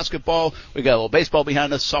 playoff basketball. We got a little baseball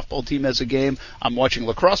behind us. Softball team has a game. I'm watching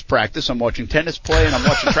lacrosse practice. I'm watching tennis play, and I'm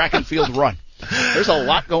watching track and field run. There's a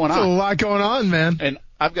lot going on. There's a lot going on, man. And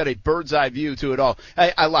I've got a bird's eye view to it all.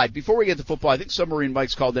 I lied. Before we get to football, I think Submarine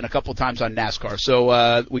Mike's called in a couple times on NASCAR.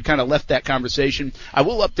 So we kind of left that conversation. I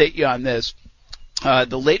will update you on this.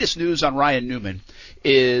 The latest news on Ryan Newman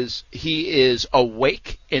is he is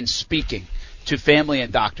awake and speaking to family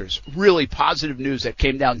and doctors. Really positive news that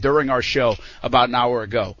came down during our show about an hour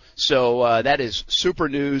ago. So that is super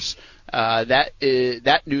news.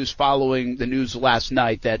 That news following the news last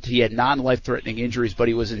night that he had non-life-threatening injuries, but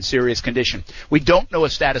he was in serious condition. We don't know a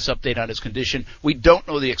status update on his condition. We don't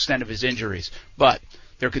know the extent of his injuries, but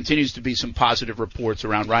there continues to be some positive reports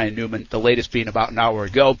around Ryan Newman, the latest being about an hour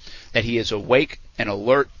ago, that he is awake and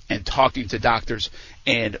alert and talking to doctors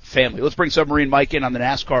and family. Let's bring Submarine Mike in on the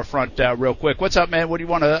NASCAR front real quick. What's up, man? What do you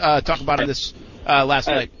want to talk about on this last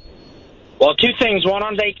night? Well, two things. One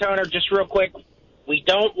on Daytona, just real quick. We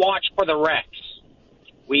don't watch for the wrecks.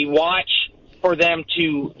 We watch for them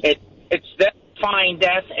to it's them defying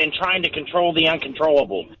death and trying to control the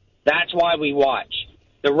uncontrollable. That's why we watch.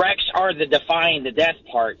 The wrecks are the defying the death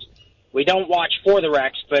part. We don't watch for the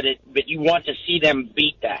wrecks, but you want to see them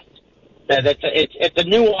beat that. It's a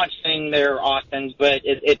nuanced thing there, Austin, but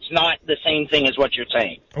it's not the same thing as what you're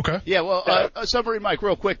saying. Okay. Yeah, well, Submarine Mike,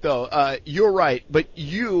 real quick, though. You're right, but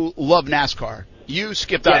you love NASCAR. You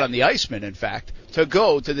skipped out on the Iceman, in fact, to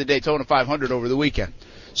go to the Daytona 500 over the weekend.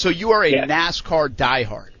 So you are a NASCAR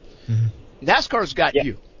diehard. Mm-hmm. NASCAR's got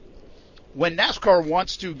you. When NASCAR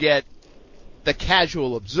wants to get the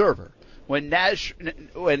casual observer, when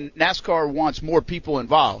NASCAR wants more people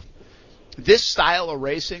involved, this style of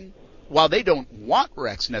racing, while they don't want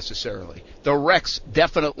wrecks necessarily, the wrecks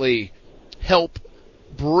definitely help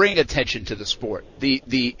bring attention to the sport.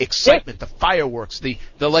 The excitement, the fireworks, the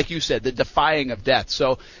like you said, the defying of death.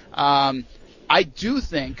 So I do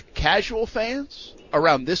think casual fans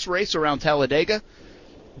around this race, around Talladega,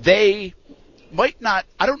 they might not,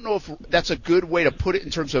 I don't know if that's a good way to put it in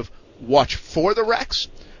terms of watch for the wrecks,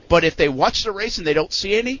 but if they watch the race and they don't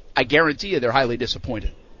see any, I guarantee you they're highly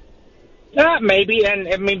disappointed. Maybe,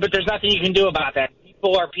 but there's nothing you can do about that.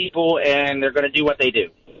 People are people, and they're going to do what they do.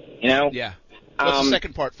 You know? Yeah. What's the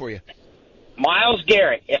second part for you? Myles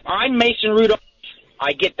Garrett. If I'm Mason Rudolph,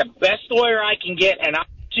 I get the best lawyer I can get, and I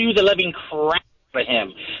sue the living crap out of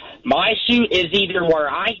him. My suit is either where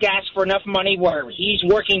I ask for enough money where he's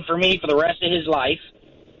working for me for the rest of his life,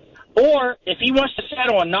 or if he wants to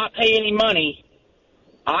settle and not pay any money,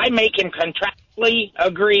 I make him contractually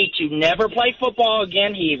agree to never play football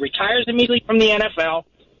again. He retires immediately from the NFL.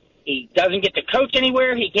 He doesn't get to coach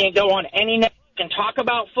anywhere. He can't go on any network and talk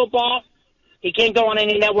about football. He can't go on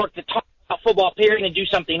any network to talk about football, period, and do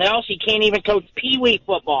something else. He can't even coach Pee-wee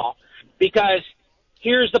football because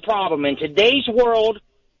here's the problem. In today's world,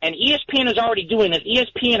 and ESPN is already doing this,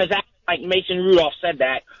 ESPN is acting like Mason Rudolph said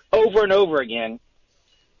that over and over again.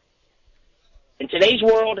 In today's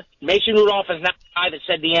world, Mason Rudolph is not the guy that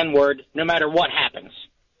said the N-word no matter what happens.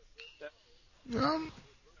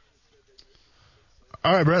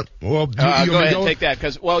 All right, Brett. Well, go ahead and take that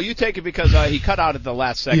you take it because he cut out at the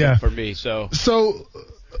last second for me. So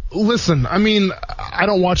listen, I mean, I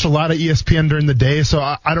don't watch a lot of ESPN during the day, so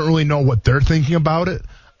I don't really know what they're thinking about it.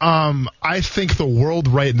 I think the world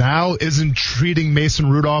right now isn't treating Mason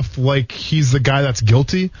Rudolph like he's the guy that's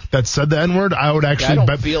guilty that said the N-word. I would actually I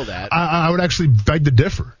don't feel that. I would actually beg to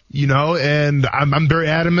differ, and I'm very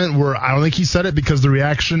adamant where I don't think he said it because the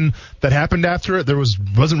reaction that happened after it,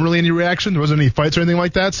 wasn't really any reaction. There wasn't any fights or anything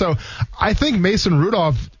like that. So I think Mason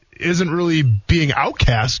Rudolph isn't really being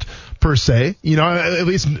outcast per se, at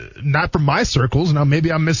least not from my circles. Now,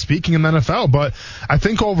 maybe I'm misspeaking in the NFL, but I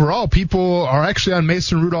think overall people are actually on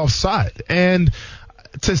Mason Rudolph's side. And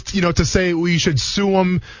to say, well, you should sue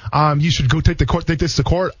him, you should go take this to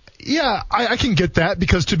court. Yeah, I can get that,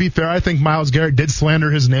 because to be fair, I think Myles Garrett did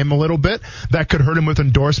slander his name a little bit. That could hurt him with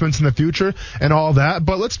endorsements in the future and all that.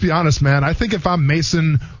 But let's be honest, man. I think if I'm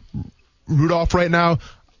Mason Rudolph right now,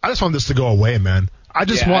 I just want this to go away, man. I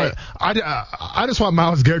just want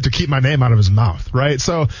Myles Garrett to keep my name out of his mouth, right?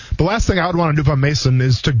 So the last thing I would want to do if I'm Mason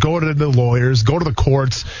is to go to the lawyers, go to the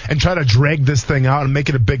courts, and try to drag this thing out and make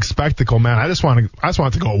it a big spectacle, man. I just want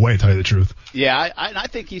it to go away, to tell you the truth. Yeah, I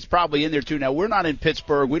think he's probably in there too. Now, we're not in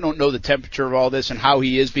Pittsburgh. We don't know the temperature of all this and how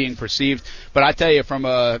he is being perceived. But I tell you, from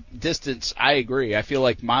a distance, I agree. I feel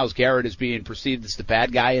like Myles Garrett is being perceived as the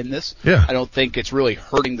bad guy in this. Yeah. I don't think it's really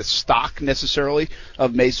hurting the stock necessarily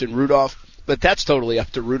of Mason Rudolph. But that's totally up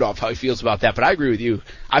to Rudolph how he feels about that. But I agree with you.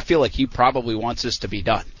 I feel like he probably wants this to be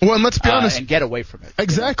done. Well, and let's be honest. And get away from it.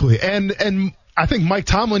 Exactly. And I think Mike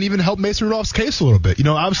Tomlin even helped Mason Rudolph's case a little bit.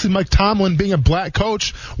 Obviously Mike Tomlin, being a black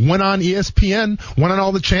coach, went on ESPN, went on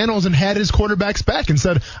all the channels and had his quarterbacks back and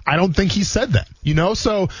said, I don't think he said that.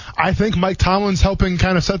 So I think Mike Tomlin's helping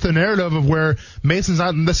kind of set the narrative of where Mason's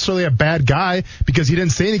not necessarily a bad guy because he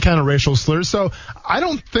didn't say any kind of racial slurs. So I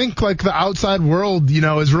don't think like the outside world,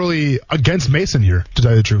 is really against Mason here, to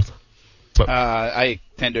tell you the truth. But, I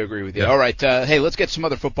tend to agree with you. Yeah. All right. Hey, let's get some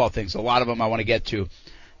other football things. A lot of them I want to get to.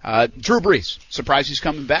 Drew Brees, surprised he's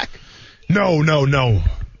coming back? No.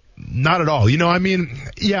 Not at all.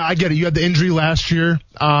 Yeah, I get it. You had the injury last year.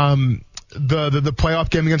 The playoff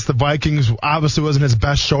game against the Vikings obviously wasn't his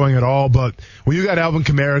best showing at all, but when you got Alvin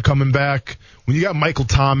Kamara coming back, when you got Michael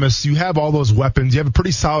Thomas, you have all those weapons. You have a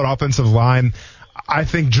pretty solid offensive line. I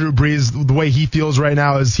think Drew Brees, the way he feels right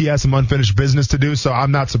now is he has some unfinished business to do, so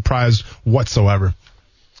I'm not surprised whatsoever.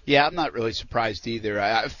 Yeah, I'm not really surprised either.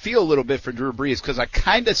 I feel a little bit for Drew Brees because I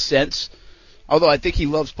kind of sense, although I think he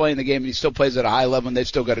loves playing the game and he still plays at a high level and they've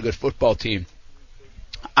still got a good football team.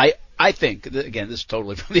 I think, again, this is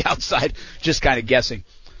totally from the outside, just kind of guessing,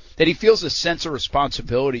 that he feels a sense of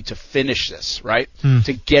responsibility to finish this, right?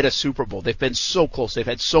 To get a Super Bowl. They've been so close. They've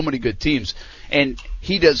had so many good teams. And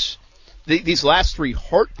he does these last three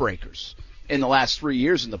heartbreakers in the last 3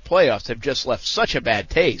 years in the playoffs have just left such a bad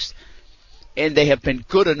taste. And they have been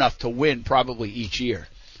good enough to win probably each year.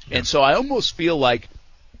 Yeah. And so I almost feel like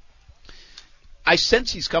I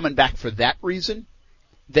sense he's coming back for that reason,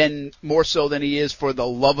 than more so than he is for the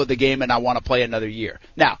love of the game and I want to play another year.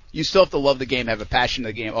 Now, you still have to love the game, have a passion of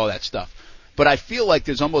the game, all that stuff. But I feel like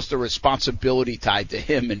there's almost a responsibility tied to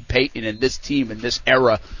him and Peyton and this team and this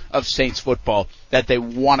era of Saints football that they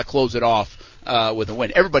want to close it off with a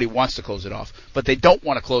win. Everybody wants to close it off, but they don't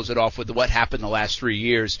want to close it off with what happened the last 3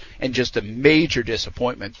 years and just a major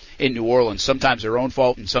disappointment in New Orleans. Sometimes their own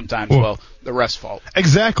fault and sometimes, the rest's fault.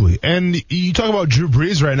 Exactly. And you talk about Drew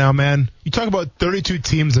Brees right now, man. You talk about 32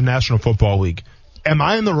 teams in the National Football League. Am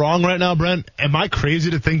I in the wrong right now, Brent? Am I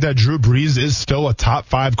crazy to think that Drew Brees is still a top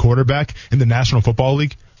 5 quarterback in the National Football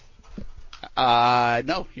League?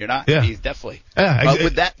 No, you're not. Yeah. He's definitely. Yeah,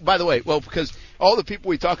 with that, by the way, because all the people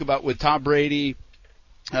we talk about with Tom Brady,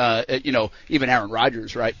 even Aaron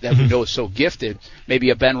Rodgers, right, that we know is so gifted,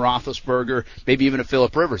 maybe a Ben Roethlisberger, maybe even a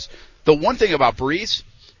Phillip Rivers. The one thing about Brees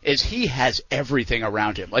is he has everything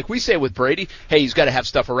around him. Like we say with Brady, hey, he's got to have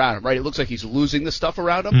stuff around him, right? It looks like he's losing the stuff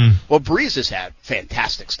around him. Well, Brees has had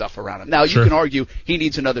fantastic stuff around him. Now, you can argue he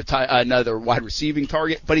needs another wide receiving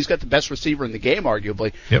target, but he's got the best receiver in the game,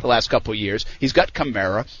 arguably, the last couple of years. He's got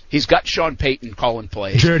Kamara. He's got Sean Payton calling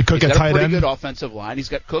plays. Jared Cook at tight end. He's got a pretty good offensive line. He's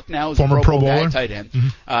got Cook now as former a Pro Bowl Bowler guy, tight end.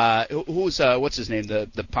 Who's what's his name?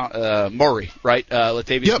 The Murray, right?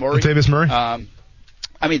 Latavius Murray. Latavius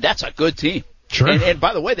Murray. That's a good team. Sure. And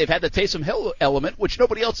by the way, they've had the Taysom Hill element, which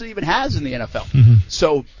nobody else even has in the NFL.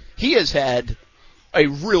 So he has had a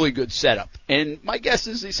really good setup. And my guess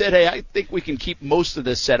is he said, hey, I think we can keep most of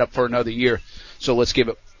this setup for another year. So let's give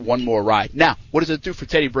it one more ride. Now, what does it do for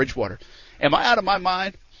Teddy Bridgewater? Am I out of my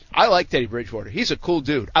mind? I like Teddy Bridgewater. He's a cool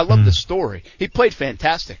dude. I love the story. He played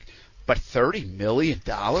fantastic. But $30 million?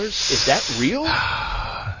 Is that real?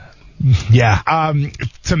 Yeah.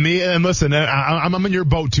 To me, and listen, I'm in your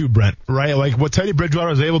boat too, Brent, right? Like what Teddy Bridgewater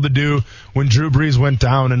was able to do when Drew Brees went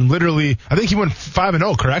down and literally, I think he went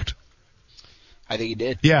 5-0, correct? I think he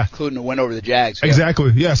did. Yeah. Including a win over the Jags.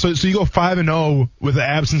 Exactly. Yeah. So you go 5-0 with the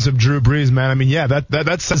absence of Drew Brees, man. I mean, yeah,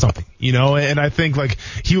 that says something, and I think like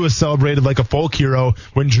he was celebrated like a folk hero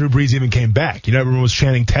when Drew Brees even came back. Everyone was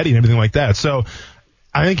chanting Teddy and everything like that. So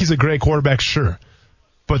I think he's a great quarterback, sure.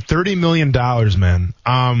 But $30 million, man.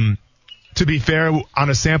 to be fair, on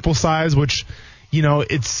a sample size, which,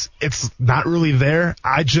 it's not really there.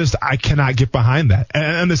 I cannot get behind that.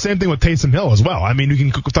 And the same thing with Taysom Hill as well. I mean, we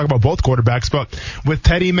can talk about both quarterbacks, but with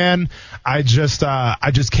Teddy, man, I just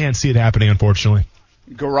can't see it happening, unfortunately.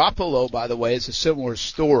 Garoppolo, by the way, is a similar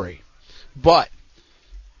story. But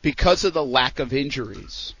because of the lack of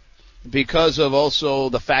injuries, because of also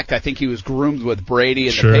the fact I think he was groomed with Brady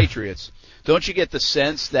and the Patriots, don't you get the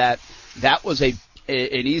sense that was an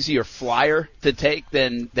easier flyer to take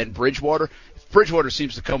than Bridgewater? Bridgewater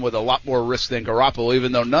seems to come with a lot more risk than Garoppolo,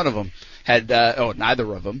 even though neither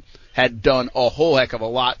of them had done a whole heck of a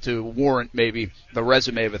lot to warrant maybe the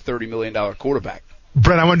resume of a $30 million quarterback.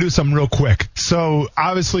 Brent, I want to do something real quick. So,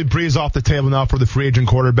 obviously, Breeze off the table now for the free agent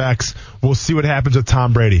quarterbacks. We'll see what happens with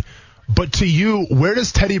Tom Brady. But to you, where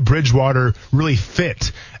does Teddy Bridgewater really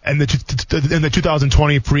fit in the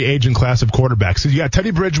 2020 free agent class of quarterbacks? So you got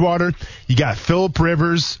Teddy Bridgewater, you got Phillip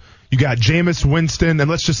Rivers, you got Jameis Winston, and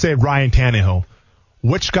let's just say Ryan Tannehill.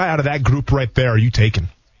 Which guy out of that group right there are you taking?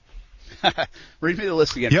 Read me the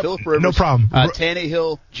list again. Yep, Phillip Rivers, no problem.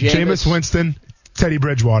 Tannehill, Jameis Winston, Teddy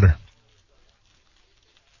Bridgewater.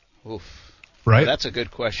 Oof. Right? Well, that's a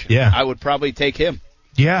good question. Yeah. I would probably take him.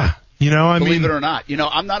 Yeah. Believe it or not.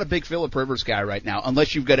 I'm not a big Phillip Rivers guy right now,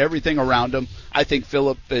 unless you've got everything around him. I think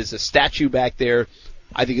Phillip is a statue back there.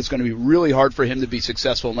 I think it's going to be really hard for him to be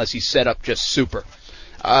successful unless he's set up just super.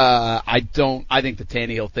 I think the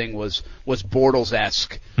Tannehill thing was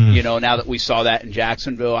Bortles-esque, now that we saw that in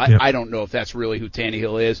Jacksonville. I don't know if that's really who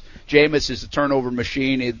Tannehill is. Jameis is a turnover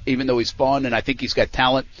machine, even though he's fun, and I think he's got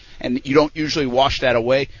talent, and you don't usually wash that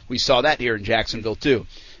away. We saw that here in Jacksonville, too.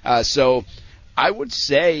 So I would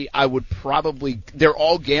say they're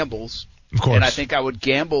all gambles. Of course. And I think I would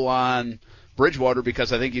gamble on Bridgewater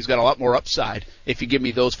because I think he's got a lot more upside if you give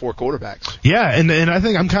me those four quarterbacks. Yeah, and I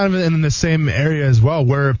think I'm kind of in the same area as well,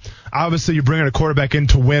 where obviously you're bringing a quarterback in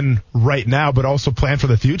to win right now, but also plan for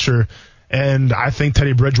the future. And I think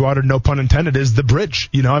Teddy Bridgewater, no pun intended, is the bridge.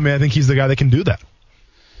 I think he's the guy that can do that.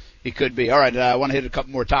 He could be. All right, I want to hit a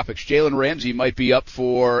couple more topics. Jalen Ramsey might be up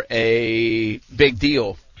for a big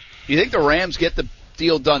deal. Do you think the Rams get the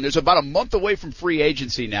deal done? There's about a month away from free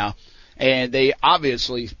agency now, and they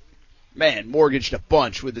obviously – mortgaged a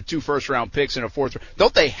bunch with the 2 first-round picks and a 4th.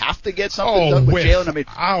 Don't they have to get something done with Jalen?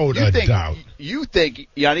 I mean, you think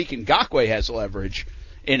Yannick Ngakoue has leverage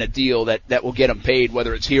in a deal that will get him paid,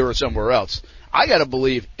 whether it's here or somewhere else. I got to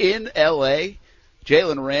believe in L.A.,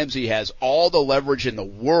 Jalen Ramsey has all the leverage in the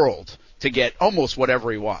world to get almost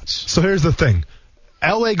whatever he wants. So here's the thing.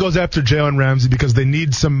 L.A. goes after Jalen Ramsey because they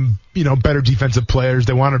need some, better defensive players.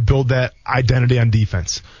 They want to build that identity on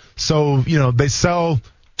defense. So, they sell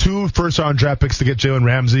 2 first-round draft picks to get Jalen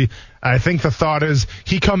Ramsey. I think the thought is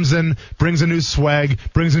he comes in, brings a new swag,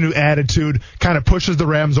 brings a new attitude, kind of pushes the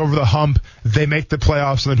Rams over the hump. They make the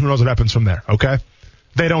playoffs, and then who knows what happens from there, okay?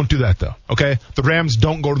 They don't do that, though, okay? The Rams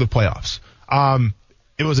don't go to the playoffs.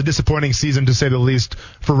 It was a disappointing season, to say the least,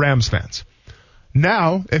 for Rams fans.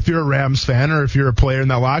 Now, if you're a Rams fan or if you're a player in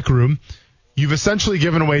that locker room, you've essentially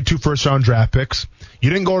given away 2 first-round draft picks. You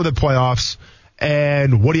didn't go to the playoffs,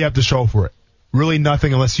 and what do you have to show for it? Really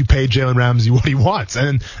nothing unless you pay Jalen Ramsey what he wants.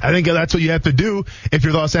 And I think that's what you have to do if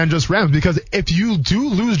you're the Los Angeles Rams, because if you do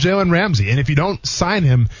lose Jalen Ramsey and if you don't sign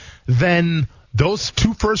him, then those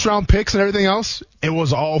 2 first-round picks and everything else, it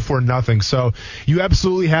was all for nothing. So you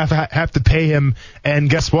absolutely have to pay him. And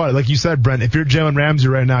guess what? Like you said, Brent, if you're Jalen Ramsey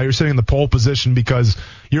right now, you're sitting in the pole position because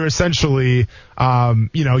you're essentially,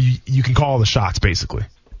 you can call the shots, basically.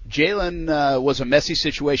 Jalen was a messy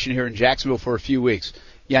situation here in Jacksonville for a few weeks.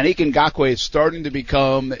 Yannick Ngakoue is starting to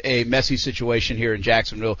become a messy situation here in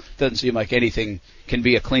Jacksonville. Doesn't seem like anything can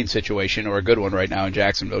be a clean situation or a good one right now in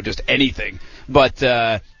Jacksonville, just anything.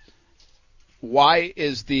 But why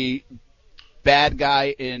is the bad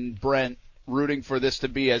guy in Brent rooting for this to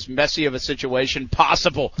be as messy of a situation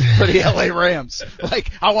possible for the LA Rams?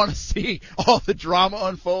 Like, I want to see all the drama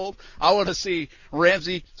unfold. I want to see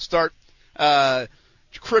Ramsey start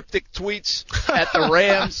cryptic tweets at the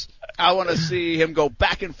Rams. I want to see him go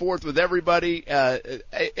back and forth with everybody.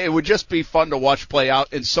 It would just be fun to watch play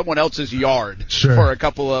out in someone else's yard for a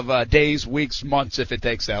couple of days, weeks, months, if it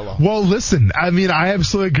takes that long. Well, listen, I mean, I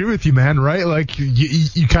absolutely agree with you, man, right? Like,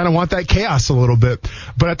 you kind of want that chaos a little bit.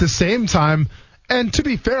 But at the same time, And to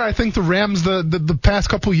be fair, I think the Rams, the past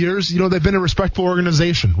couple years, they've been a respectful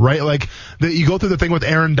organization, right? Like, you go through the thing with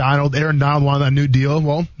Aaron Donald. Aaron Donald wanted that new deal.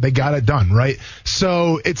 Well, they got it done, right?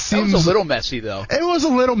 So it seems... That was a little messy, though. It was a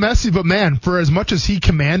little messy, but man, for as much as he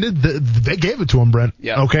commanded, they gave it to him, Brent.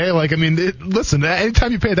 Yeah. Okay? Like, I mean, listen,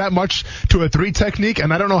 anytime you pay that much to a 3 technique,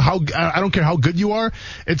 and I don't care how good you are,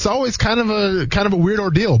 it's always kind of a weird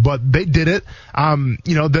ordeal, but they did it.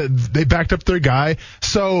 They backed up their guy.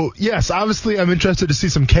 So, yes, obviously I'm interested to see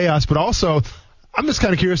some chaos, but also I'm just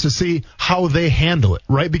kind of curious to see how they handle it,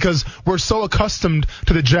 right? Because we're so accustomed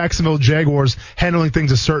to the Jacksonville Jaguars handling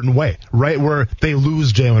things a certain way, right? Where they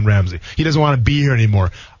lose Jalen Ramsey. He doesn't want to be here anymore.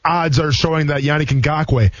 Odds are showing that Yannick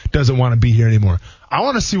Ngakoue doesn't want to be here anymore. I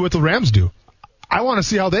want to see what the Rams do. I want to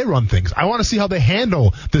see how they run things. I want to see how they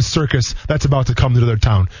handle this circus that's about to come to their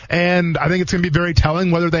town. And I think it's going to be very telling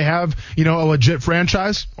whether they have, a legit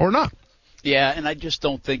franchise or not. Yeah, and I just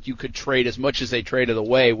don't think you could trade as much as they traded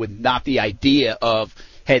away with not the idea of,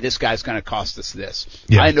 hey, this guy's going to cost us this.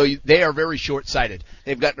 Yeah. I know they are very short-sighted.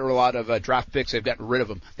 They've gotten a lot of draft picks. They've gotten rid of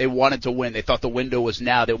them. They wanted to win. They thought the window was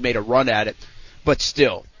now. They made a run at it. But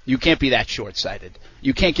still, you can't be that short-sighted.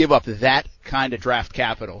 You can't give up that kind of draft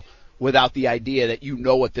capital without the idea that you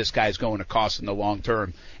know what this guy's going to cost in the long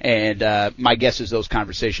term. And my guess is those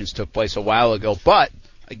conversations took place a while ago. But,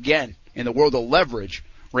 again, in the world of leverage,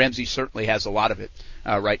 Ramsey certainly has a lot of it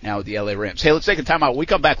right now with the LA Rams. Hey, let's take a timeout. When we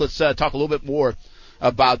come back, let's talk a little bit more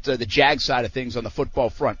about the Jag side of things on the football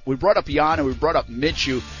front. We brought up Jan and we brought up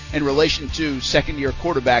Minshew in relation to second-year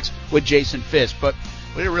quarterbacks with Jason Fisk, but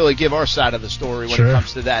we didn't really give our side of the story when it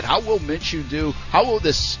comes to that. How will Minshew do? How will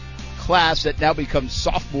this class that now becomes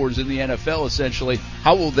sophomores in the NFL, essentially,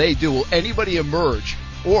 how will they do? Will anybody emerge?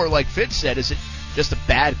 Or, like Fitz said, is it just a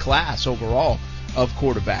bad class overall of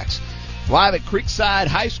quarterbacks? Live at Creekside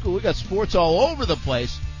High School, we got sports all over the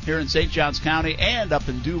place here in St. Johns County and up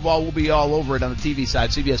in Duval. We'll be all over it on the TV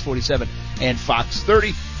side, CBS 47 and Fox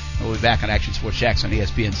 30. We'll be back on Action Sports Jacks on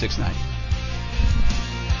ESPN 690.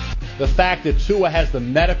 The fact that Tua has the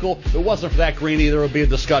medical, if it wasn't for that, Greeny, there would be a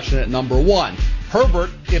discussion at number 1. Herbert,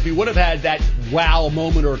 if he would have had that wow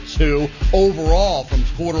moment or two overall from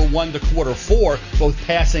quarter 1 to quarter 4, both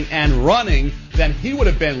passing and running, then he would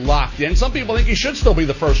have been locked in. Some people think he should still be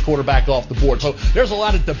the first quarterback off the board. So there's a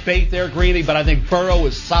lot of debate there, Greeny, but I think Burrow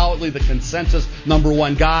is solidly the consensus number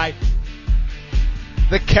 1 guy.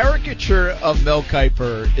 The caricature of Mel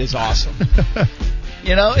Kiper is awesome.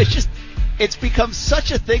 It's become such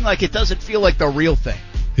a thing, like it doesn't feel like the real thing.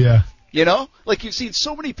 Yeah. Like you've seen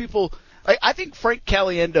so many people. I think Frank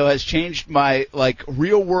Caliendo has changed my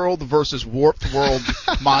real world versus warped world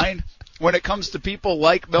mind when it comes to people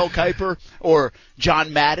like Mel Kiper or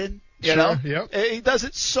John Madden. You know, yep. He does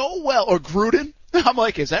it so well. Or Gruden. I'm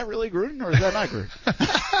like, is that really Gruden or is that not Gruden?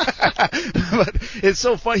 But it's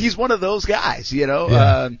so funny. He's one of those guys,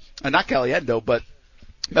 not Caliendo, but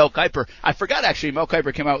Mel Kiper. I forgot actually Mel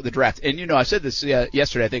Kiper came out with the draft. And I said this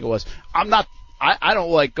yesterday, I think it was. I don't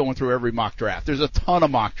like going through every mock draft. There's a ton of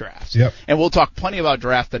mock drafts. Yep. And we'll talk plenty about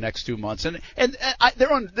draft the next 2 months. And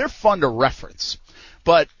they're fun to reference.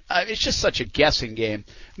 But it's just such a guessing game.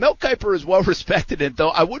 Mel Kiper is well respected, and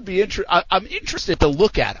though I'm interested to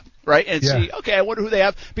look at him, right, and see. Okay, I wonder who they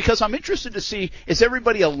have, because I'm interested to see, is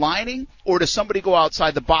everybody aligning, or does somebody go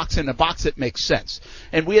outside the box in a box that makes sense?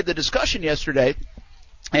 And we had the discussion yesterday.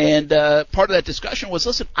 And part of that discussion was,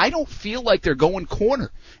 listen, I don't feel like they're going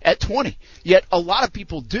corner at 20. Yet a lot of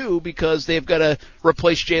people do, because they've got to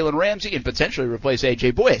replace Jalen Ramsey and potentially replace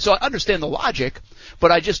A.J. Boye. So I understand the logic,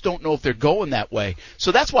 but I just don't know if they're going that way.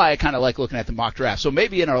 So that's why I kind of like looking at the mock draft. So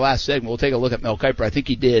maybe in our last segment we'll take a look at Mel Kiper. I think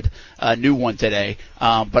he did a new one today.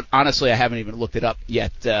 But honestly, I haven't even looked it up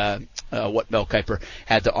yet, what Mel Kiper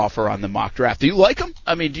had to offer on the mock draft. Do you like him?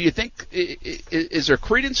 I mean, do you think is there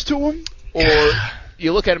credence to him? Or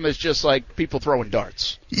you look at him as just like people throwing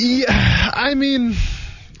darts? Yeah, I mean,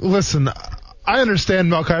 listen, I understand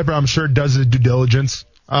Mel Kiper, I'm sure, does his due diligence.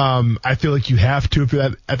 I feel like you have to if you're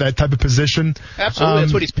at that type of position. Absolutely,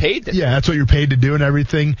 that's what he's paid to do. Yeah, that's what you're paid to do and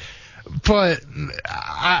everything. But,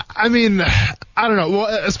 I mean, I don't know. Well,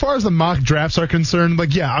 as far as the mock drafts are concerned,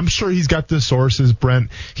 I'm sure he's got the sources, Brent.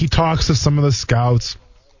 He talks to some of the scouts.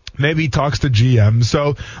 Maybe he talks to GM.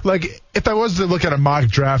 So, if I was to look at a mock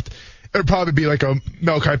draft, it would probably be like a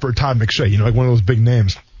Mel Kiper or Todd McShay, one of those big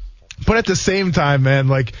names. But at the same time, man,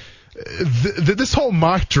 this whole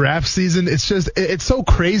mock draft season, it's so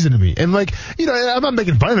crazy to me. And I'm not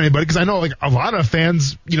making fun of anybody, because I know a lot of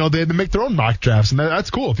fans, they had to make their own mock drafts, and that's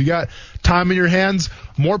cool. If you got time in your hands,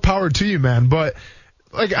 more power to you, man. But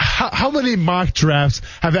how many mock drafts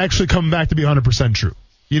have actually come back to be 100% true?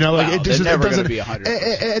 You know, like Wow, it just they're never it doesn't gonna be 100.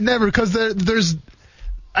 It never, because there's.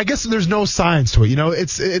 I guess there's no science to it. You know,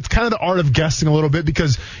 it's kind of the art of guessing a little bit,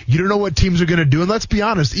 because you don't know what teams are going to do. And let's be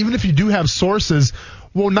honest, even if you do have sources,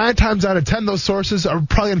 well, 9 times out of 10, those sources are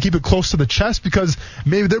probably going to keep it close to the chest, because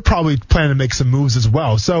maybe they're probably planning to make some moves as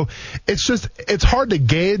well. So it's hard to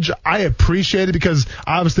gauge. I appreciate it, because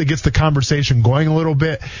obviously it gets the conversation going a little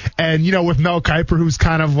bit. And, you know, with Mel Kiper, who's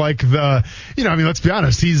kind of like let's be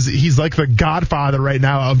honest, he's like the godfather right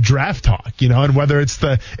now of draft talk, you know, and whether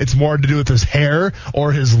it's more to do with his hair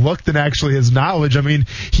or his look than actually his knowledge. I mean,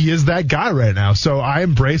 he is that guy right now. So I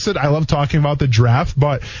embrace it. I love talking about the draft,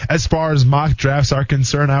 but as far as mock drafts are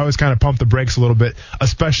concerned, I always kind of pump the brakes a little bit,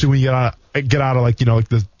 especially when you get out of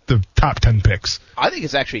the top 10 picks. I think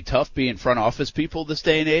it's actually tough being front office people this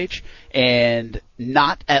day and age and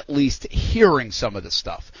not at least hearing some of the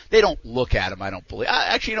stuff. They don't look at them, I don't believe.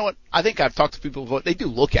 Actually, you know what? I think I've talked to people who they do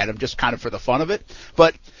look at them just kind of for the fun of it.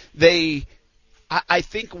 But I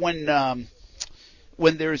think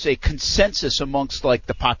when there's a consensus amongst like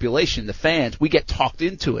the population, the fans, we get talked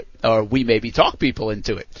into it, or we maybe talk people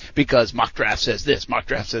into it, because mock draft says this, mock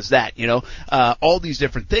draft says that, you know, all these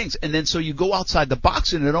different things. And then so you go outside the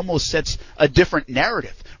box and it almost sets a different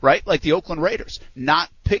narrative, right? Like the Oakland Raiders not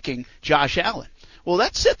picking Josh Allen. Well,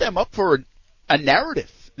 that set them up for a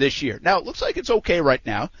narrative this year. Now it looks like it's okay right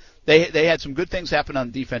now. They had some good things happen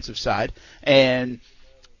on the defensive side,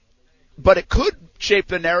 but it could shape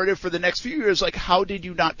the narrative for the next few years. Like, how did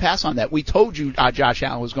you not pass on that? We told you Josh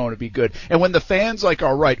Allen was going to be good. And when the fans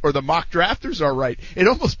are right, or the mock drafters are right, it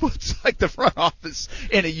almost puts like the front office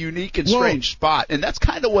in a unique and strange spot. And that's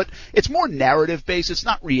kind of it's more narrative based. It's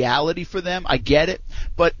not reality for them. I get it.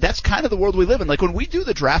 But that's kind of the world we live in. Like when we do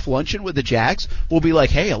the draft luncheon with the Jags, we'll be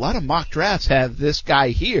like, hey, a lot of mock drafts have this guy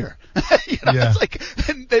here. It's like,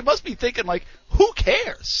 and they must be thinking like, who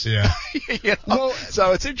cares? Yeah.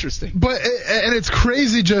 So it's interesting. But, and it's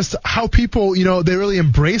crazy just how people, they really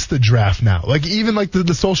embrace the draft now. Like even like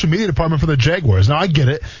the social media department for the Jaguars. Now I get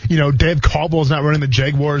it. Dave Caldwell's not running the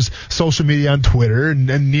Jaguars social media on Twitter,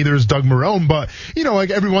 and neither is Doug Marrone. But,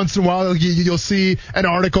 like every once in a while you'll see an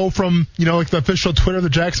article from, like the official Twitter of the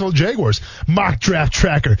Jacksonville Jaguars. Mock draft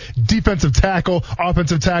tracker, defensive tackle,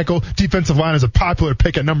 offensive tackle, defensive line is a popular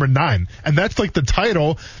pick at number 9. And that's like the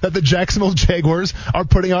title that the Jacksonville Jaguars are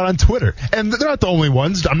putting out on Twitter. And they're not the only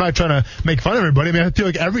ones. I'm not trying to make fun of everybody. I mean, I feel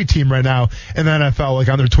like every team right now in the NFL, like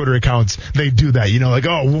on their Twitter accounts, they do that. Like,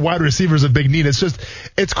 oh, wide receiver is a big need.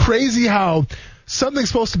 It's crazy how something's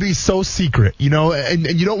supposed to be so secret,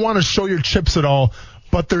 and you don't want to show your chips at all,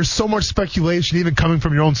 but there's so much speculation even coming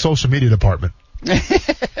from your own social media department.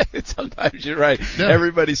 Sometimes you're right. Yeah.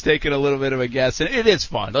 Everybody's taking a little bit of a guess, and it is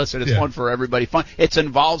fun. Listen, it's fun for everybody. Fun. It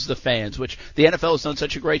involves the fans, which the NFL has done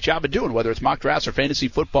such a great job of doing. Whether it's mock drafts or fantasy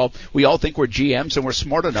football, we all think we're GMs and we're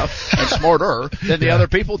smart enough and smarter than the other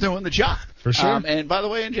people doing the job. For sure. And by the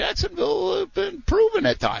way, in Jacksonville, have been proven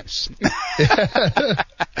at times,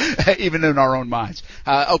 even in our own minds.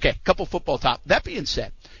 Okay, couple football top. That being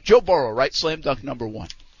said, Joe Burrow, right? Slam dunk number 1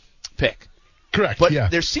 pick. Correct. But yeah.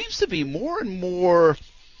 There seems to be more and more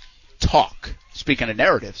talk, speaking of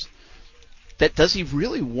narratives, that does he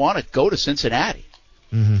really want to go to Cincinnati?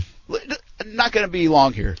 Mm-hmm. Not going to be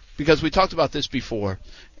long here, because we talked about this before,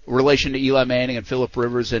 in relation to Eli Manning and Phillip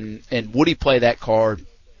Rivers, and would he play that card?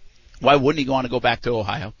 Why wouldn't he want to go back to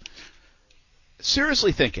Ohio?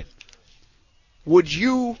 Seriously thinking, would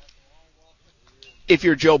you, if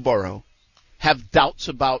you're Joe Burrow, have doubts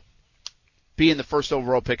about being the first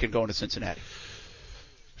overall pick and going to Cincinnati?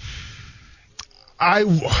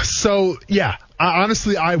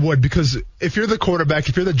 Honestly, I would, because if you're the quarterback,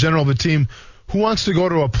 if you're the general of the team, who wants to go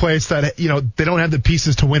to a place that, they don't have the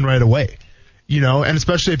pieces to win right away, and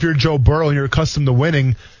especially if you're Joe Burrow and you're accustomed to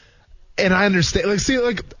winning. And I understand,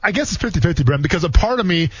 I guess it's 50-50, Brent, because a part of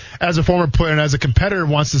me as a former player and as a competitor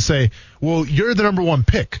wants to say, well, you're the number 1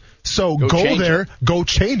 pick. So go there, go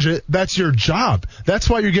change it. That's your job. That's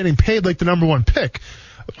why you're getting paid like the number 1 pick.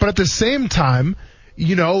 But at the same time,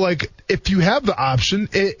 if you have the option,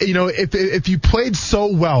 if you played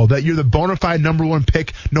so well that you're the bona fide number 1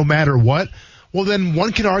 pick no matter what, well, then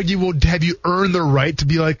one can argue, well, have you earned the right to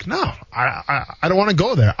be like, no, I don't want to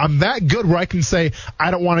go there. I'm that good where I can say I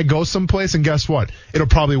don't want to go someplace, and guess what? It'll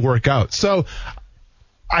probably work out. So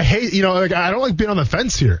I hate, I don't like being on the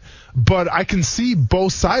fence here, but I can see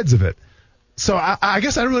both sides of it. So I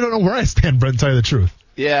guess I really don't know where I stand, Brent, to tell you the truth.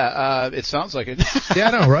 Yeah, it sounds like it. Yeah,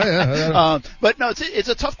 I know, right? Yeah. But no, it's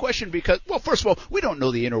a tough question because, well, first of all, we don't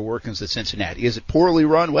know the inner workings of Cincinnati. Is it poorly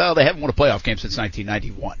run? Well, they haven't won a playoff game since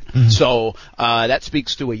 1991. Mm-hmm. So that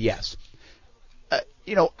speaks to a yes.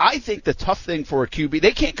 I think the tough thing for a QB,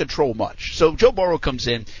 they can't control much. So Joe Burrow comes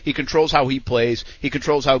in, he controls how he plays, he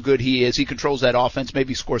controls how good he is, he controls that offense,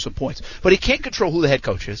 maybe score some points. But he can't control who the head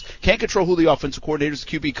coach is, can't control who the offensive coordinator is,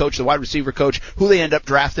 the QB coach, the wide receiver coach, who they end up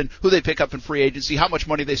drafting, who they pick up in free agency, how much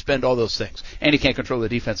money they spend, all those things. And he can't control the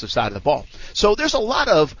defensive side of the ball. So there's a lot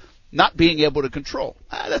of not being able to control.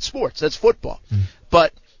 That's sports, that's football.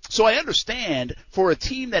 But so I understand for a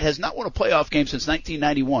team that has not won a playoff game since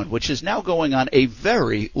 1991, which is now going on a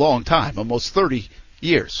very long time, almost 30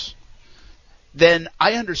 years, then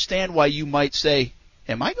I understand why you might say,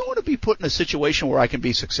 am I going to be put in a situation where I can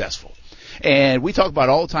be successful? And we talk about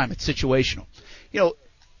it all the time, it's situational.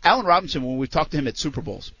 Allen Robinson, when we've talked to him at Super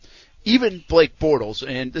Bowls, even Blake Bortles,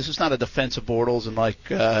 and this is not a defense of Bortles, and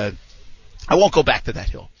I won't go back to that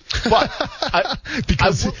hill. But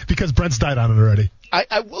because Brent's died on it already.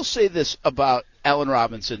 I will say this about Allen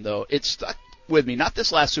Robinson, though. It stuck with me, not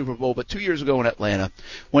this last Super Bowl, but 2 years ago in Atlanta,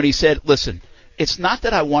 when he said, listen, it's not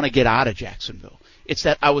that I want to get out of Jacksonville. It's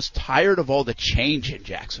that I was tired of all the change in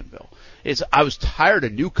Jacksonville. I was tired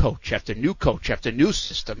of new coach after new coach after new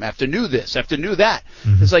system after new this after new that.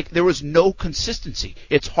 Mm-hmm. It's like there was no consistency.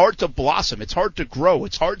 It's hard to blossom. It's hard to grow.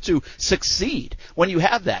 It's hard to succeed when you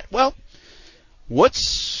have that. Well,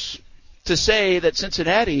 what's to say that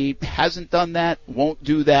Cincinnati hasn't done that, won't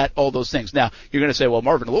do that, all those things? Now, you're going to say, well,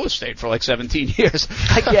 Marvin Lewis stayed for like 17 years.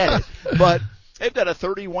 I get it. But they've got a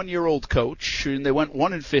 31-year-old coach, and they went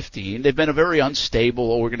 1-15. They've been a very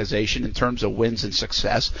unstable organization in terms of wins and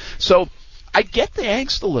success. So I get the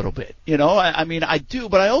angst a little bit. I mean, I do,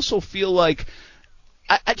 but I also feel like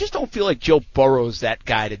I just don't feel like Joe Burrow's that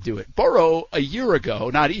guy to do it. Burrow, a year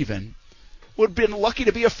ago, not even, would have been lucky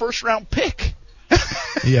to be a first-round pick.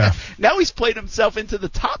 Yeah. Now he's played himself into the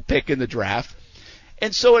top pick in the draft.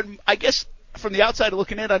 And so I guess from the outside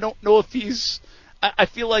looking in, I don't know if I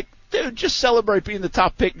feel like, dude, just celebrate being the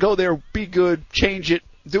top pick, go there, be good, change it,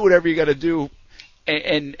 do whatever you got to do,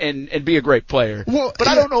 and be a great player. Well, but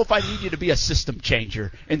I don't know if I need you to be a system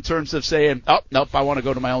changer in terms of saying, oh, nope, I want to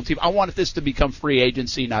go to my own team. I want this to become free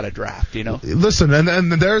agency, not a draft, Listen, and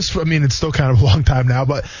it's still kind of a long time now,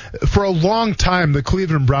 but for a long time, the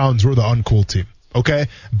Cleveland Browns were the uncool team. Okay?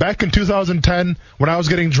 Back in 2010, when I was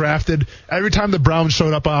getting drafted, every time the Browns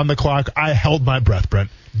showed up on the clock, I held my breath, Brent.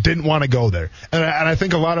 Didn't want to go there. And I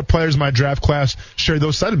think a lot of players in my draft class shared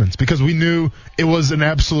those sentiments because we knew it was an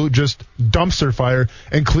absolute just dumpster fire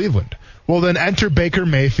in Cleveland. Well, then enter Baker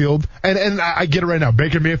Mayfield. And I get it right now.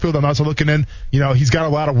 Baker Mayfield, I'm also looking in, he's got a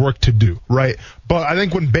lot of work to do, right? But I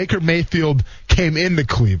think when Baker Mayfield came into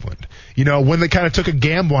Cleveland, when they kind of took a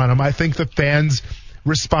gamble on him, I think the fans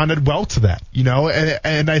responded well to that,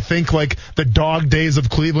 and I think like the dog days of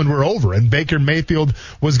Cleveland were over and Baker Mayfield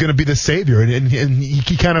was going to be the savior and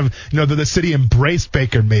he kind of, the city embraced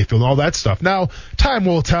Baker Mayfield and all that stuff. Now, time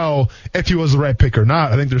will tell if he was the right pick or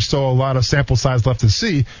not. I think there's still a lot of sample size left to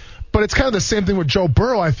see, but it's kind of the same thing with Joe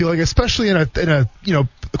Burrow, I feel like, especially in a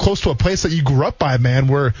close to a place that you grew up by, man,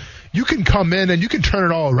 where you can come in and you can turn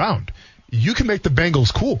it all around. You can make the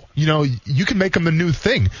Bengals cool. You can make them the new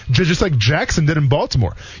thing, just like Jackson did in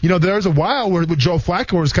Baltimore. There was a while where with Joe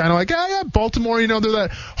Flacco was kind of like, yeah, Baltimore, they're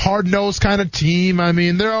that hard-nosed kind of team. I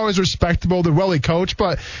mean, they're always respectable. They're well coached,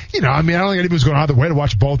 but, I don't think anybody's going out of their way to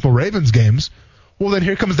watch Baltimore Ravens games. Well, then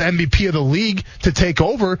here comes the MVP of the league to take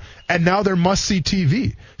over, and now they're must-see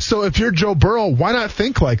TV. So if you're Joe Burrow, why not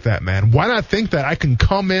think like that, man? Why not think that I can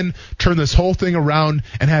come in, turn this whole thing around,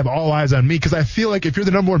 and have all eyes on me? Because I feel like if you're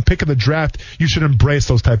the number one pick of the draft, you should embrace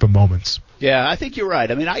those type of moments. Yeah, I think you're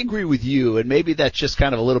right. I mean, I agree with you, and maybe that's just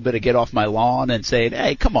kind of a little bit of get off my lawn and saying,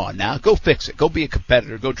 hey, come on now, go fix it. Go be a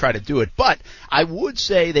competitor. Go try to do it. But I would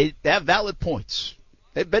say they have valid points.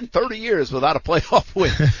 They've been 30 years without a playoff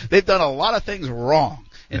win. They've done a lot of things wrong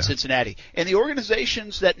in Cincinnati. And the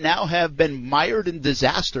organizations that now have been mired in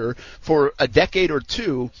disaster for a decade or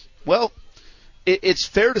two, well, it's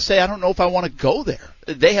fair to say I don't know if I want to go there.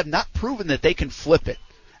 They have not proven that they can flip it,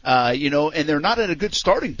 and they're not at a good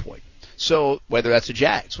starting point. So whether that's the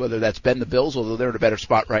Jags, whether that's been the Bills, although they're in a better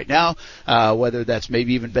spot right now, whether that's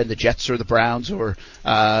maybe even been the Jets or the Browns or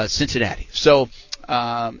Cincinnati. So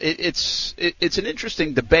it's an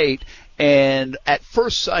interesting debate, and at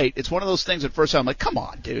first sight, it's one of those things at first sight, I'm like, come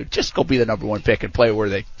on, dude, just go be the number one pick and play where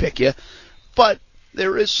they pick you. But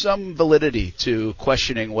there is some validity to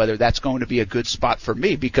questioning whether that's going to be a good spot for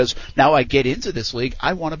me because now I get into this league,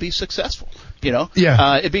 I want to be successful,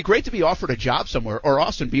 Yeah. It'd be great to be offered a job somewhere, or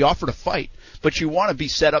Austin, be offered a fight. But you want to be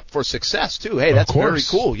set up for success too. Hey, that's very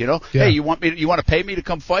cool, Yeah. Hey, you want to pay me to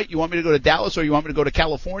come fight? You want me to go to Dallas or you want me to go to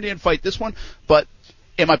California and fight this one? But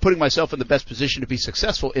am I putting myself in the best position to be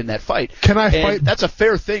successful in that fight? Can I fight? That's a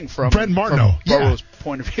fair thing from Brent Martineau. Burrow's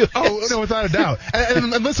point of view. Oh, no, without a doubt.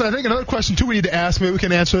 And listen, I think another question, too, we need to ask, maybe we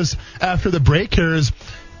can answer this after the break here, is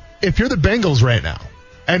if you're the Bengals right now,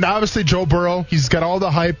 and obviously Joe Burrow, he's got all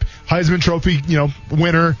the hype, Heisman Trophy,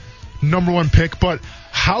 winner, number one pick, but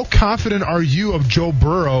how confident are you of Joe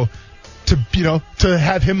Burrow to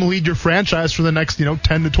have him lead your franchise for the next, 10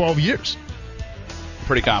 to 12 years?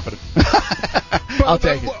 Pretty confident. I'll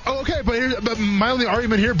take it. Okay, but my only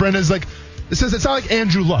argument here, Brent, is it's not like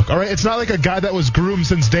Andrew Luck, all right? It's not like a guy that was groomed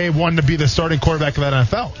since day one to be the starting quarterback of the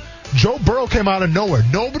NFL. Joe Burrow came out of nowhere.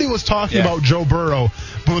 Nobody was talking about Joe Burrow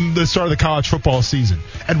from the start of the college football season.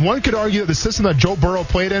 And one could argue that the system that Joe Burrow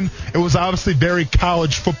played in, it was obviously very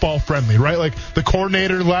college football friendly, right? Like the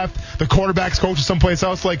coordinator left, the quarterback's coach is someplace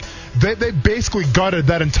else. Like they basically gutted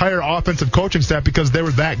that entire offensive coaching staff because they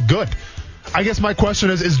were that good. I guess my question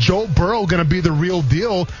is Joe Burrow going to be the real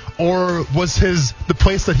deal, or was the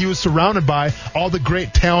place that he was surrounded by, all the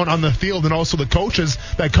great talent on the field and also the coaches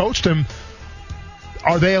that coached him,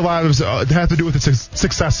 are they allowed to have to do with its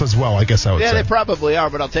success as well, I guess I would say. Yeah, they probably are,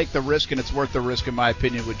 but I'll take the risk, and it's worth the risk, in my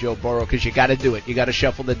opinion, with Joe Burrow, because you got to do it. You got to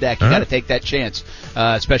shuffle the deck. You got to take that chance,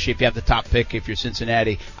 especially if you have the top pick. If you're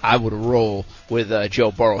Cincinnati, I would roll with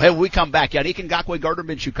Joe Burrow. Hey, when we come back, Yannick Ngakoue, Gardner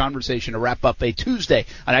Minshew conversation to wrap up a Tuesday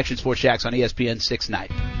on Action Sports Jacks on ESPN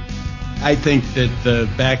 690. I think that the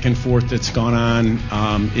back and forth that's gone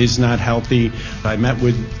on is not healthy. I met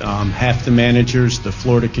with half the managers, the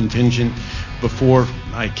Florida contingent, before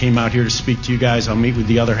I came out here to speak to you guys. I'll meet with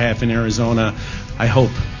the other half in Arizona. I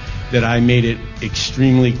hope that I made it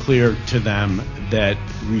extremely clear to them that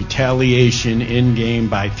retaliation in-game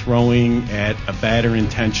by throwing at a batter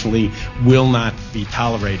intentionally will not be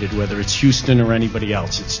tolerated, whether it's Houston or anybody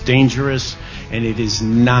else. It's dangerous, and it is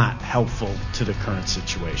not helpful to the current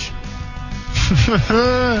situation.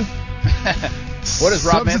 What is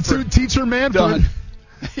Rob Substitute teacher Manfred?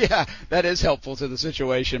 Yeah, that is helpful to the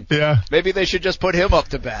situation. Yeah. Maybe they should just put him up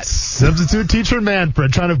to bat. Substitute teacher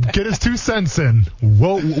Manfred trying to get his 2 cents in.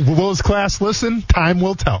 Will his class listen? Time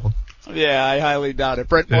will tell. Yeah, I highly doubt it.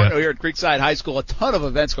 Brent Martineau here at Creekside High School. A ton of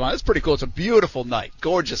events going on. It's pretty cool. It's a beautiful night,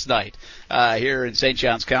 gorgeous night here in St.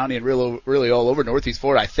 Johns County and really all over Northeast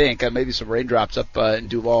Florida, I think. Maybe some raindrops up in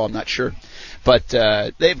Duval, I'm not sure. But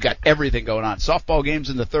they've got everything going on. Softball games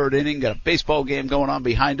in the third inning. Got a baseball game going on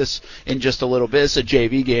behind us in just a little bit. It's a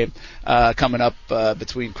JV game coming up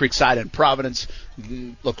between Creekside and Providence.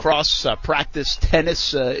 Lacrosse practice.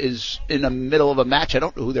 Tennis is in the middle of a match. I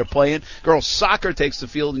don't know who they're playing. Girls soccer takes the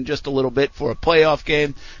field in just a little bit for a playoff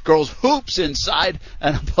game. Girls hoops inside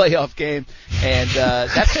and a playoff game. And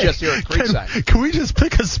that's just here at Creekside. Can we just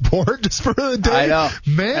pick a sport just for the day? I know.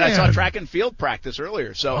 Man. And I saw track and field practice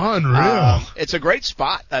earlier. So unreal. It's a great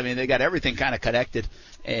spot. I mean, they got everything kind of connected.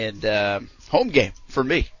 And home game for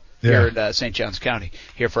me. Here in St. Johns County,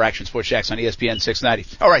 here for Action Sports Jacks on ESPN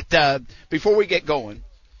 690. All right, before we get going,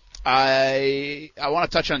 I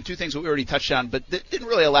want to touch on two things that we already touched on, but didn't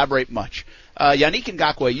really elaborate much. Yannick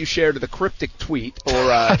Ngakoue, you shared the cryptic tweet or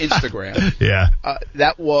Instagram. Yeah.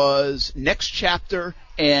 That was next chapter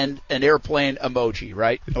and an airplane emoji,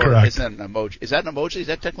 right? Correct. Or is that an emoji? Is that an emoji? Is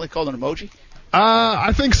that technically called an emoji?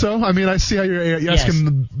 I think so. I mean, I see how you're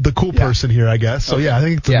asking the cool person here, I guess. So, yeah, I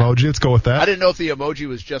think it's emoji. Let's go with that. I didn't know if the emoji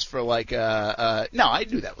was just for, like, no, I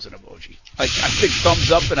knew that was an emoji. Like, I think thumbs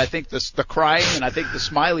up, and I think the crying, and I think the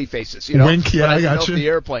smiley faces, you know. Wink, yeah, but I got didn't know you. if the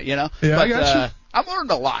airplane, you know. Yeah, but, I got you. I've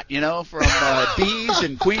learned a lot, you know, from bees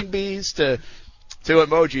and queen bees to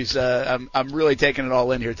emojis. I'm really taking it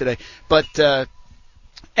all in here today. But,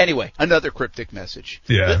 anyway, another cryptic message.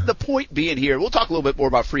 Yeah. The point being here, we'll talk a little bit more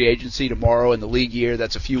about free agency tomorrow and the league year.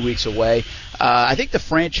 That's a few weeks away. I think the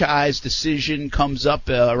franchise decision comes up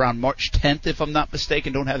around March 10th, if I'm not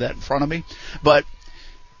mistaken. Don't have that in front of me. But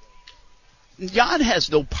Jan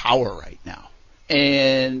has no power right now.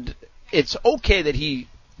 And it's okay that he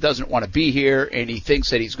doesn't want to be here and he thinks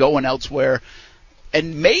that he's going elsewhere.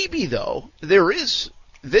 And maybe, though, there is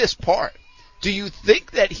this part. Do you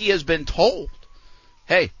think that he has been told,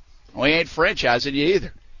 hey, we ain't franchising you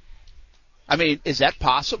either? I mean, is that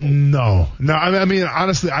possible? No. I mean,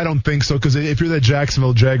 honestly, I don't think so, because if you're the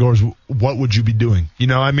Jacksonville Jaguars, what would you be doing? You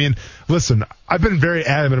know, I mean, listen, I've been very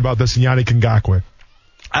adamant about this in Yannick Ngakoue.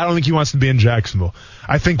 I don't think he wants to be in Jacksonville.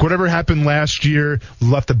 I think whatever happened last year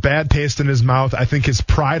left a bad taste in his mouth. I think his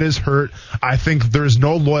pride is hurt. I think there's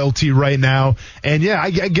no loyalty right now. And, yeah, I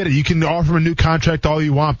get it. You can offer him a new contract all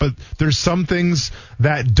you want, but there's some things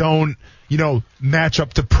that don't, match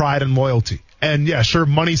up to pride and loyalty. And yeah, sure,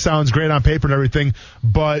 money sounds great on paper and everything,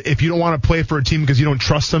 but if you don't want to play for a team because you don't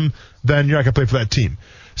trust them, then you're not going to play for that team.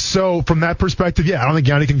 So from that perspective, yeah, I don't think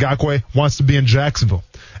Yannick Ngakoue wants to be in Jacksonville.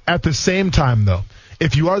 At the same time, though,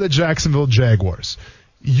 if you are the Jacksonville Jaguars,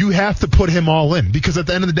 you have to put him all in, because at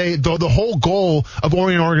the end of the day, the whole goal of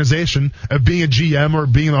owning an organization, of being a GM or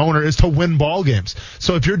being an owner, is to win ball games.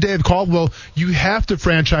 So if you're Dave Caldwell, you have to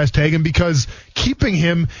franchise tag him, because keeping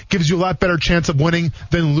him gives you a lot better chance of winning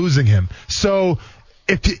than losing him. So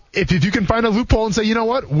if you can find a loophole and say, you know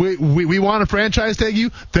what, we want to franchise tag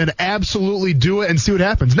you, then absolutely do it and see what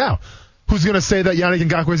happens. Now, who's going to say that Yannick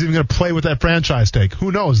Ngakoue is even going to play with that franchise tag?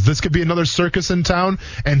 Who knows? This could be another circus in town,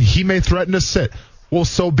 and he may threaten to sit. Well,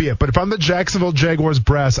 so be it. But if I'm the Jacksonville Jaguars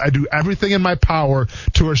brass, I do everything in my power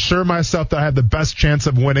to assure myself that I have the best chance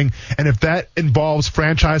of winning. And if that involves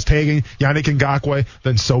franchise tagging Yannick Ngakoue,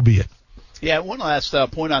 then so be it. Yeah, one last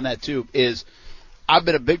point on that, too, is I've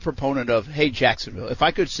been a big proponent of, hey, Jacksonville, if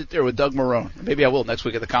I could sit there with Doug Marrone, maybe I will next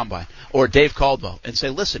week at the Combine, or Dave Caldwell, and say,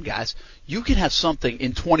 listen, guys, you can have something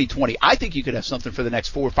in 2020. I think you could have something for the next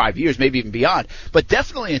 4 or 5 years, maybe even beyond, but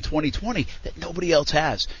definitely in 2020 that nobody else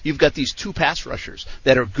has. You've got these 2 pass rushers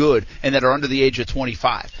that are good and that are under the age of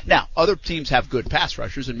 25. Now, other teams have good pass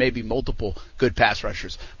rushers and maybe multiple good pass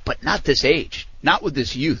rushers, but not this age, not with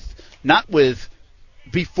this youth, not with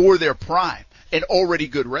before their prime. And already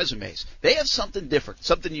good resumes. They have something different,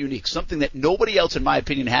 something unique, something that nobody else, in my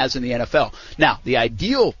opinion, has in the NFL. Now, the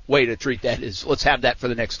ideal way to treat that is let's have that for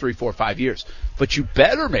the next 3, 4, 5 years. But you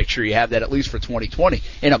better make sure you have that at least for 2020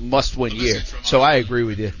 in a must-win year. So I agree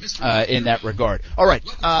with you in that regard. All right,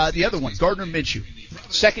 the other one, Gardner Minshew,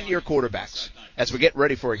 second-year quarterbacks, as we get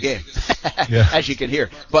ready for a game, as you can hear.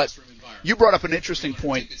 But you brought up an interesting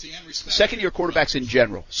point. Second-year quarterbacks in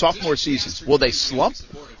general, sophomore seasons, will they slump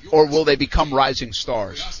or will they become rising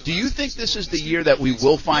stars? Do you think this is the year that we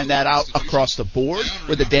will find that out across the board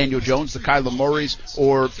with the Daniel Jones, the Kyler Murrays,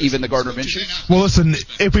 or even the Gardner Minshew? Well, listen,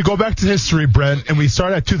 if we go back to history, Brent, and we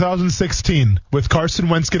start at 2016 with Carson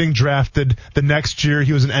Wentz getting drafted, the next year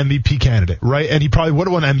he was an MVP candidate, right? And he probably would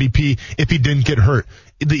have won MVP if he didn't get hurt.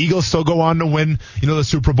 The Eagles still go on to win, the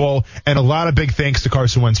Super Bowl, and a lot of big thanks to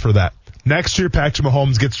Carson Wentz for that. Next year, Patrick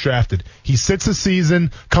Mahomes gets drafted. He sits a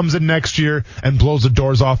season, comes in next year, and blows the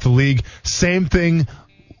doors off the league. Same thing.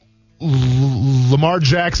 Lamar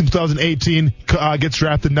Jackson, 2018, gets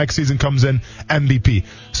drafted next season, comes in MVP.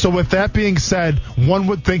 So with that being said, one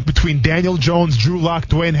would think between Daniel Jones, Drew Lock,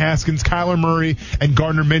 Dwayne Haskins, Kyler Murray, and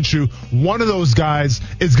Gardner Minshew, one of those guys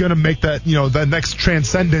is going to make that, that next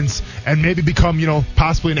transcendence and maybe become,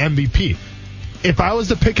 possibly an MVP. If I was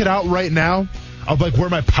to pick it out right now, of like where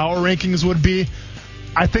my power rankings would be,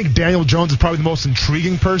 I think Daniel Jones is probably the most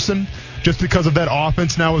intriguing person just because of that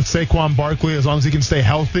offense now with Saquon Barkley. As long as he can stay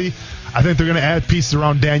healthy, I think they're going to add pieces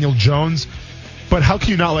around Daniel Jones. But how can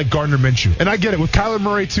you not like Gardner Minshew? And I get it with Kyler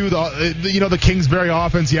Murray too, the Kingsbury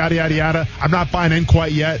offense, yada yada yada. I'm not buying in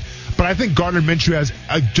quite yet, but I think Gardner Minshew has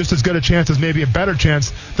just as good a chance, as maybe a better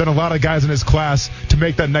chance than a lot of guys in his class to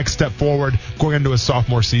make that next step forward going into his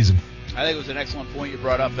sophomore season. I think it was an excellent point you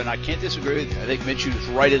brought up, and I can't disagree with you. I think Minshew is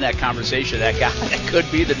right in that conversation. That guy that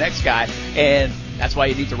could be the next guy, and that's why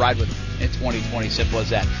you need to ride with him in 2020. Simple as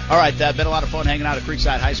that. All right, been a lot of fun hanging out at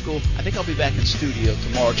Creekside High School. I think I'll be back in studio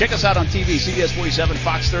tomorrow. Check us out on TV, CBS 47,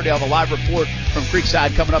 Fox 30. I'll have a live report from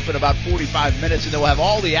Creekside coming up in about 45 minutes, and then we'll have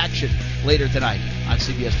all the action later tonight on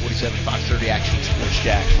CBS 47, Fox 30 Action Sports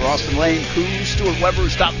Jacks. For Austin Lane, Coos, Stuart Weber, who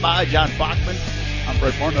stopped by, John Bachman, I'm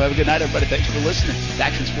Brett Martin. Have a good night, everybody. Thanks for listening. It's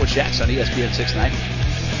Action Sports Jacks on ESPN 690.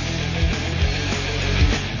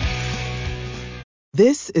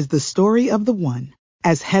 This is the story of the one.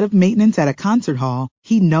 As head of maintenance at a concert hall,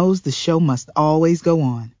 he knows the show must always go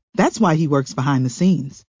on. That's why he works behind the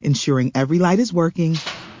scenes, ensuring every light is working,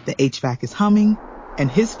 the HVAC is humming,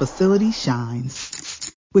 and his facility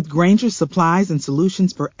shines. With Grainger's supplies and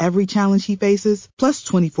solutions for every challenge he faces, plus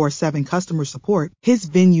 24/7 customer support, his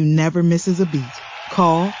venue never misses a beat.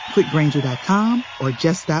 Call quickgrainger.com or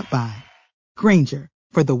just stop by. Grainger,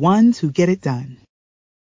 for the ones who get it done.